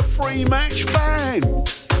a free match ban.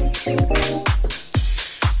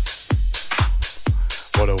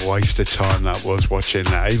 What a waste of time that was watching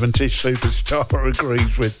that. Even Tish Superstar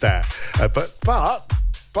agrees with that.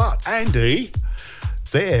 But Andy,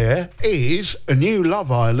 there is a new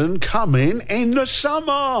Love Island coming in the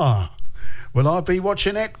summer. Will I be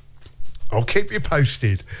watching it? I'll keep you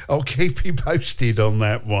posted. I'll keep you posted on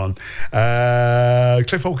that one.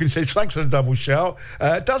 Cliff Hawkins says, thanks for the double shout.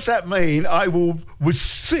 Does that mean I will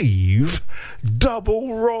receive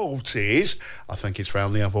double royalties? I think it's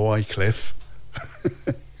round the other way, Cliff.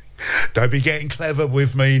 Don't be getting clever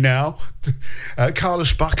with me now.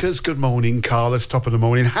 Carlos Buckers, good morning, Carlos, top of the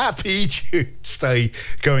morning. Happy Tuesday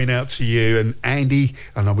going out to you. And Andy,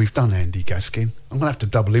 I know we've done Andy Gaskin. I'm going to have to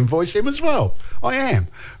double invoice him as well. I am.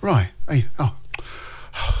 Right. Hey,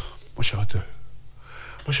 what shall I do?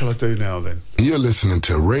 What shall I do now then? You're listening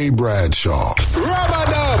to Ray Bradshaw.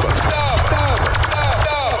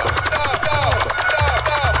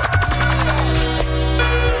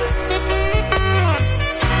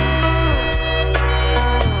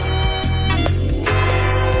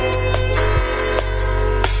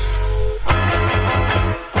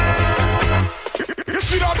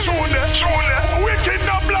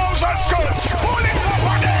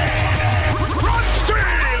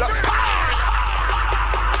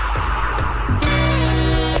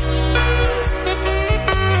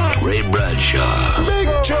 Bradshaw.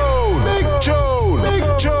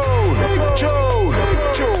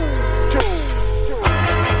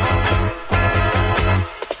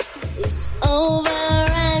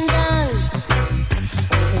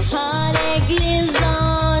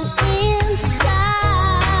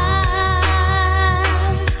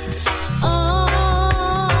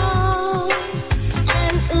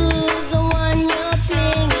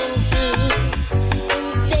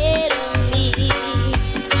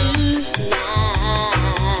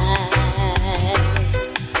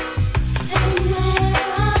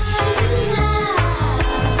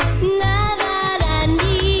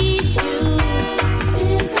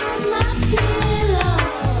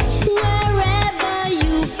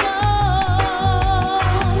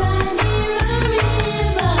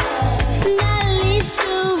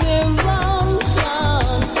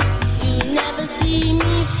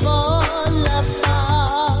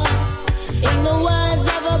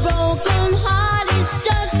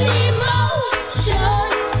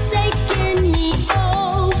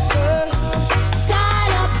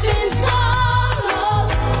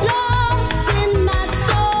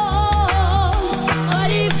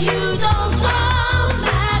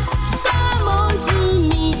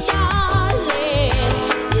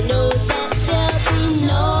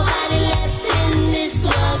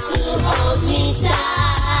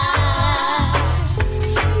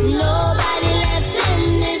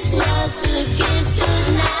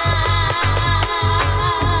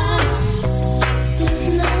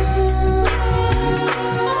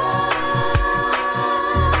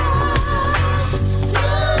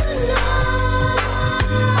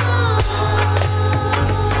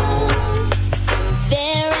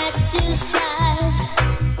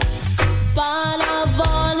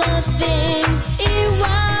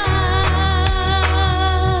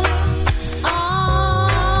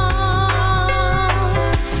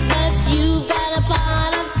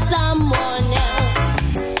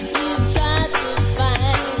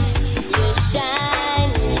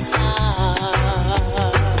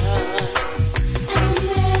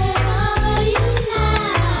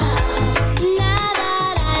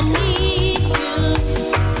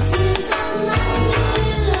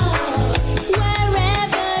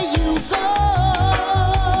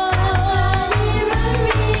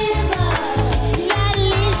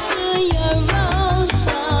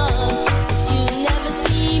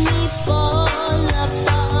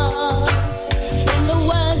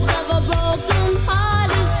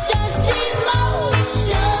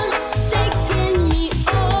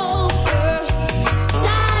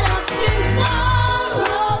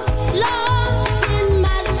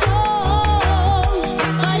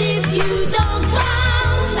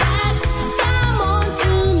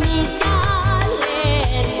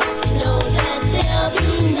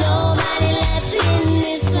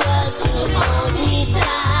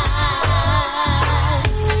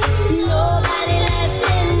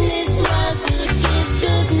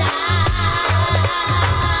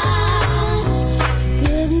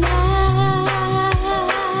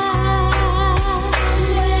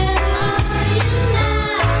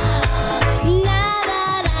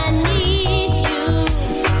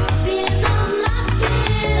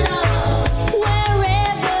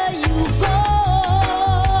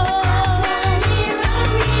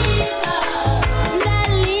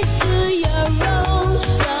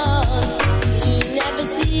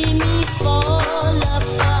 see me fall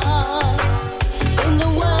apart. In the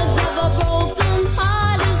words of a broken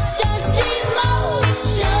heart, it's just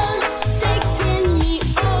emotion taking me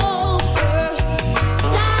over.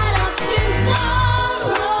 Tied up in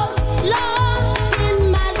sorrows, lost in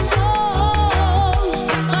my soul.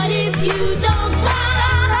 But if you don't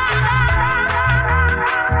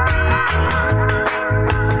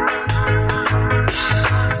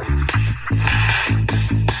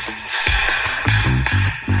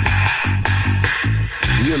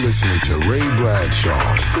You're listening to Ray Bradshaw.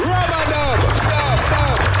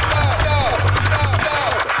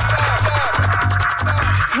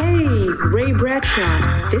 Hey, Ray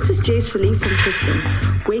Bradshaw. This is Jay Salee from Tristan,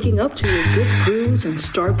 waking up to your good grooves on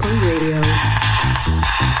Starpoint Radio.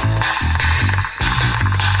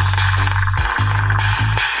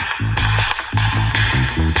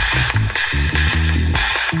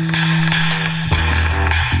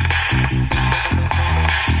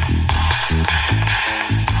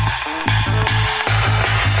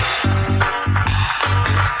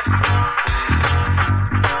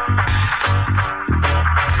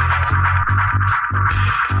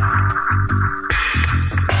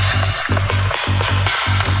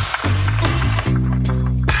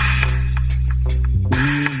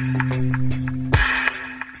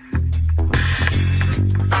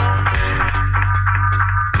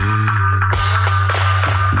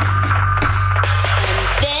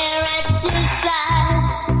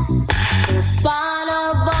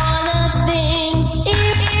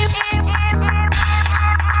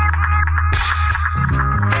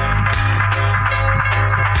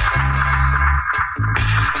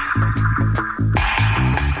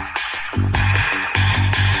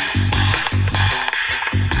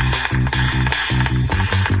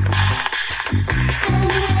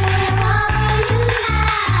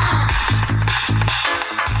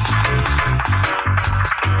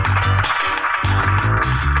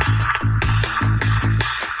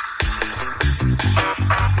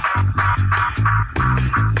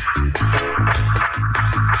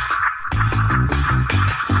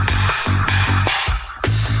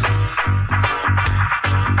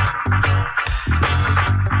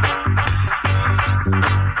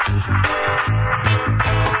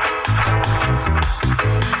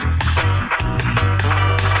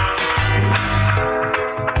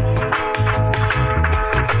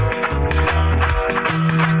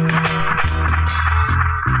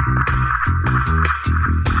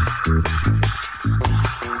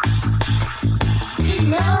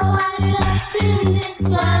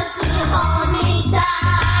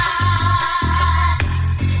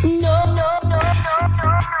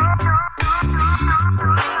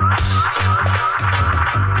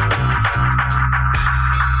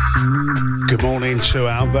 Good morning to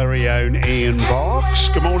our very own Ian Box.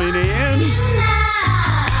 Good morning, Ian.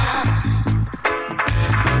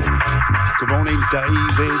 Good morning,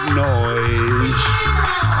 David Noyes.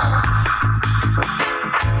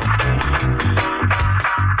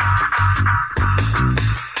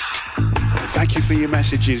 Thank you for your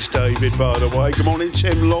messages, David, by the way. Good morning,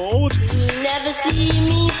 Tim Lord. never see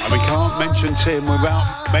me. And we can't mention Tim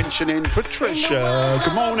without mentioning Patricia.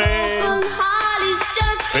 Good morning.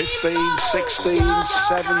 15, 16,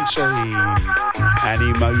 17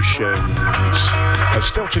 and emotions. And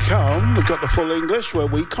still to come, we've got the full English where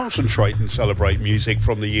we concentrate and celebrate music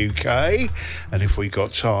from the UK. And if we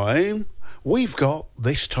got time, we've got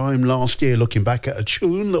This Time Last Year, looking back at a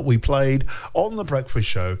tune that we played on The Breakfast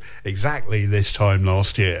Show exactly this time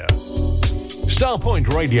last year. Starpoint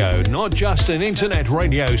Radio, not just an internet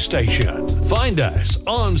radio station. Find us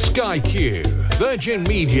on Sky Q, Virgin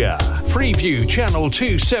Media, Freeview Channel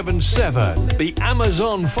 277, the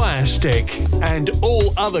Amazon Fire Stick, and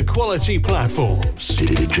all other quality platforms.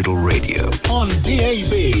 Digital radio. On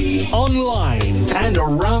DAB, online, and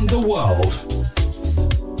around the world.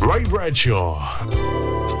 Ray Bradshaw.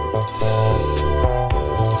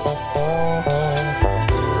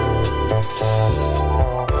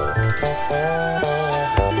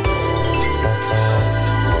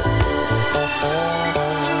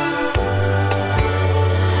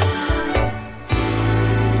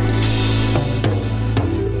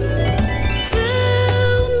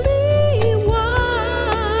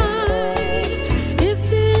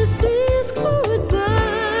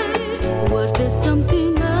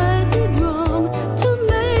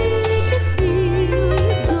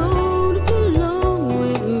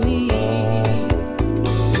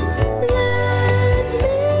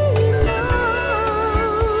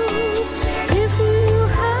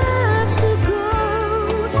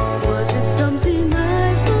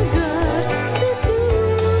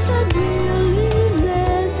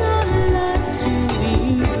 To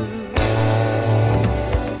you.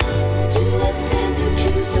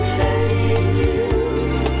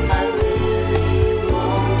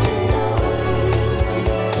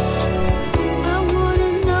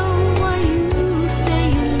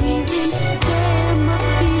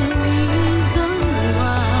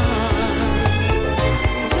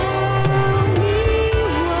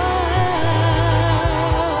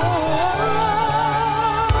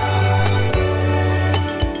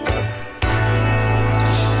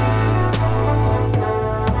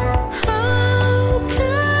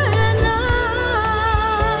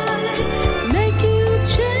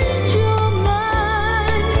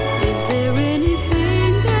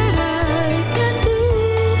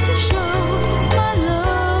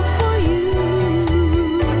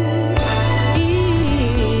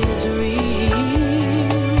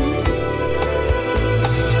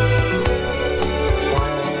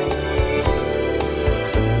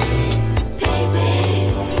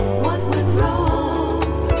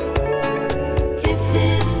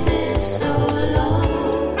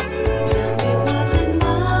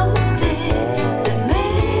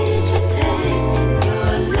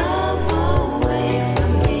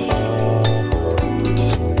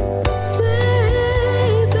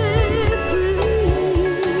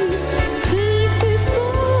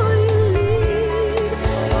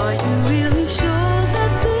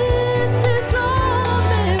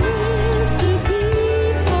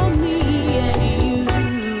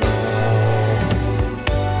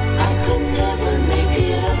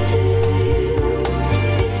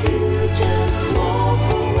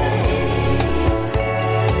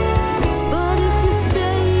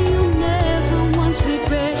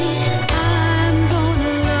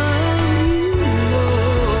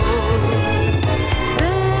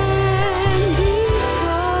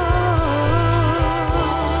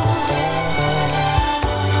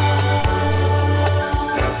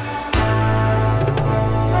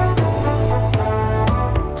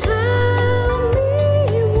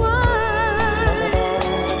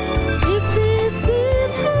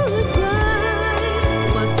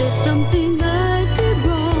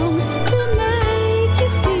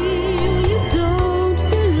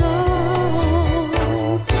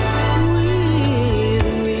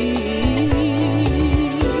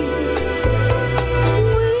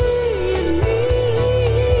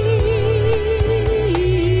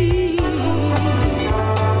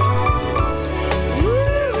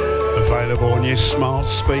 smart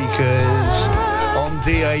speakers, on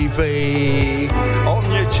DAB, on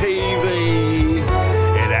your TV.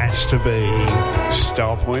 It has to be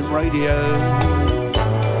Starpoint Radio.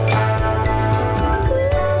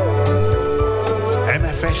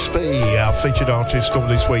 MFSB, our featured artist of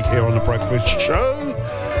this week here on The Breakfast Show.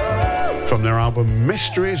 From their album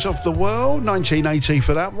Mysteries of the World, 1980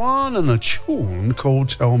 for that one, and a tune called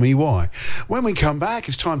Tell Me Why. When we come back,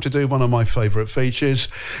 it's time to do one of my favourite features.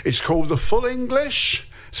 It's called The Full English.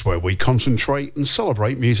 It's where we concentrate and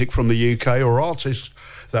celebrate music from the UK or artists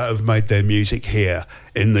that have made their music here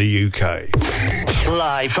in the UK.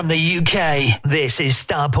 Live from the UK, this is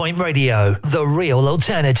Starpoint Radio, the real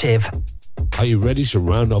alternative. Are you ready to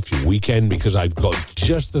round off your weekend? Because I've got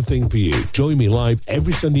just the thing for you. Join me live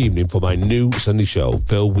every Sunday evening for my new Sunday show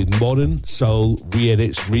filled with modern, soul,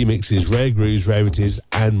 re-edits, remixes, rare grooves, rarities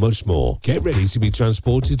and much more. Get ready to be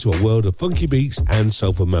transported to a world of funky beats and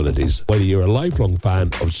soulful melodies. Whether you're a lifelong fan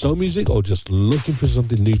of soul music or just looking for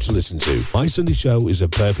something new to listen to, my Sunday show is a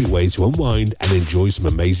perfect way to unwind and enjoy some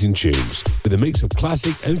amazing tunes. With a mix of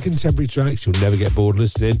classic and contemporary tracks you'll never get bored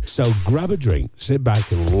listening, so grab a drink, sit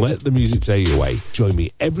back and let the music take you away. Join me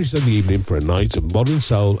every Sunday evening for a night of modern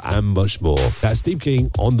soul and much more. That's Steve King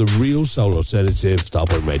on the Real Soul Alternative,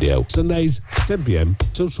 Starpoint Radio. Sundays, 10 p.m.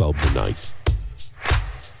 till 12 midnight.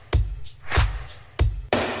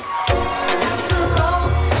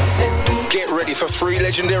 Get ready for 3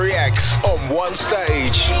 legendary acts on one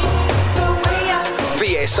stage.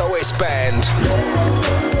 The SOS Band.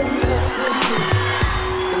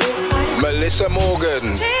 Melissa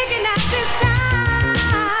Morgan.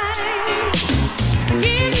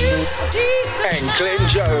 And Glenn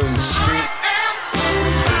Jones.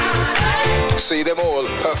 See them all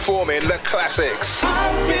performing the classics.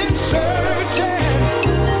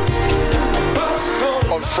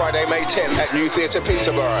 On Friday, May 10th at New Theatre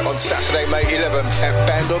Peterborough. On Saturday, May 11th at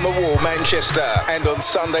Band on the Wall, Manchester. And on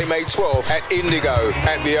Sunday, May 12th at Indigo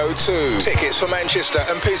at the O2. Tickets for Manchester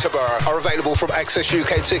and Peterborough are available from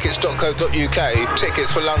accessuktickets.co.uk.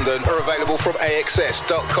 Tickets for London are available from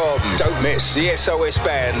axs.com. Don't miss the SOS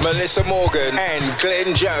Band, Melissa Morgan and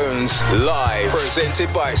Glenn Jones live.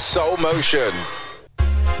 Presented by Soul Motion.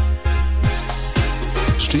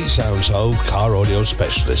 Street Sounds Hove car audio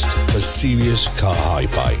specialist for serious car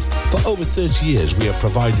hi-fi. For over 30 years, we have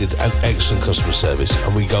provided an excellent customer service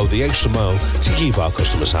and we go the extra mile to keep our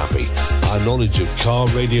customers happy. Our knowledge of car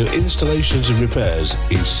radio installations and repairs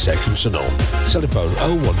is second to none. Telephone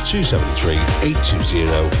 01273 820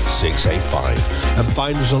 685 and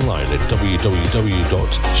find us online at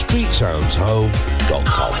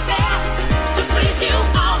www.streetsoundshove.com.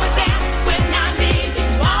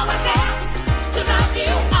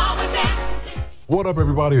 What up,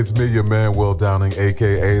 everybody? It's me, your man, Will Downing,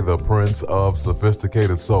 a.k.a. the Prince of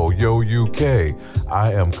Sophisticated Soul. Yo, UK,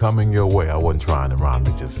 I am coming your way. I wasn't trying to rhyme.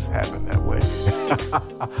 It just happened that way.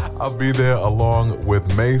 I'll be there along with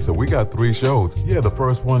Mesa. We got 3 shows. Yeah, the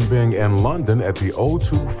first one being in London at the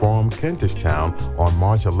O2 Forum, Kentish Town on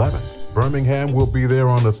March 11th. Birmingham will be there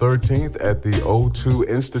on the 13th at the O2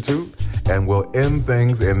 Institute, and we'll end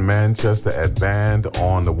things in Manchester at Band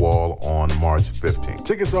on the Wall on March 15th.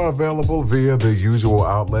 Tickets are available via the usual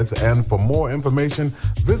outlets, and for more information,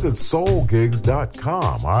 visit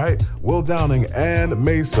soulgigs.com. All right? Will Downing and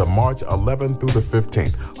Mesa, March 11th through the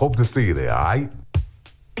 15th. Hope to see you there, all right?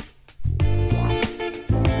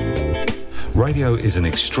 Radio is an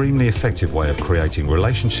extremely effective way of creating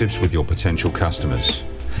relationships with your potential customers.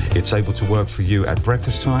 It's able to work for you at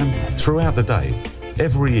breakfast time, throughout the day,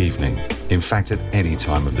 every evening, in fact at any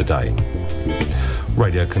time of the day.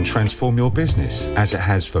 Radio can transform your business as it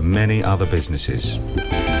has for many other businesses.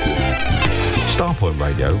 Starpoint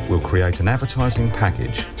Radio will create an advertising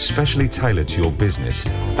package specially tailored to your business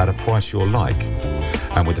at a price you'll like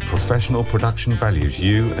and with the professional production values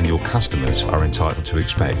you and your customers are entitled to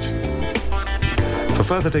expect. For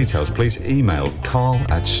further details, please email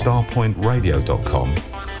carl@starpointradio.com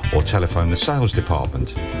or telephone the sales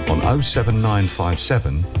department on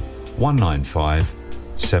 07957 195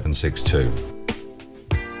 762.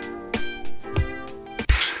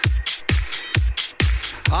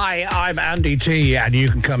 Hi, I'm Andy T, and you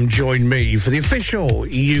can come join me for the official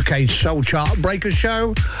UK Soul Chart Breakers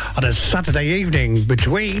show on a Saturday evening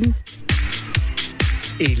between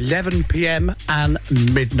 11 p.m. and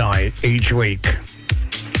midnight each week.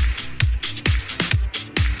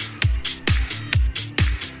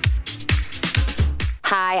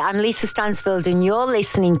 Hi, I'm Lisa Stansfield and you're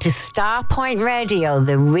listening to Starpoint Radio,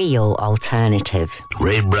 the real alternative.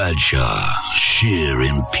 Ray Bradshaw, sheer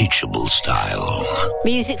impeachable style.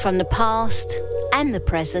 Music from the past and the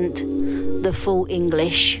present, the full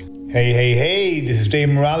English. Hey, this is Dave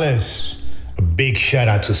Morales. A big shout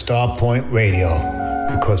out to Starpoint Radio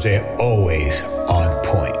because they're always on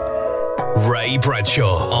point. Ray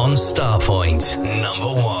Bradshaw on Starpoint,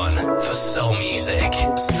 #1 for soul music,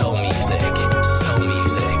 soul music, soul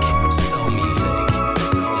music, soul music,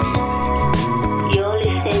 soul music. You're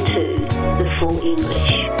listening to The Full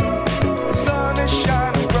English. The sun is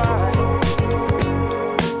shining bright,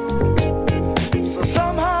 so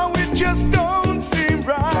somehow it just don't seem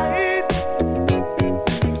right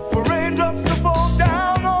for raindrops to fall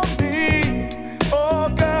down on me. Oh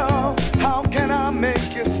girl, how can I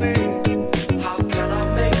make you see? How can I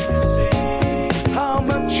make you see how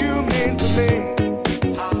much you mean to me?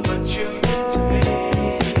 How much you mean to me?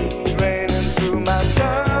 Draining through my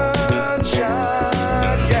sunshine,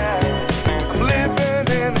 yeah. I'm living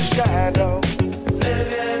in the shadow.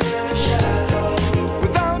 Living in the shadow.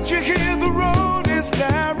 Without you here, the road is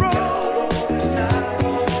narrow.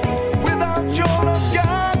 Without your love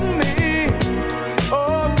guiding me,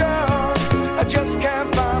 oh girl, I just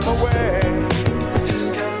can't find my way. I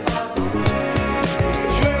just can't find my way.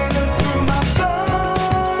 It's raining through my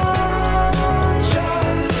sunshine.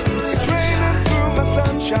 It's raining through my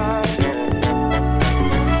sunshine.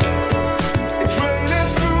 It's raining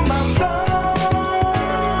through my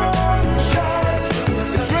sunshine.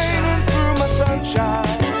 It's raining through my sunshine.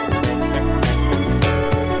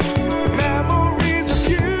 Memories of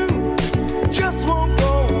you just won't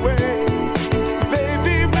go away.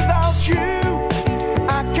 Baby, without you, I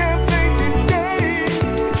can't face each day.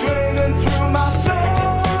 It's raining through my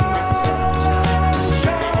sunshine.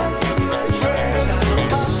 It's raining through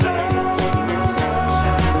my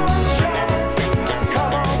sunshine.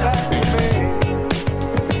 Come on back to me.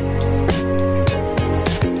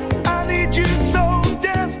 I need you so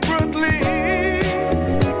desperately.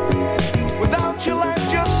 Without you, life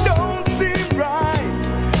just don't seem right.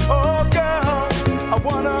 Oh girl, I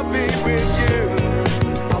wanna be with you.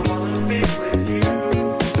 I wanna be with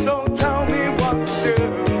you. So tell me what to do.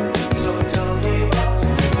 So tell me what to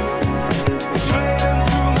do. It's raining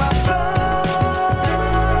through my sunshine.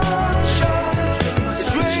 It's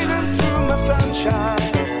raining through my sunshine.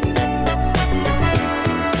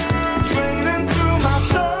 It's raining through my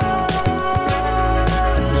sunshine.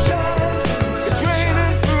 It's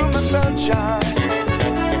raining through my sunshine.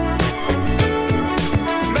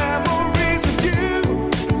 Memories of you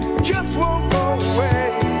just won't go away.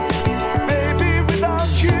 Baby, without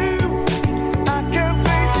you, I can't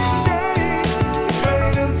face each day. It's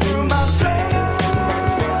raining through my sunshine.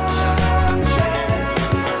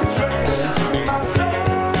 It's raining through my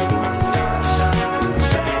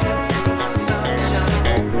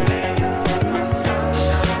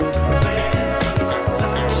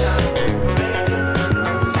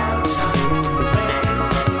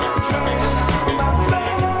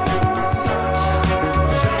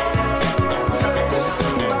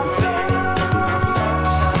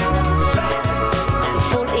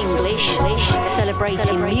Full English,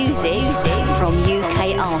 celebrating music from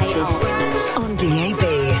UK artists. On DAB,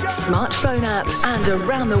 smartphone app, and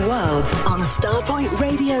around the world on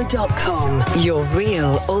StarpointRadio.com. Your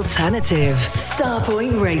real alternative.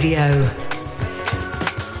 Starpoint Radio.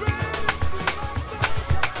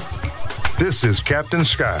 This is Captain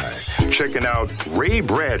Sky, checking out Ray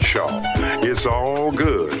Bradshaw. It's all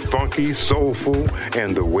good, funky, soulful,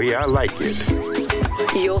 and the way I like it.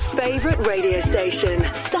 Your favorite radio station,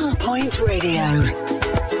 Starpoint Radio.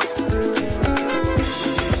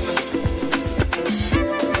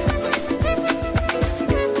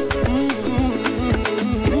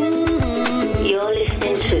 You're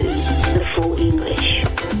listening to The Full English.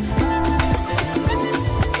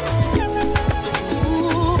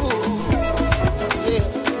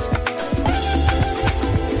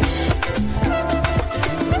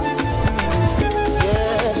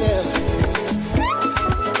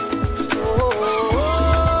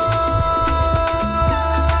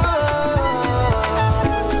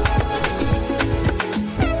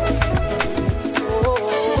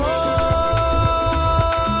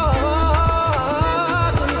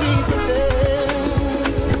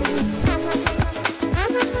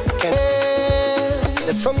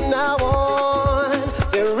 From now on,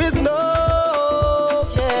 there is no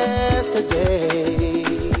yesterday.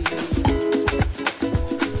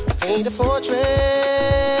 Paint a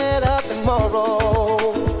portrait of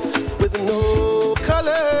tomorrow with no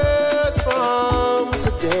colors from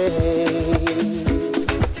today.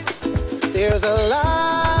 There's a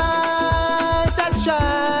light that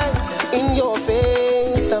shines in your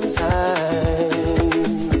face sometimes.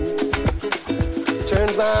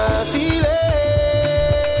 Turns my feelings,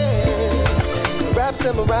 wraps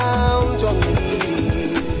them around your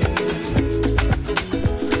knees.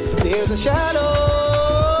 There's a shadow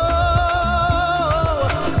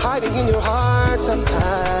hiding in your heart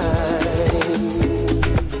sometimes.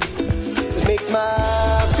 It makes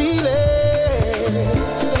my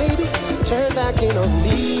feelings, baby, turn back in on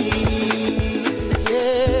me.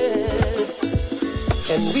 Yeah.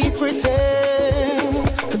 And we pretend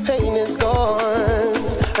the pain is gone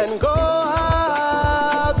and go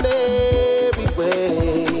our merry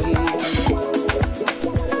way.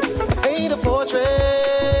 Paint a portrait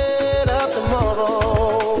of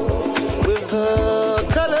tomorrow with the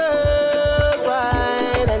colors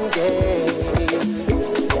bright and gay.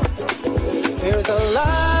 There's a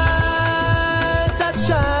light that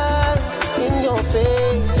shines in your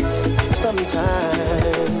face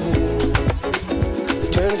sometimes.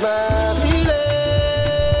 Turns my feelings,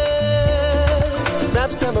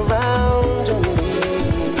 wraps them around your knees.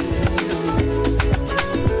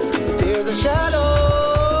 There's a shadow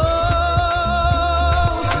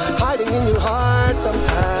hiding in your heart sometimes.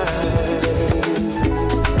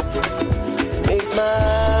 Makes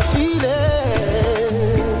my feelings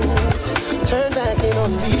turn back in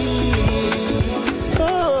on me.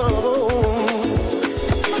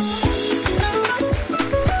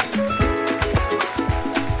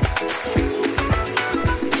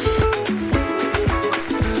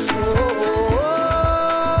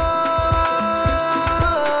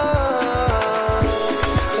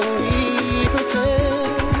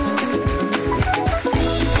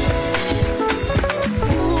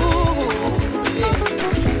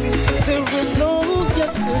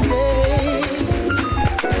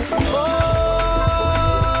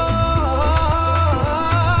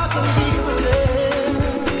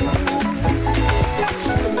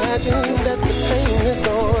 Imagine that the pain is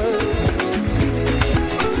gone.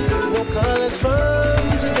 No colors from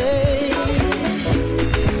today.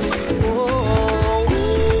 Can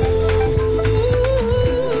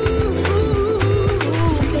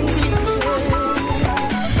we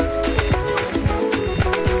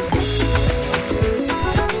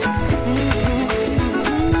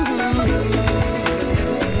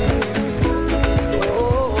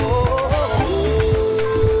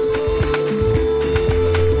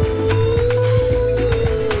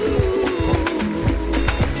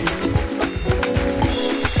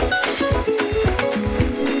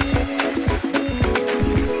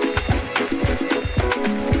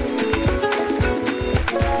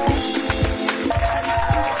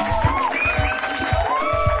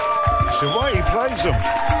The way he plays them.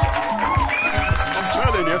 I'm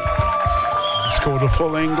telling you. It's called A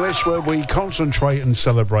Full English, where we concentrate and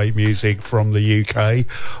celebrate music from the UK,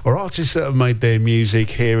 or artists that have made their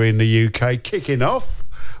music here in the UK, kicking off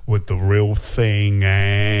with The Real Thing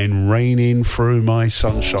and Raining Through My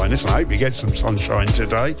Sunshine. Listen, I hope you get some sunshine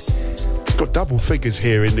today. It's got double figures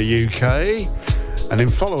here in the UK. And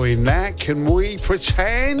then following that, Can We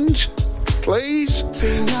Pretend, please?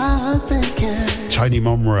 Tony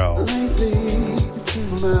Monreal. lately to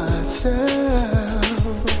myself,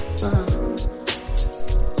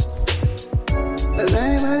 does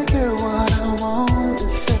anybody care what I want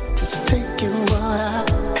except just taking what I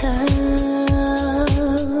have?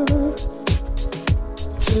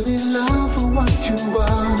 To be loved for what you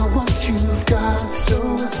are, or what you've got,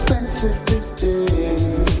 so expensive these days.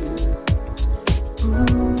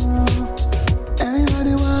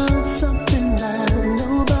 Everybody wants something that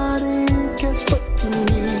nobody gets but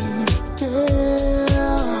me.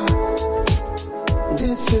 Yeah,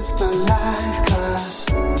 this is my life, God.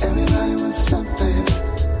 Everybody wants something.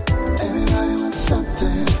 Everybody wants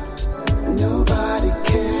something. Nobody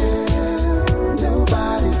cares.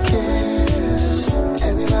 Nobody cares.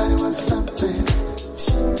 Everybody wants something.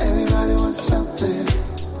 Everybody wants something.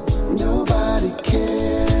 Nobody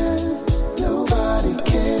cares. Nobody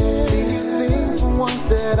cares. Believe for once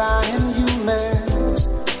that I am human,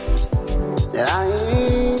 that I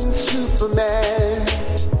ain't Superman.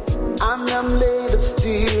 I'm not made of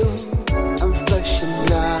steel. I'm flesh and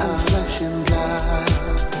blood. I'm flesh and blood.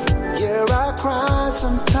 Yeah, I cry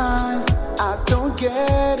sometimes. I don't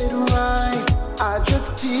get it right. I just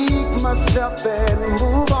pick myself and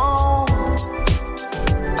move on.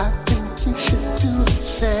 I think you should do the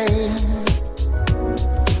same.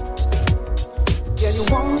 Yeah, you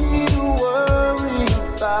want me to worry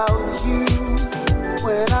about you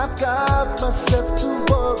when I've got myself to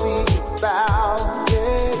worry about.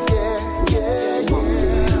 Yeah, yeah, yeah. You want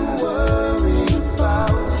me to worry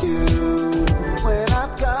about you when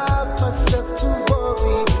I've got myself to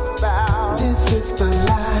worry about. This is my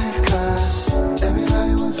life, 'cause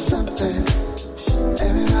everybody wants something.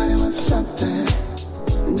 Everybody wants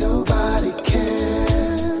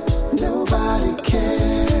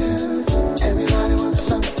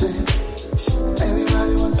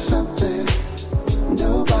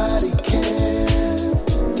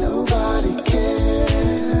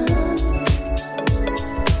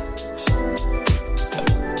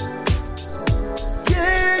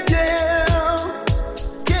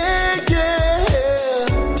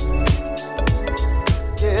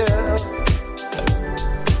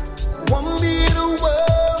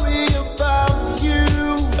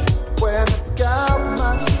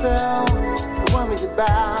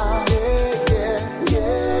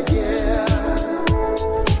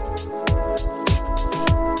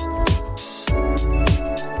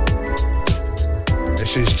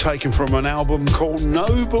This is taken from an album called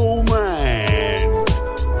Noble Man,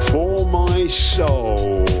 For My Soul.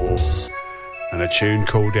 And a tune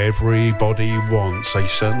called Everybody Wants. They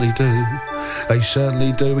certainly do. They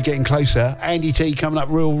certainly do. We're getting closer. Andy T coming up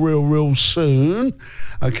real soon.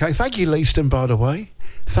 Okay, thank you, Leaston, by the way.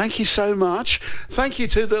 Thank you so much. Thank you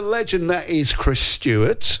to the legend that is Chris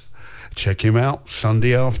Stewart. Check him out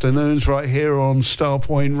Sunday afternoons right here on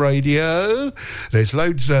Starpoint Radio. There's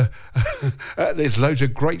loads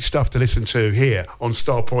of great stuff to listen to here on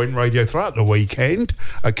Starpoint Radio throughout the weekend.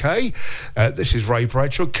 Okay, this is Ray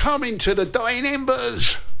Bradshaw coming to the dying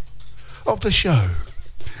embers of the show.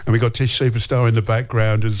 And we got Tish Superstar in the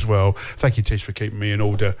background as well. Thank you, Tish, for keeping me in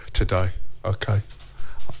order today. Okay,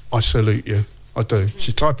 I salute you. I do.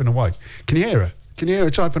 She's typing away. Can you hear her? Can you hear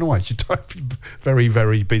her typing away? She's typing very,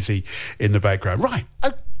 very busy in the background. Right,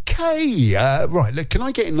 okay. Right, look, can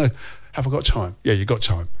I get in the... Have I got time? Yeah, you got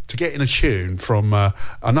time. To get in a tune from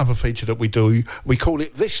another feature that we do. We call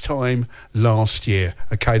it This Time Last Year.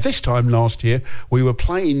 Okay, this time last year, we were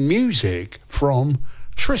playing music from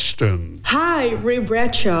Tristan. Hi, Ray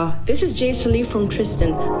Bradshaw. This is Jason Lee from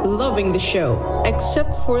Tristan. Loving the show.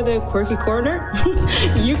 Except for the quirky corner.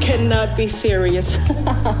 You cannot be serious.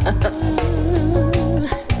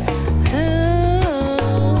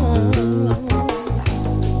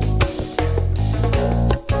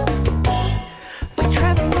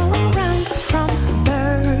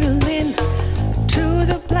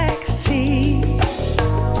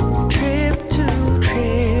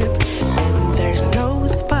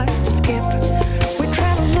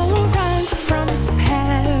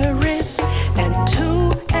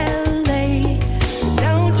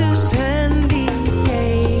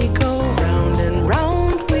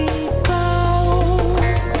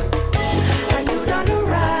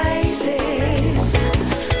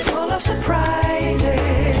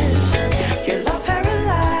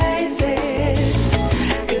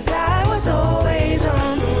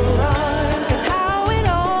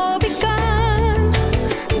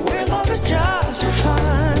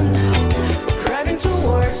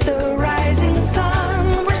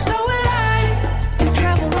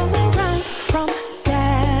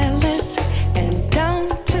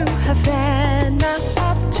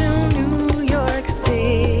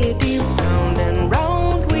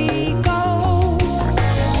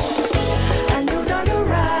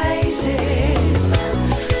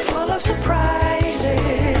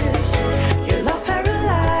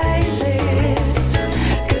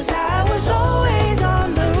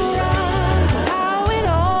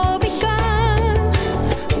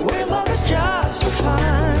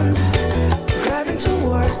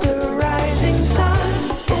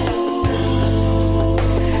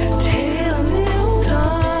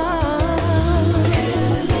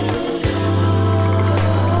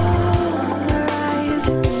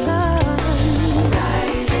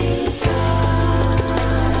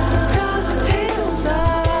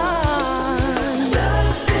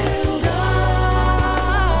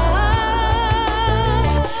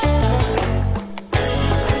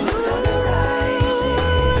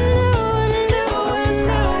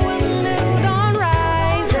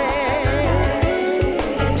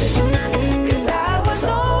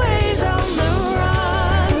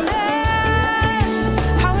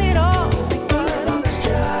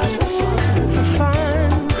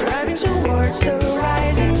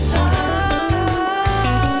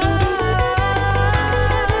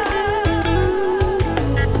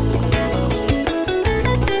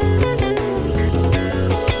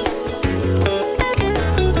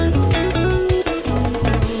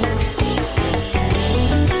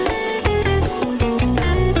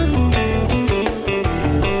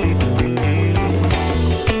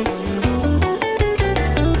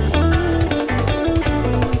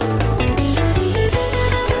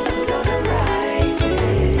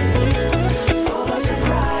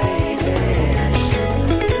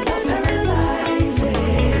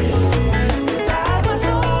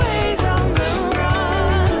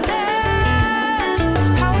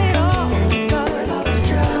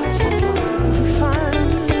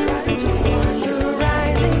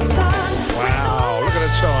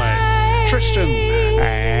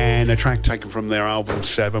 Track taken from their album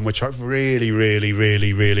 7, which I've really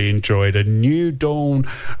enjoyed. A New Dawn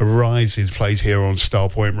Rises plays here on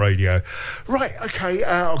Starpoint Radio. Right, okay.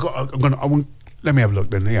 Let me have a look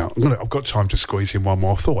then. Yeah, I've got time to squeeze in one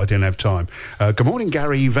more. I thought I didn't have time. Good morning,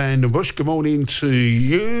 Gary Van Den Bush. Good morning to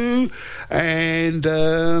you. And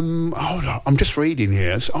hold on, I'm just reading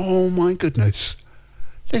here. Oh my goodness.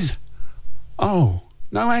 No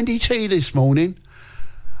Andy T this morning.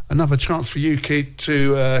 another chance for you, kid,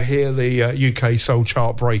 to hear the UK Soul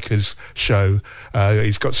Chart Breakers show.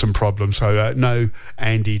 He's got some problems, so no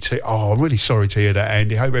Andy T. Oh, I'm really sorry to hear that,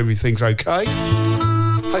 Andy. Hope everything's okay.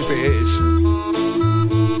 Hope it is.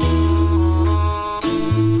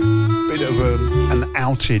 Bit of an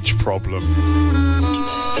outage problem.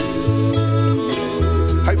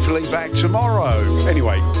 Hopefully back tomorrow.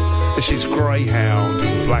 Anyway, this is Greyhound,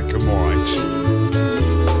 Black and White.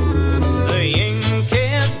 The ink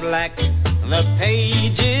is black, the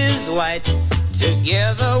page is white.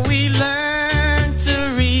 Together we learn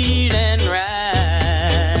to read and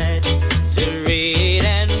write. To read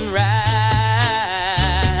and write.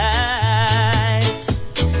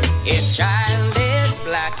 Each child is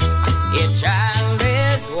black, each child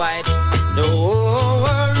is white. The whole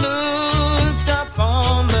world looks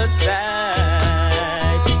upon the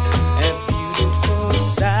side. A beautiful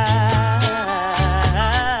sight.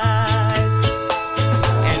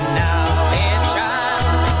 And now each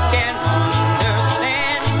child can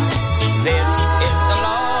understand. This is the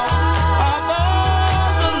law of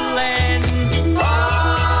all the land.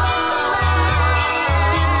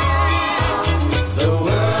 The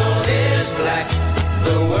world is black,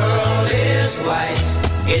 the world is white.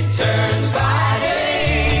 It turns by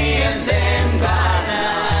day and then by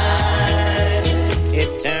night.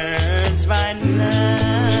 It turns by night.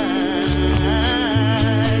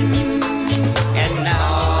 And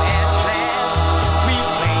now at last we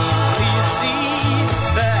plainly see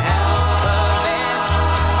the alphabet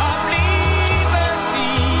of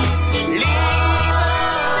liberty. Liberty.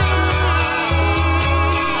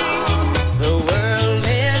 The world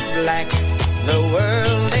is black, the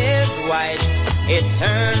world is white. It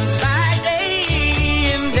turns by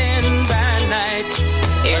day and then by night.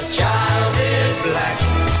 A child is black,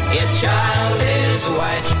 a child is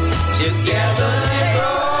white. Together they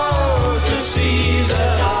grow to see the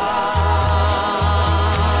light.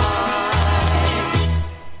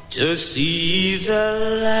 To see the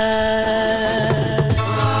light.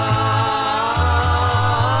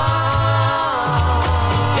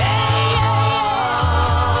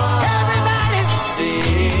 Everybody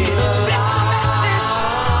see the light.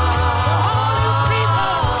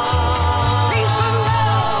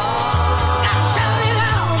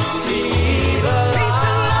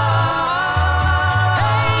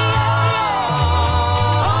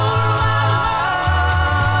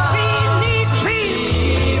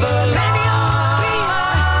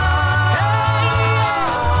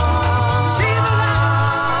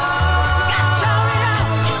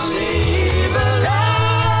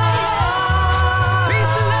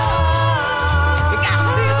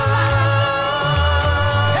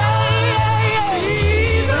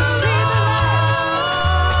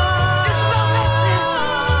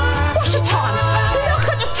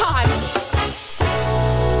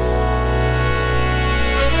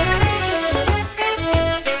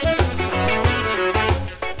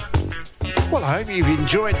 Well, I hope you've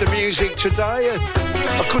enjoyed the music today. A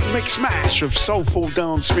good mix mash of soulful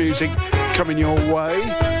dance music coming your way.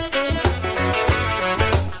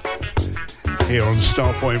 Here on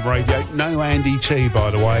Starpoint Radio. No Andy T,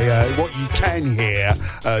 by the way. What you can hear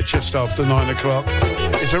just after 9 o'clock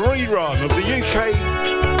is a rerun of the UK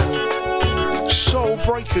Soul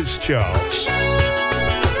Breakers charts.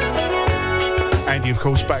 Andy, of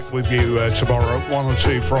course, back with you tomorrow. One or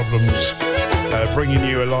two problems. Bringing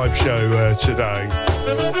you a live show today.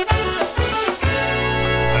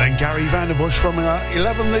 And then Gary Vanderbush from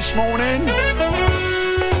 11 this morning.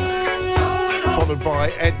 Followed by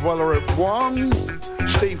Ed Weller at 1.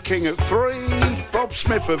 Steve King at 3. Bob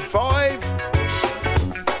Smith at 5.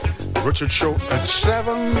 Richard Short at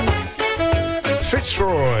 7.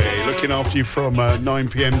 Fitzroy looking after you from 9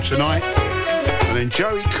 p.m. tonight. And then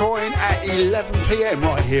Joey Coyne at 11 p.m.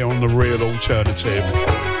 right here on The Real Alternative.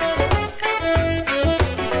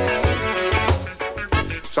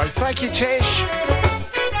 So thank you, Tish.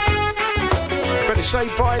 Better say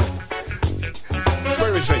bye.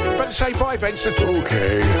 Where is he? Better say bye, Benson.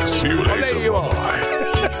 Okay, see you later. Oh, there you are.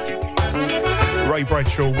 Ray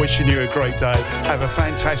Bradshaw wishing you a great day. Have a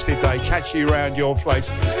fantastic day. Catch you around your place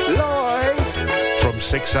live from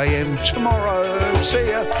 6 a.m. tomorrow.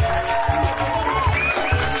 See ya.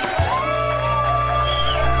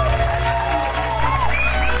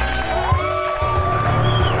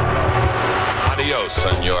 Adios,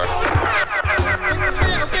 senor.